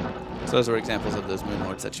 So those are examples of those Moon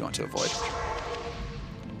Lords that you want to avoid.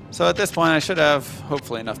 So at this point, I should have,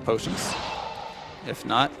 hopefully, enough potions. If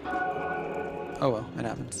not, oh well, it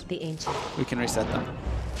happens. The Ancient. We can reset them.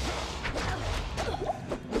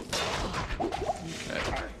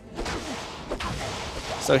 Okay.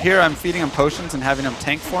 So here I'm feeding them potions and having them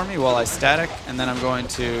tank for me while I static, and then I'm going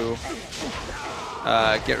to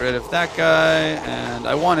get rid of that guy, and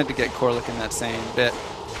I wanted to get Korlik in that same bit,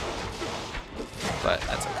 but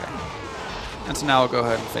that's okay. And so now I'll go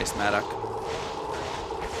ahead and face Maddock.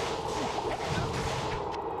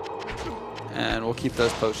 And we'll keep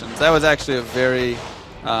those potions. That was actually a very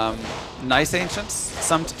nice Ancients.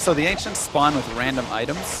 So the Ancients spawn with random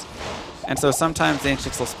items, and so sometimes the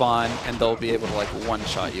Ancients will spawn and they'll be able to like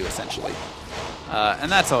one-shot you essentially,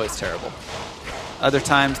 and that's always terrible. Other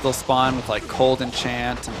times they'll spawn with like cold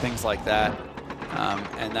enchant and things like that,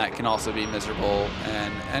 and that can also be miserable,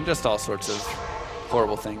 and just all sorts of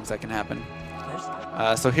horrible things that can happen.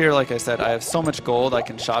 So here, like I said, I have so much gold I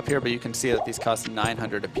can shop here, but you can see that these cost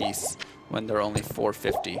 900 apiece when they're only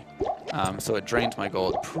 450. So it drains my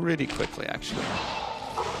gold pretty quickly, actually.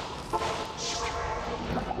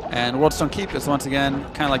 And Worldstone Keep is once again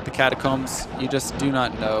kind of like the catacombs. You just do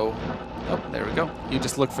not know. Oh, there we go. You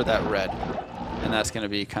just look for that red, and that's going to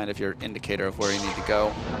be kind of your indicator of where you need to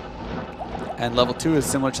go. And level 2 is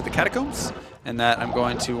similar to the catacombs, in that I'm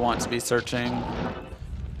going to want to be searching.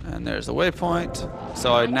 And there's a waypoint.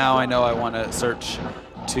 So now I know I want to search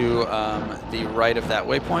to the right of that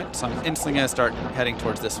waypoint. So I'm instantly going to start heading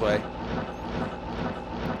towards this way.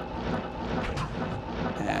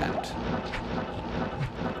 And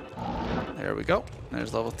there we go.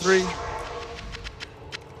 There's level 3.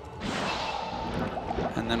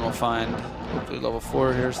 And then we'll find hopefully level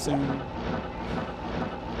 4 here soon.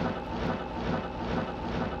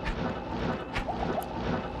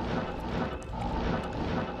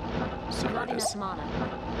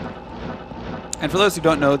 And for those who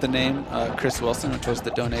don't know the name, Chris Wilson, which was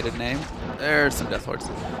the donated name, there's some Death Lords.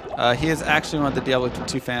 He is actually one of the Diablo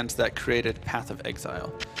 2 fans that created Path of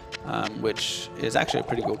Exile, which is actually a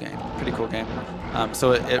pretty cool game.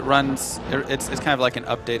 So it runs, it's kind of like an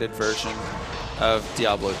updated version of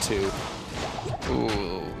Diablo 2.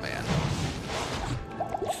 Ooh, man.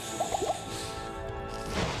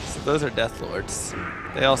 So those are Death Lords.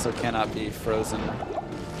 They also cannot be frozen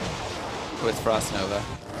with Frost Nova.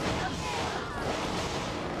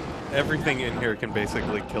 Everything in here can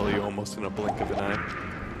basically kill you almost in a blink of an eye.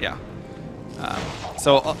 Yeah.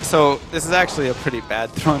 So this is actually a pretty bad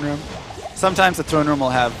throne room. Sometimes the throne room will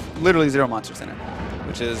have literally 0 monsters in it,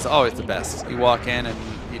 which is always the best. You walk in and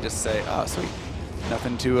you just say, "Oh, sweet,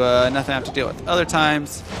 nothing I have to deal with." Other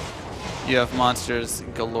times, you have monsters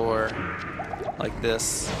galore, like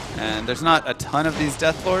this, and there's not a ton of these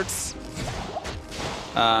Death Lords.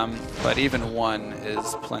 But even one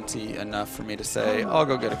is plenty enough for me to say, I'll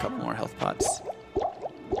go get a couple more health pots.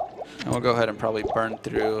 And we'll go ahead and probably burn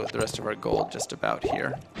through the rest of our gold just about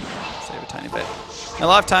here. Save a tiny bit. And a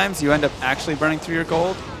lot of times you end up actually burning through your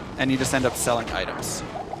gold, and you just end up selling items.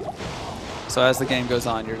 So as the game goes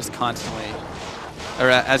on, you're just constantly, or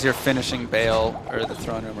as you're finishing Bale or the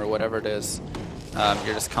throne room or whatever it is,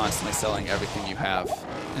 you're just constantly selling everything you have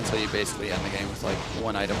until you basically end the game with like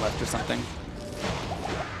 1 item left or something.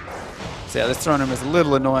 So yeah, this throne room is a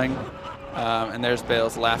little annoying. And there's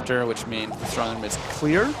Bale's laughter, which means the throne room is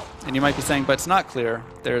clear. And you might be saying, but it's not clear.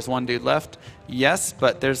 There's 1 dude left. Yes,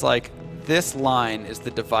 but there's like, this line is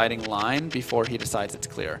the dividing line before he decides it's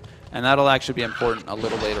clear. And that'll actually be important a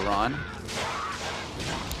little later on.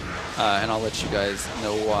 And I'll let you guys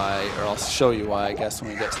know why, or I'll show you why, I guess,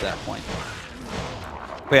 when we get to that point.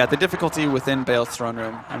 But yeah, the difficulty within Bale's throne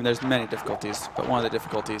room, I mean, there's many difficulties, but one of the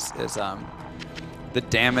difficulties is the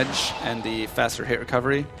damage and the faster hit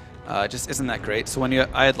recovery just isn't that great. So when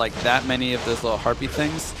I had like that many of those little harpy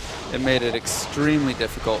things, it made it extremely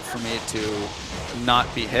difficult for me to not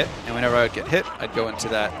be hit. And whenever I would get hit, I'd go into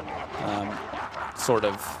that sort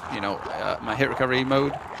of, my hit recovery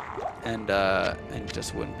mode, and it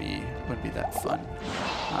just wouldn't be that fun.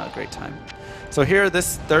 Great time. So here,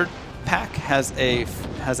 this third pack has a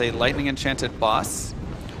lightning enchanted boss.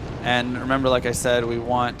 And remember, like I said, we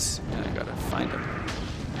want. I gotta find him.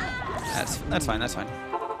 That's fine. That's fine.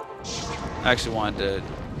 I actually wanted to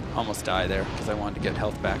almost die there because I wanted to get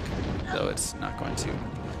health back, though it's not going to.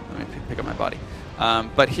 Let me pick up my body.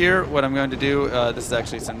 But here, what I'm going to do, this is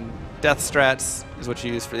actually some death strats, is what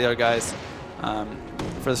you use for the other guys.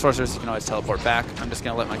 For the sorcerers, you can always teleport back. I'm just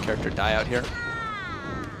going to let my character die out here.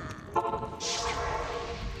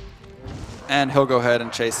 And he'll go ahead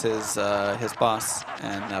and chase his boss,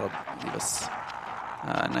 and that'll leave us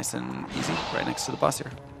nice and easy right next to the boss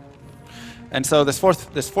here. And so this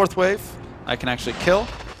fourth wave, I can actually kill.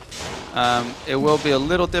 It will be a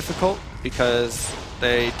little difficult because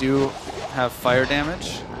they do have fire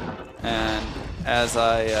damage, and as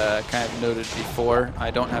I kind of noted before,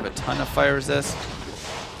 I don't have a ton of fire resist,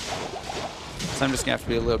 so I'm just gonna have to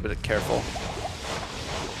be a little bit careful.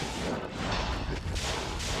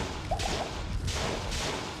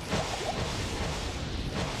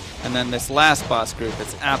 And then this last boss group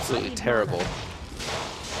is absolutely terrible.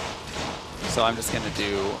 So I'm just going to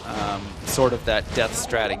do sort of that death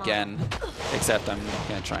strat again, except I'm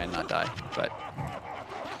going to try and not die. But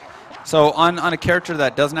so on a character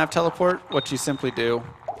that doesn't have teleport, what you simply do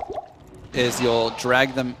is you'll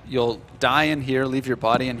die in here, leave your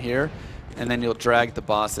body in here, and then you'll drag the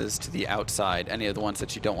bosses to the outside, any of the ones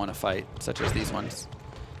that you don't want to fight, such as these ones.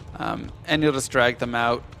 And you'll just drag them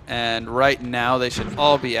out, and right now they should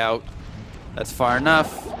all be out. That's far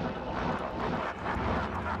enough.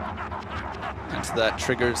 And and so that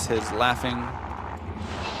triggers his laughing,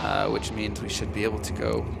 which means we should be able to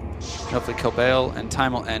go hopefully kill Bale, and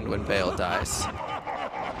time will end when Bale dies.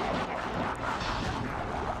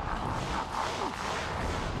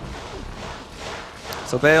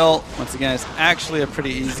 So Bale, once again, is actually a pretty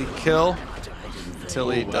easy kill until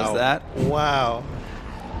he does that. Wow.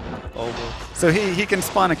 Almost. So he can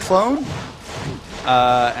spawn a clone,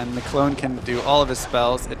 and the clone can do all of his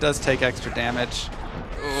spells. It does take extra damage.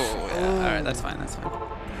 Oh, yeah. All right, that's fine, that's fine.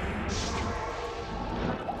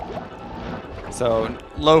 So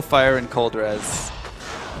low fire and cold res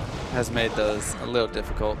has made those a little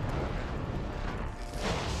difficult.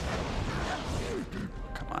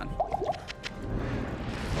 Come on.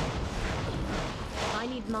 I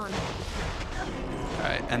need mana. All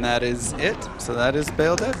right, and that is it. So that is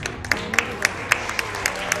Bale dead.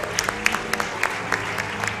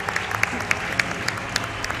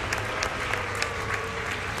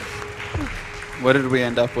 What did we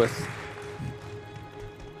end up with?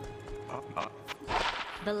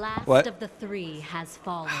 The last What? of the 3 has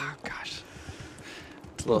fallen. Gosh.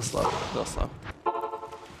 It's a little slow, a little slow.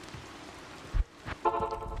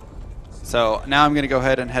 So now I'm going to go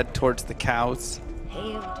ahead and head towards the cows.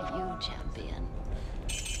 Hail to you, champion.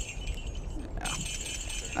 Yeah.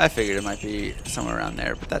 I figured it might be somewhere around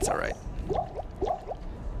there, but that's all right.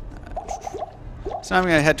 So now I'm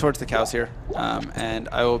going to head towards the cows here, and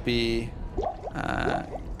I will be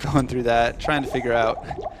going through that, trying to figure out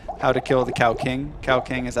how to kill the Cow King. Cow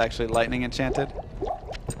King is actually lightning enchanted.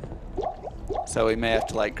 So we may have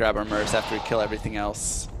to like grab our Mercs after we kill everything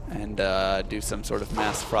else and do some sort of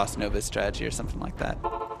mass Frost Nova strategy or something like that.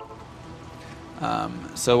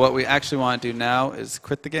 So what we actually want to do now is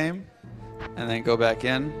quit the game and then go back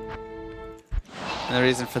in. And the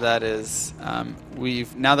reason for that is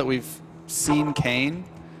now that we've seen Kain,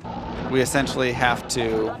 we essentially have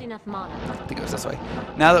to... Not enough mana. I think it was this way.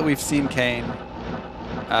 Now that we've seen Kain,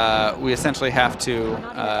 we essentially have to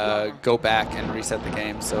go back and reset the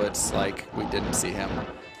game so it's like we didn't see him,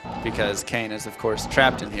 because Kain is of course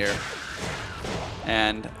trapped in here.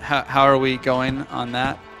 And how are we going on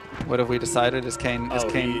that? What have we decided? Is Kain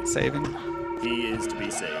saving? He is to be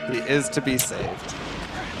saved. He is to be saved.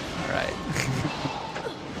 All right.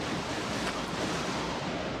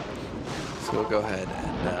 So we'll go ahead and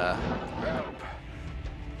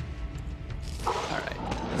all right,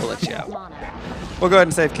 we'll let you out. Mana. We'll go ahead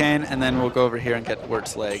and save Kain, and then we'll go over here and get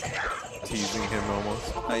Wirt's leg. Teasing him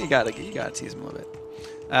almost. Oh, you gotta tease him a little bit.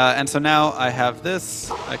 And so now I have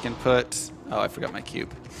this. I can put. Oh, I forgot my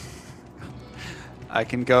cube. I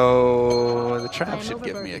can go. The trap should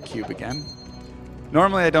give me a cube again.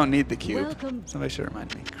 Normally I don't need the cube. Welcome. Somebody should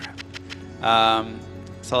remind me. Crap.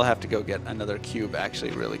 So I'll have to go get another cube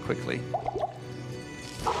actually really quickly.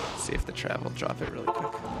 See if the trap will drop it really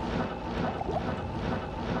quick.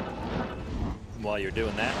 While you're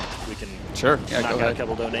doing that, we can Sure. Yeah, knock go out ahead. a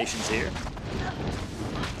couple donations here.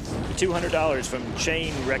 $200 from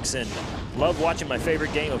Chain Rexon. Love watching my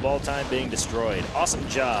favorite game of all time being destroyed. Awesome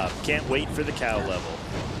job. Can't wait for the cow level.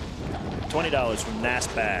 $20 from Nas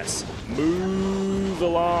Bass. Move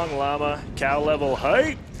along, llama. Cow level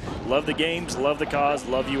hype. Love the games, love the cause,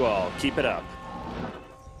 love you all. Keep it up.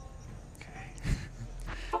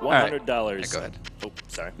 $100. Yeah, go ahead. Oh,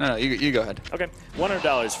 sorry. No, you go ahead. Okay,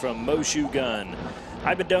 $100 from Moshu Gun.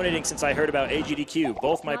 I've been donating since I heard about AGDQ.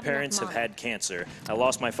 Both my parents have had cancer. I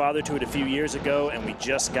lost my father to it a few years ago, and we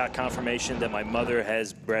just got confirmation that my mother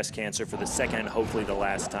has breast cancer for the second and hopefully the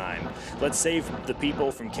last time. Let's save the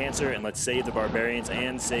people from cancer, and let's save the barbarians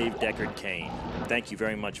and save Deckard Cain. Thank you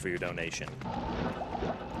very much for your donation.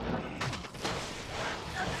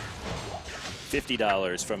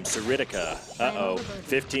 $50 from Ceritica. Uh-oh.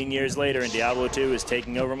 15 years later and Diablo 2 is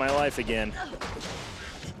taking over my life again.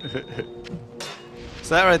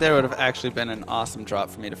 So that right there would have actually been an awesome drop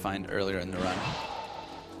for me to find earlier in the run.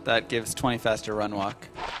 That gives 20 faster run walk,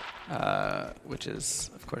 which is,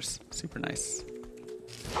 of course, super nice.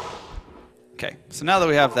 Okay, so now that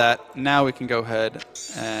we have that, now we can go ahead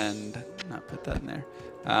and not put that in there.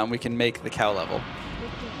 We can make the cow level.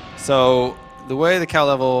 So the way the cow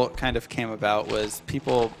level kind of came about was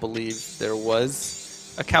people believed there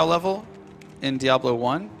was a cow level in Diablo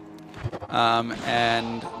 1,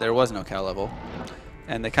 and there was no cow level.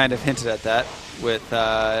 And they kind of hinted at that with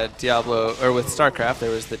Diablo, or with StarCraft.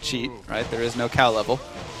 There was the cheat, right? There is no cow level.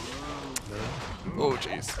 Oh,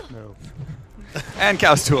 jeez. No. And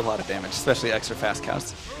cows do a lot of damage, especially extra fast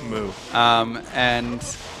cows. Move. And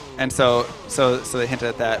so they hinted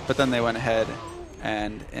at that, but then they went ahead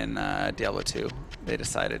and in Diablo 2, they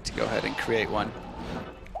decided to go ahead and create one.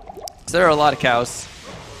 So there are a lot of cows,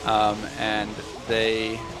 and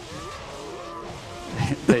they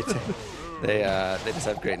they just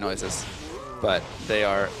have great noises, but they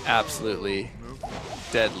are absolutely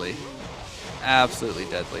deadly, absolutely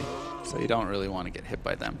deadly. So you don't really want to get hit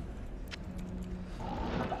by them.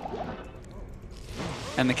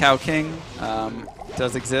 And the Cow King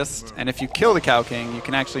does exist, and if you kill the Cow King, you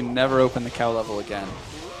can actually never open the cow level again.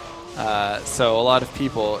 So a lot of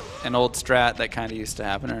people, an old strat that kind of used to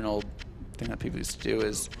happen, or an old thing that people used to do,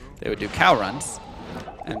 is they would do cow runs.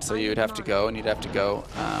 And so you would have to go, and you'd have to go,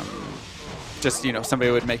 just, you know,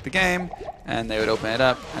 somebody would make the game, and they would open it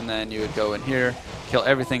up, and then you would go in here, kill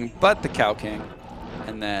everything but the Cow King,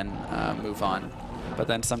 and then move on. But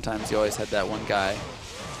then sometimes you always had that one guy,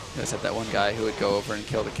 who would go over and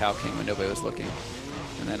kill the Cow King when nobody was looking.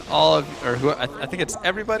 And then all of, or who, I think it's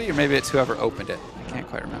everybody, or maybe it's whoever opened it, I can't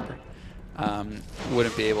quite remember,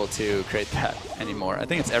 wouldn't be able to create that anymore. I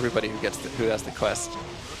think it's everybody who gets who has the quest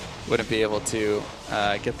wouldn't be able to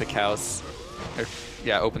get the cows, or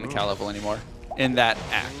yeah, open the cow level anymore in that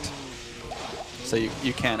act. So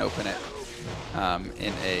you can open it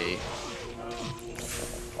in a.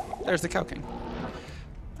 There's the Cow King.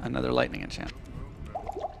 Another lightning enchant.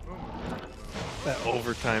 That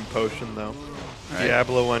overtime potion, though. Right.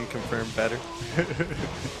 Diablo 1 confirmed better.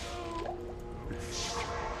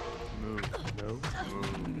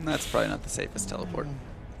 That's probably not the safest teleport.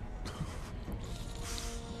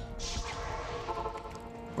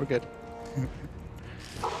 We're good.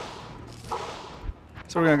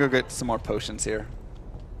 So we're gonna go get some more potions here.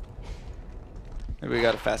 Maybe we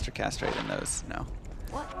got a faster cast rate in those. No.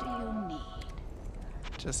 What do you need?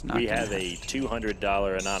 Just not. We have a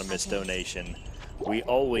 $200 anonymous donation. We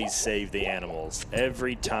always save the animals.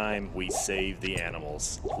 Every time we save the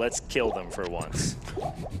animals. Let's kill them for once.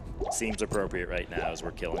 Seems appropriate right now as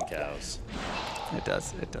we're killing cows. It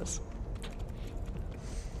does. It does.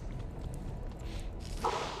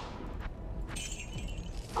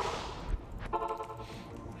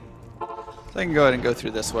 So I can go ahead and go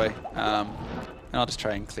through this way, and I'll just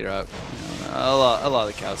try and clear out a lot of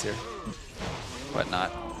the cows here,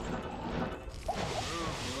 whatnot.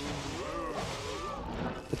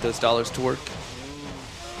 Put those dollars to work,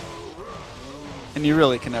 and you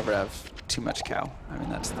really can never have too much cow. I mean,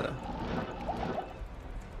 that's the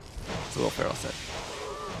Will Ferrell said.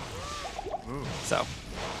 So.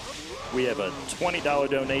 We have a $20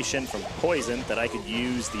 donation from Poison that I could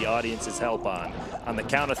use the audience's help on. On the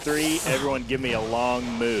count of 3, everyone give me a long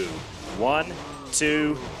moo. 1,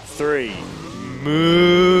 2, 3.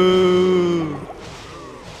 Moo.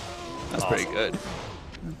 That's Awesome. pretty good.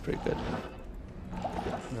 That's pretty good.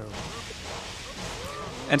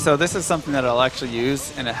 And so this is something that I'll actually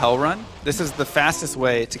use in a hell run. This is the fastest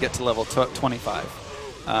way to get to level 25.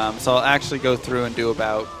 So I'll actually go through and do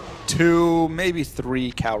about 2, maybe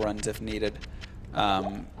 3 cow runs if needed,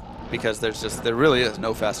 because there really is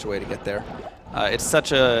no faster way to get there. It's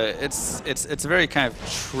a very kind of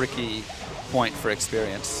tricky point for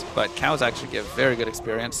experience, but cows actually give very good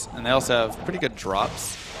experience, and they also have pretty good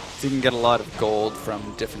drops. So you can get a lot of gold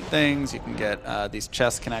from different things. You can get these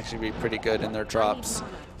chests can actually be pretty good in their drops,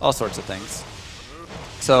 all sorts of things.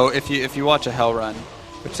 So if you watch a hell run,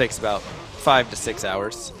 which takes about 5 to 6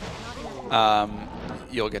 hours,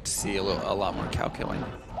 you'll get to see a lot more cow killing.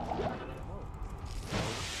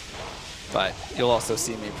 But you'll also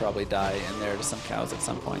see me probably die in there to some cows at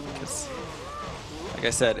some point, because, like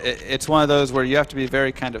I said, it's one of those where you have to be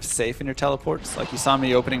very kind of safe in your teleports. Like you saw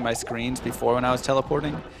me opening my screens before when I was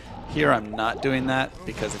teleporting. Here I'm not doing that,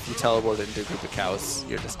 because if you teleport into a group of cows,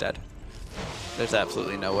 you're just dead. There's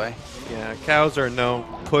absolutely no way. Yeah, cows are no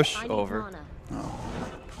push over. Oh.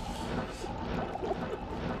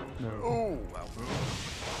 Oh,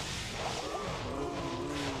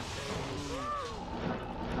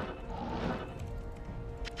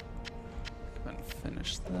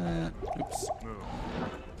 Finish that. Oops.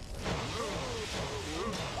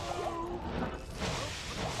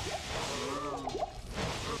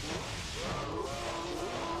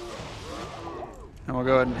 And we'll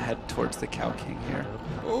go ahead and head towards the Cow King here.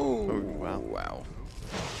 Oh, wow. Wow.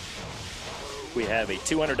 We have a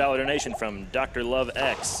 $200 donation from Dr. Love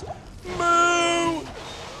X. Moo!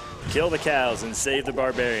 Kill the cows and save the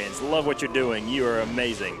barbarians. Love what you're doing. You are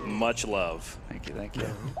amazing. Much love. Thank you, thank you.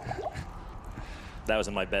 That was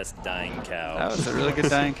my best dying cow. That was a really good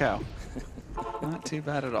dying cow. Not too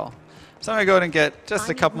bad at all. So I'm going to go ahead and get just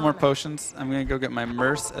a couple more potions. I'm going to go get my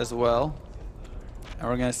Merce as well. And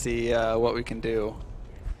we're going to see what we can do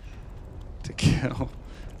to kill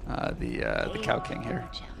the Cow King here.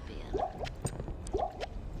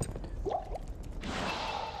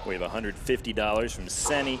 We have $150 from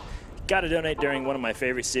Senny. Got to donate during one of my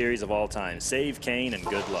favorite series of all time, Save Cain and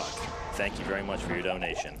Good Luck. Thank you very much for your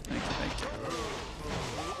donation. Thank you, thank you.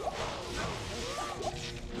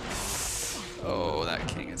 Oh, that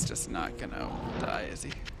king is just not gonna die, is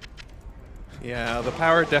he? Yeah, the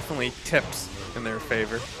power definitely tips in their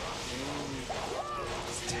favor.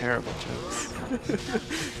 It's terrible jokes.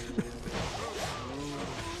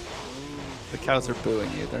 The cows are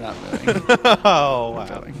booing you. They're not mooing. Oh,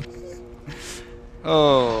 wow. Booing.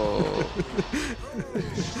 Oh.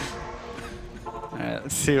 All right,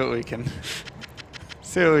 let's see what we can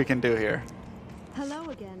do here. Hello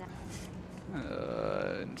again.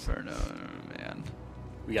 Inferno, man.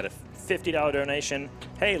 We got a $50 donation.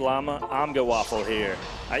 Hey Llama, Amga Waffle here.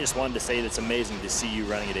 I just wanted to say that it's amazing to see you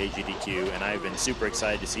running at AGDQ, and I've been super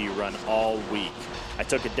excited to see you run all week. I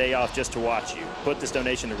took a day off just to watch you. Put this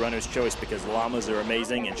donation to Runner's Choice because llamas are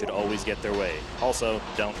amazing and should always get their way. Also,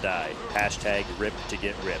 don't die. Hashtag rip to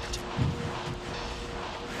get ripped.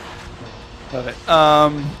 Love it.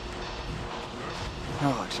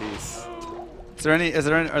 Oh, jeez.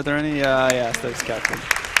 Are there any, yes, there's Captain.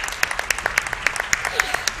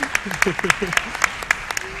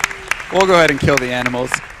 We'll go ahead and kill the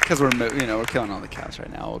animals because we're killing all the cows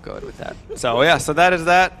right now. We'll go ahead with that. So yeah, so that is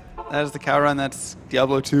that. That is the cow run. That's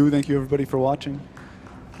Diablo 2. Thank you everybody for watching.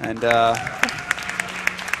 And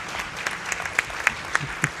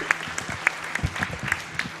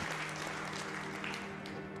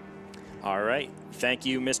All right. Thank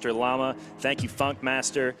you, Mr. Llama. Thank you,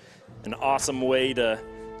 Funkmaster. An awesome way to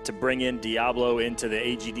bring in Diablo into the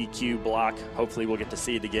AGDQ block. Hopefully we'll get to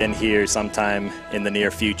see it again here sometime in the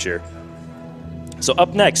near future. So up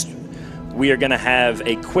next, we are going to have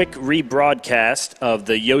a quick rebroadcast of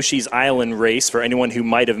the Yoshi's Island race for anyone who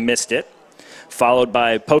might have missed it, followed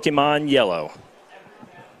by Pokemon Yellow.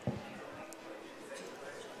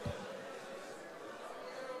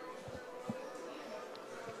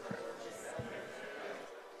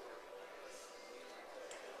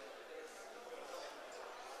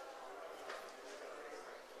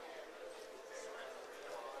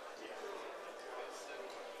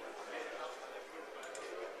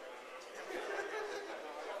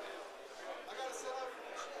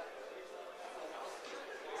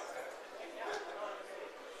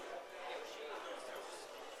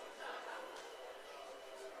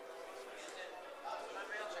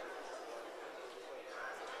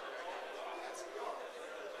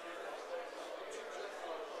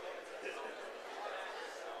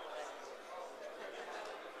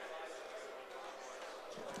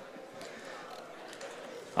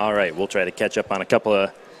 All right, we'll try to catch up on a couple of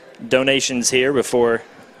donations here before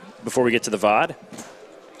we get to the VOD.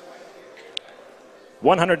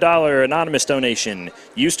 $100 anonymous donation.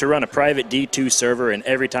 Used to run a private D2 server, and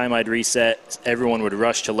every time I'd reset, everyone would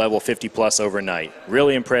rush to level 50 plus overnight.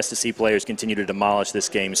 Really impressed to see players continue to demolish this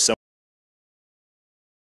game so